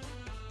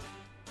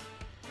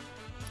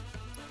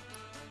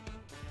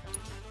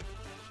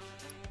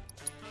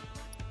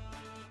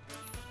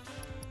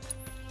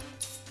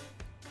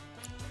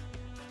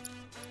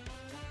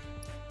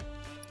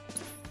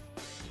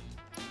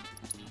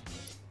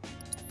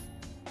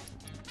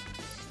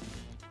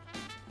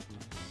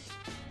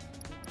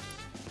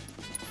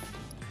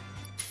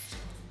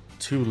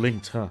 Two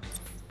linked, huh?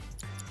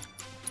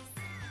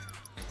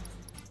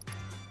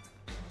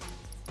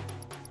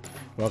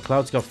 Well,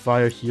 Cloud's got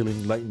fire,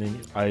 healing,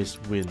 lightning,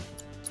 ice, wind.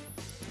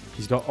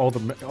 He's got all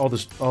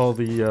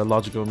the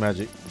logical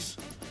magics.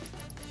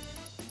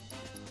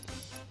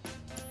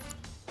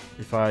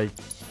 If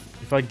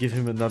I give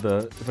him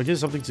another, if I give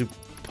something to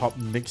pop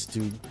next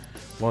to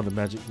one of the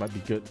magic, might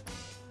be good.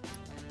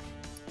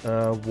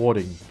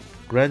 Warding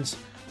grants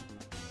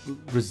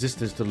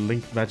resistance to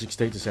linked magic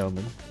status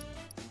element.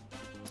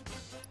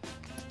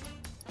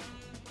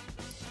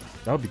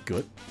 That would be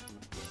good.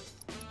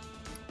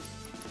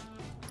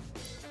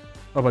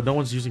 Oh, but no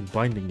one's using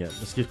binding yet.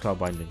 Let's give Cloud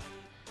binding.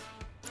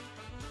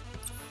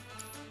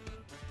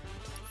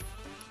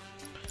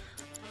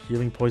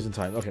 Healing poison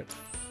time. Okay.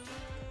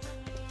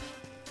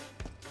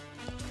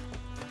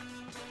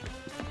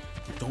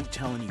 Don't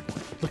tell anyone.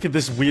 Look at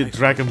this weird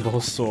Dragon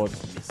Ball sword.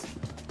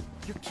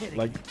 You're kidding.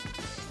 Like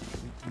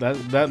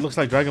that looks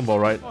like Dragon Ball,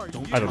 right?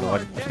 I don't know.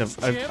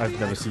 I've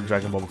never seen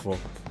Dragon Ball before.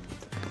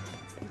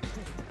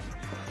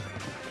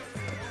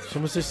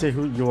 Someone say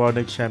who you are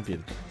next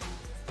champion.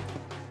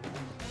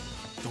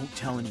 Don't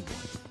tell anyone.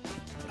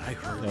 I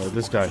heard. No,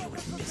 this guy.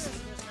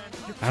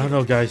 I don't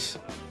know, guys.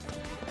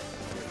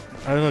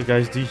 I don't know,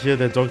 guys. Do you hear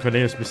that Don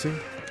Corneo is missing?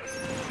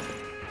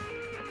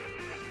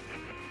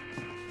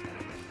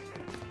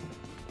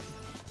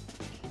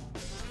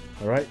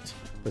 All right.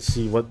 Let's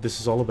see what this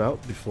is all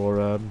about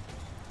before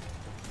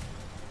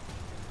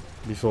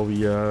we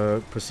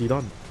proceed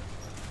on.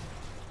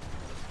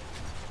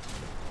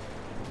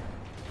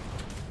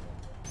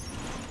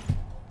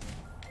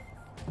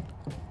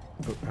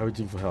 How are we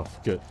doing for health?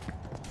 Good.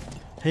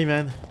 Hey,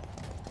 man.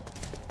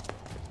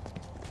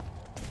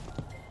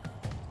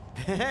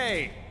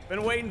 Hey,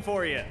 been waiting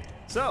for you.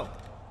 So,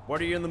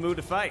 what are you in the mood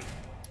to fight?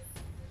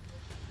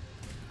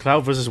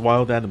 Cloud versus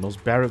wild animals.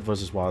 Barrett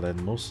versus wild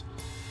animals.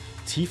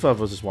 Tifa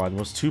versus wild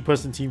animals.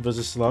 Two-person team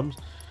versus slums.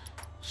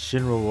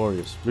 Shinra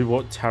warriors.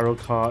 Reward tarot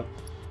card.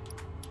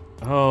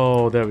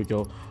 Oh, there we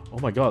go. Oh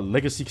my god.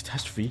 Legacy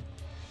catastrophe.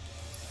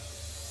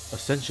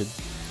 Ascension.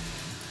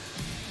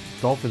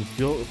 Dolphin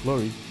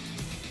flurry.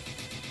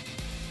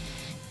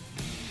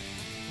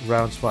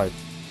 Rounds 5.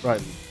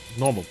 Right.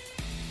 Normal.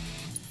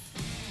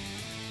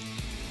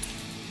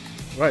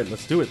 Right,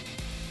 let's do it.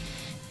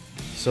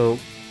 So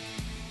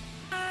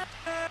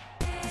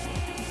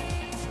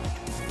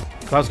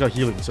Cloud's got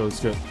healing, so it's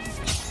good.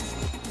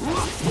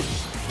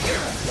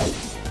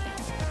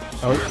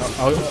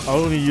 I'll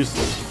only use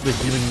the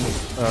healing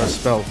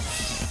spell.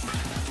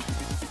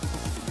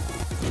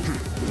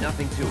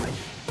 Nothing to it.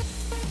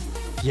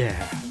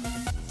 Yeah.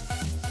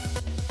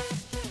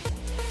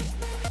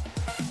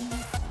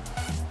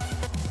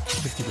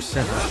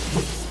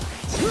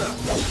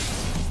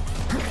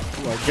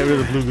 Right, get rid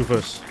of the blue goo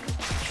first.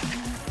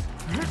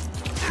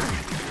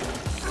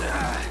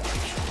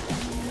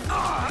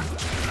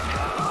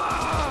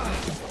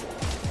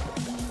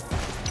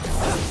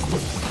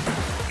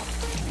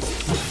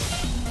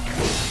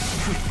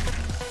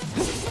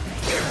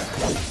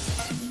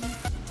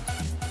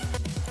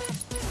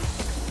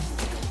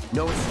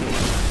 No escape.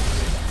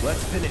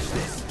 Let's finish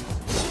this.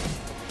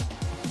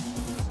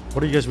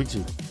 What are you guys weak to?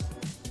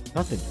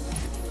 Nothing.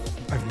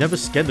 I've never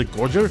scanned a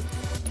Gorger?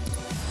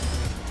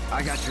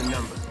 I got your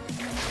number.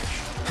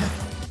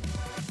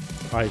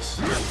 Nice.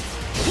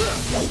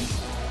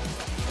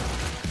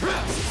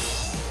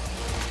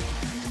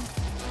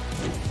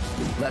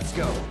 Let's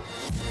go.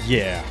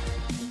 Yeah.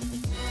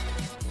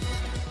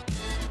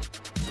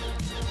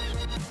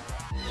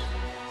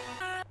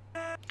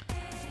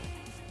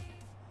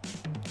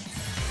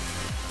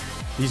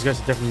 These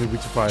guys are definitely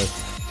weak to fire.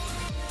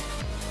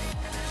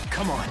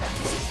 Come on.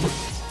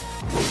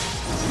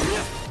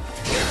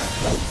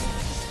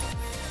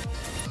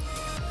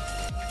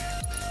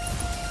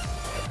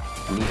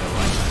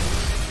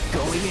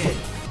 Going in.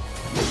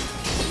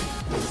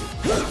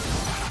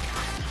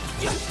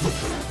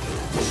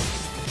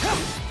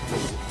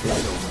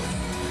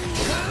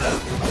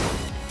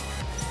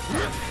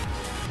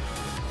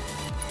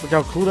 Look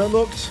how cool that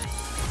looks.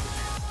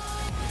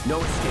 No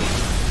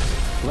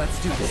escape.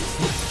 Let's do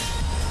this.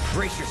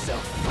 Brace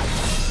yourself.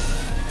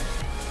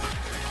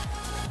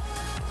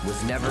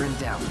 Was never in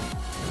doubt.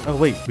 Oh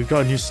wait, we've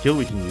got a new skill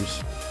we can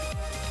use.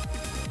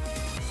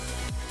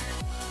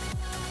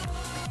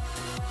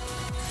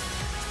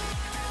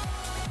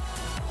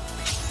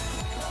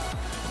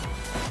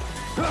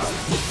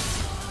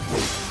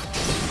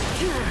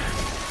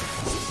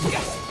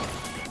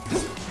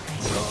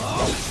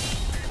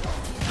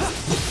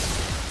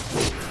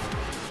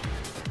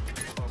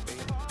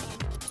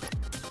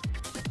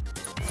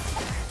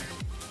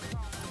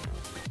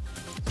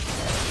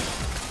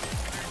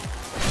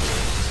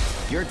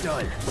 You're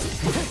done.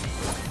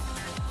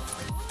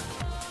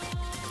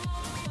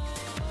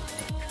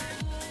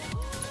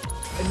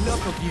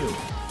 Enough of you.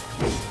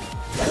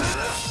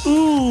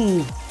 Ooh.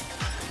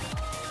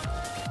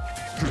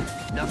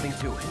 Nothing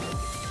to it.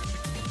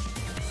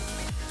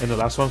 And the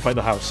last one, find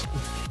the house.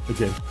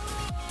 Again.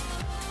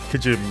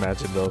 Could you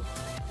imagine though?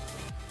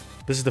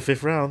 This is the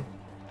 5th round.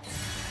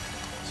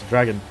 It's a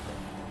dragon.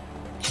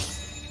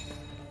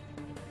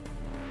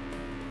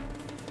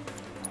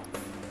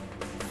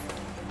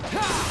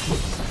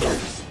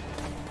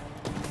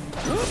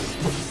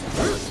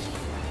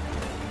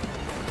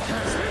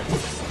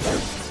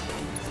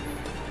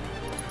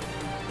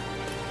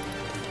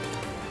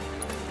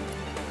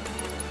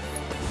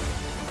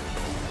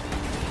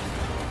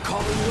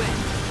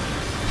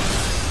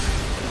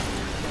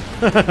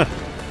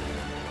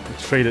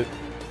 Trade it.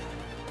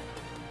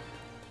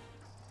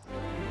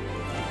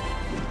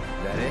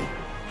 That it?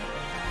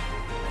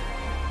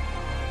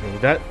 And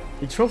with that,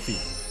 a trophy.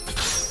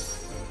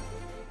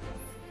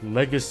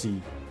 Legacy.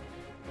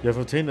 You have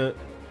obtained a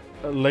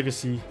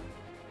legacy.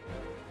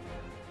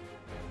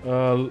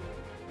 Obtain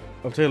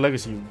a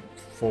legacy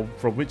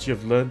from which you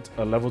have learned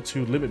a level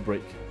 2 limit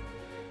break.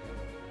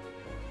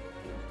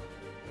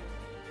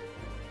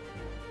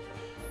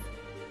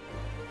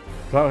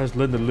 Cloud has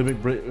learned the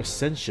limit break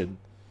ascension.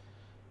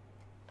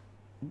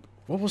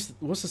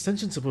 What's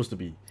ascension supposed to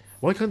be?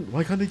 Why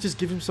can't they just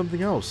give him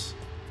something else?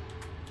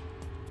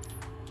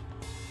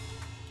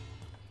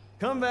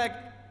 Come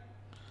back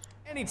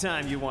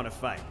anytime you want to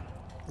fight.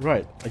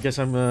 Right. I guess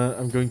I'm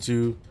going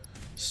to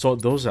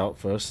sort those out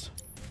first.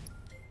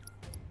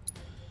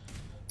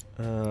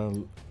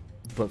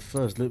 But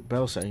first,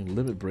 battle setting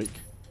limit break.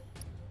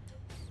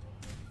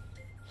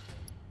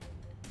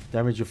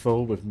 Damage your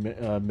foe with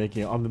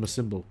making an omnibus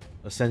symbol.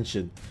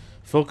 Ascension.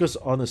 Focus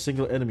on a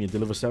single enemy and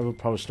deliver several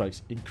power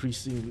strikes,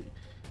 increasingly.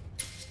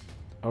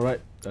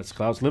 Alright, that's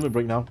Cloud's limit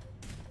break now.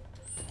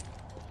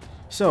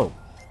 So,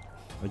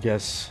 I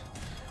guess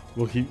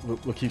we'll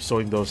keep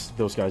sorting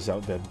those guys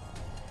out then.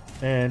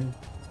 And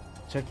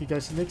check you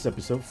guys in the next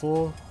episode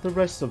for the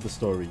rest of the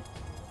story.